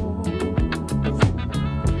walls,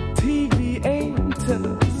 TV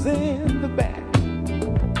antennas in the back.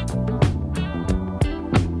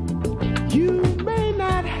 You may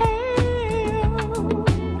not have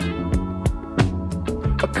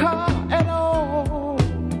a car at all,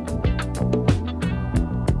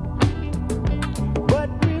 but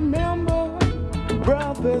remember,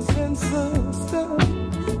 brothers and sisters,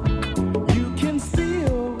 you can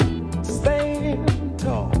still stand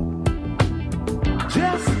tall.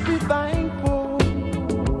 Just be thankful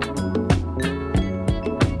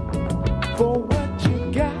for what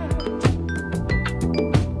you got.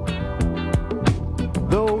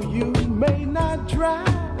 Though you may not drive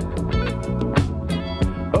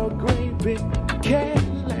a great big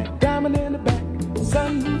Cadillac, diamond in the back,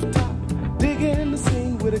 sunroof top, digging the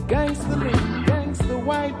scene with a gangster lean, gangster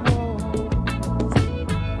white walls,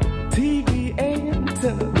 TV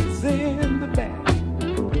antennas in the back.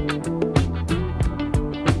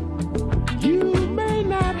 You may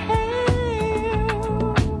not have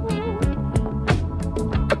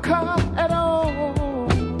a car at all,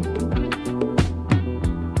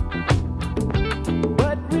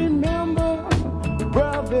 but remember,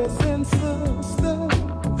 brothers and sisters,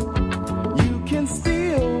 you can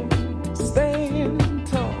still stand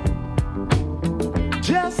tall.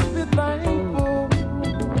 Just be thankful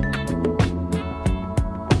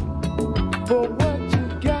for what you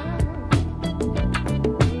got.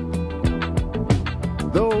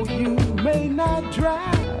 Though you may not drive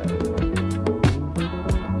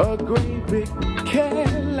a great big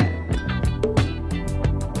Cadillac,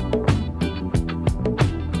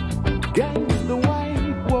 gangsta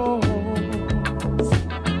white walls,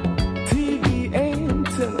 TV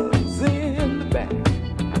antennas in the back.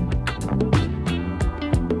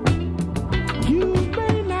 You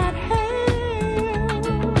may not have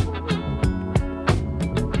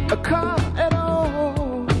a car at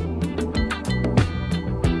all,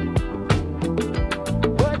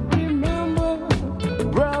 but remember,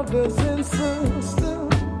 brothers and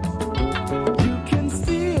sisters, you can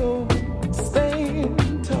still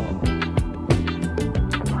stand tall.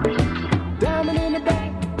 Diamond in the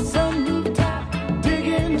back, sunroof top,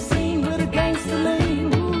 digging the scene with a gangster lean.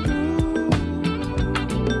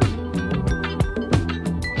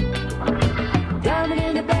 Diamond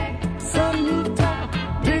in the back, sunroof top,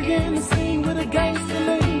 digging the scene with a gangster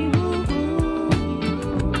lean.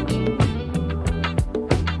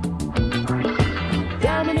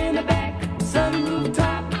 Diamond in the back, sunroof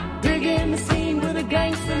top, digging the scene with a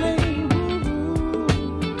gangster lean.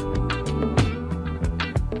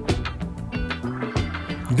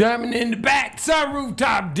 Diamond in the back, sunroof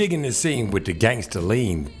top, digging the scene with the gangster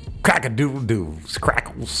lean. crack-a-doodle-doos,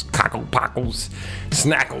 crackles, cockle-pockles,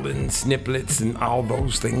 snackle and snipplets, and all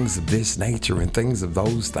those things of this nature and things of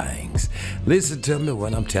those things. Listen to me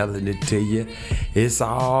when I'm telling it to you. It's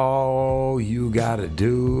all you gotta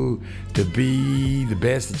do to be the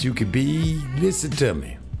best that you can be. Listen to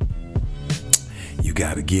me. You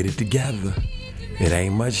gotta get it together. It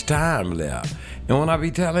ain't much time left. And when I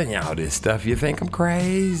be telling y'all this stuff, you think I'm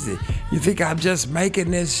crazy. You think I'm just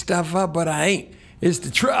making this stuff up, but I ain't. It's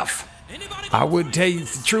the truth. I wouldn't tell you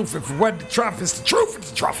it's the truth if it wasn't the truth. It's the truth.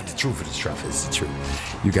 It's the truth. It's the truth. It's the truth. It's the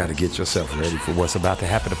truth. You got to get yourself ready for what's about to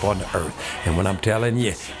happen upon the earth. And when I'm telling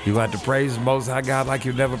you, you got to praise the Most High God like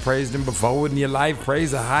you've never praised Him before in your life.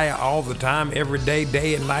 Praise the higher all the time, every day,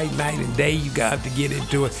 day and night, night and day. You got to get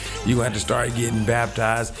into it. You got to start getting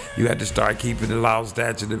baptized. You got to start keeping the law,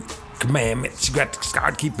 statutes, and commandments. You got to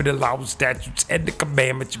start keeping the law, statutes, and the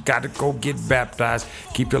commandments. You got to go get baptized.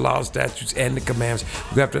 Keep the law, statutes, and the commandments.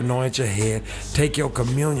 You have to anoint your head. Take your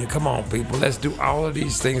communion. Come on, people. Let's do all of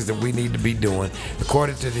these things that we need to be doing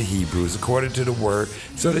according to the Hebrews, according to the word,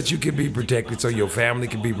 so that you can be protected, so your family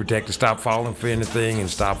can be protected. Stop falling for anything and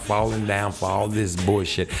stop falling down for all this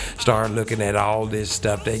bullshit. Start looking at all this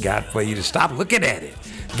stuff they got for you to stop looking at it.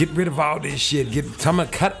 Get rid of all this shit.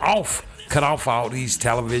 Cut off all these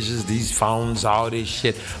televisions, these phones, all this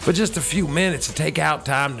shit for just a few minutes and take out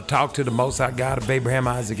time to talk to the Most High God of Abraham,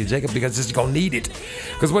 Isaac, and Jacob, because you're going to need it.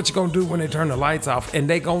 Because what you going to do when they turn the lights off, and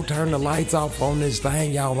they going to turn the lights off on this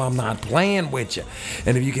thing, y'all, I'm not playing with you.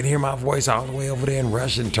 And if you can hear my voice all the way over there in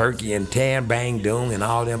Russia and Turkey and Tan Bang Doong and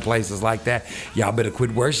all them places like that, y'all better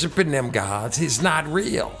quit worshiping them gods. It's not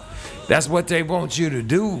real. That's what they want you to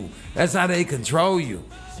do. That's how they control you.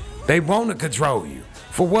 They want to control you.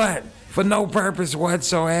 For what? For no purpose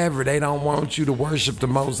whatsoever. They don't want you to worship the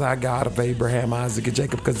Most High God of Abraham, Isaac, and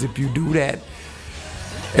Jacob, because if you do that,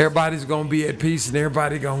 everybody's going to be at peace and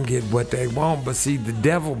everybody going to get what they want. But see, the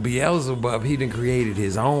devil, Beelzebub, he done created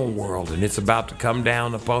his own world, and it's about to come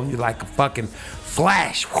down upon you like a fucking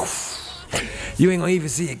flash. You ain't going to even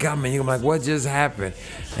see it coming. You're going to be like, what just happened?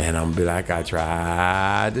 And I'm going to be like, I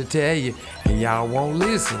tried to tell you, and y'all won't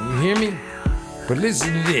listen. You hear me? But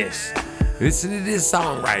listen to this. Listen to this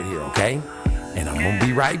song right here, okay? And I'm gonna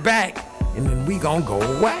be right back, and then we gonna go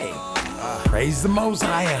away. Praise the Most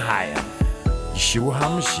High and higher. Yeshua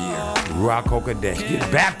HaMashiach, Ruach HaKodesh.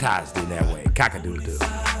 Get baptized in that way. Cock-a-doodle-doo.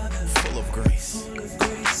 Full of grace.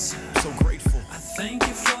 So grateful. I thank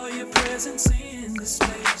you for your presence in this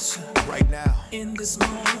place. Right now. In this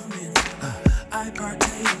moment, I partake.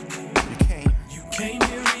 You came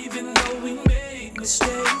here even though we made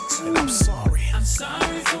mistakes. And I'm sorry. I'm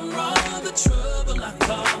sorry for all the trouble I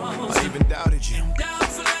caused. I even doubted you.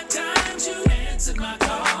 Doubtful at times you answered my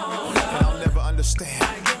call. And I'll never understand.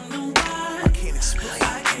 I don't know why. I can't explain.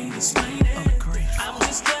 I can't explain it. I'm grateful. I'm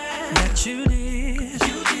just glad that you did.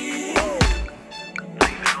 You did.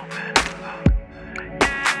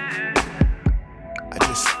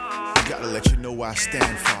 I gotta let you know where I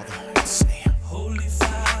stand, Father. And say, Holy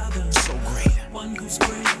Father, so great. one who's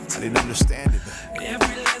great. I didn't understand it, but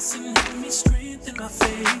Every lesson helped me strengthen my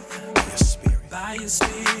faith. by your spirit, By your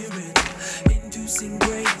spirit, inducing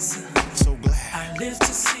grace. so glad. I live to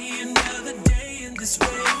see another day in this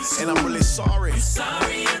race. And I'm really sorry.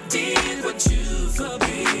 Sorry I did what you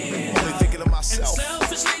forbid. Only thinking of And myself.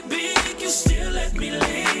 selfishly big, you still let me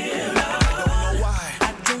live. I don't know why.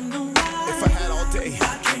 I don't know why. If I had all day,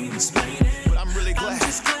 I can't explain it. but I'm really I'm glad.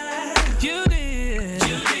 just glad you did.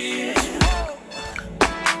 You did.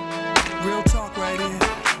 Real talk right here.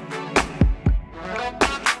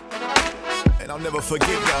 And I'll never forget,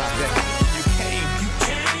 God, that you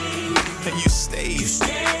came and you stayed.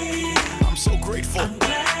 I'm so grateful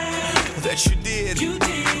that you did.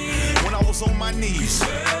 When I was on my knees,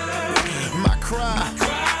 my cry,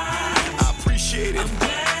 I appreciate it.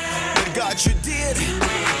 That God, you did.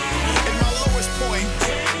 In my lowest point,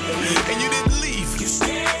 and you didn't leave.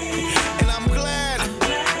 And I'm glad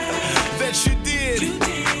that you did.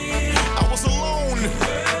 I was alone,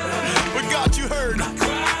 but God, you heard.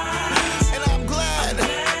 And I'm glad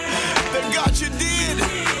that God, you did.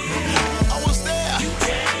 I was there.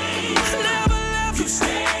 Never left you.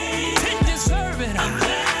 Didn't deserve it.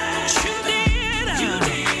 You did.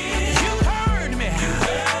 You heard me.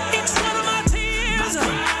 Each one of my tears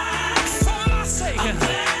for my sake.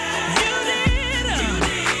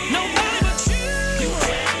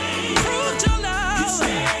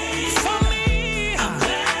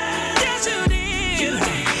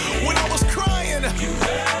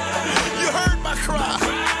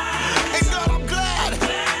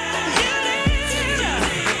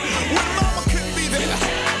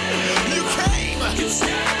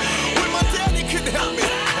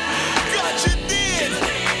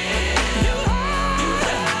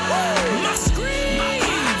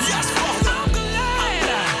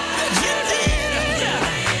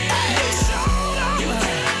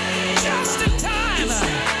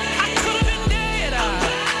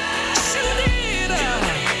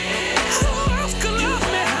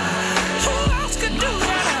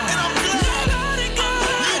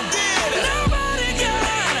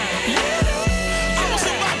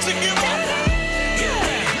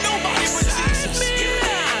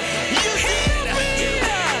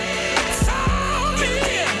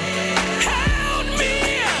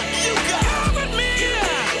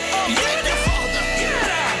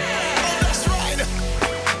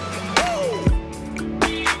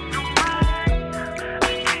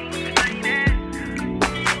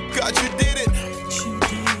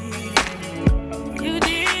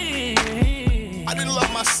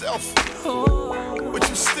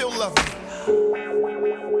 love me.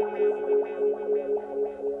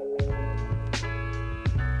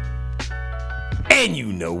 And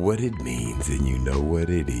you know what it means, and you know what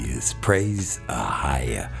it is. Praise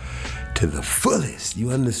higher to the fullest.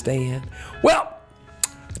 You understand? Well,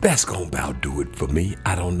 that's gonna about do it for me.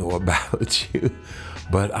 I don't know about you,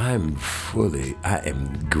 but I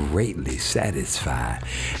am greatly satisfied.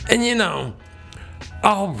 And you know,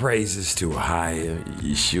 all praises to higher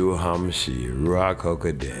Yeshua HaMashiach, Ruach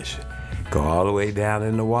HaKodesh. Go all the way down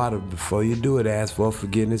in the water. Before you do it, ask for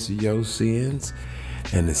forgiveness of your sins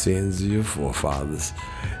and the sins of your forefathers.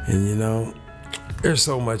 And you know, there's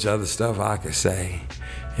so much other stuff I could say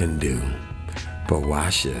and do, but why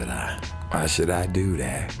should I? Why should I do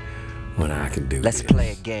that when I can do Let's this?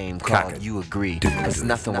 play a game called You Agree, because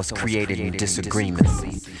nothing was created in disagreement.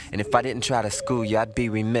 And if I didn't try to school you, I'd be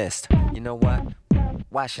remiss. You know what?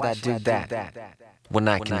 Why should I do that when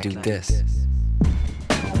I can do this?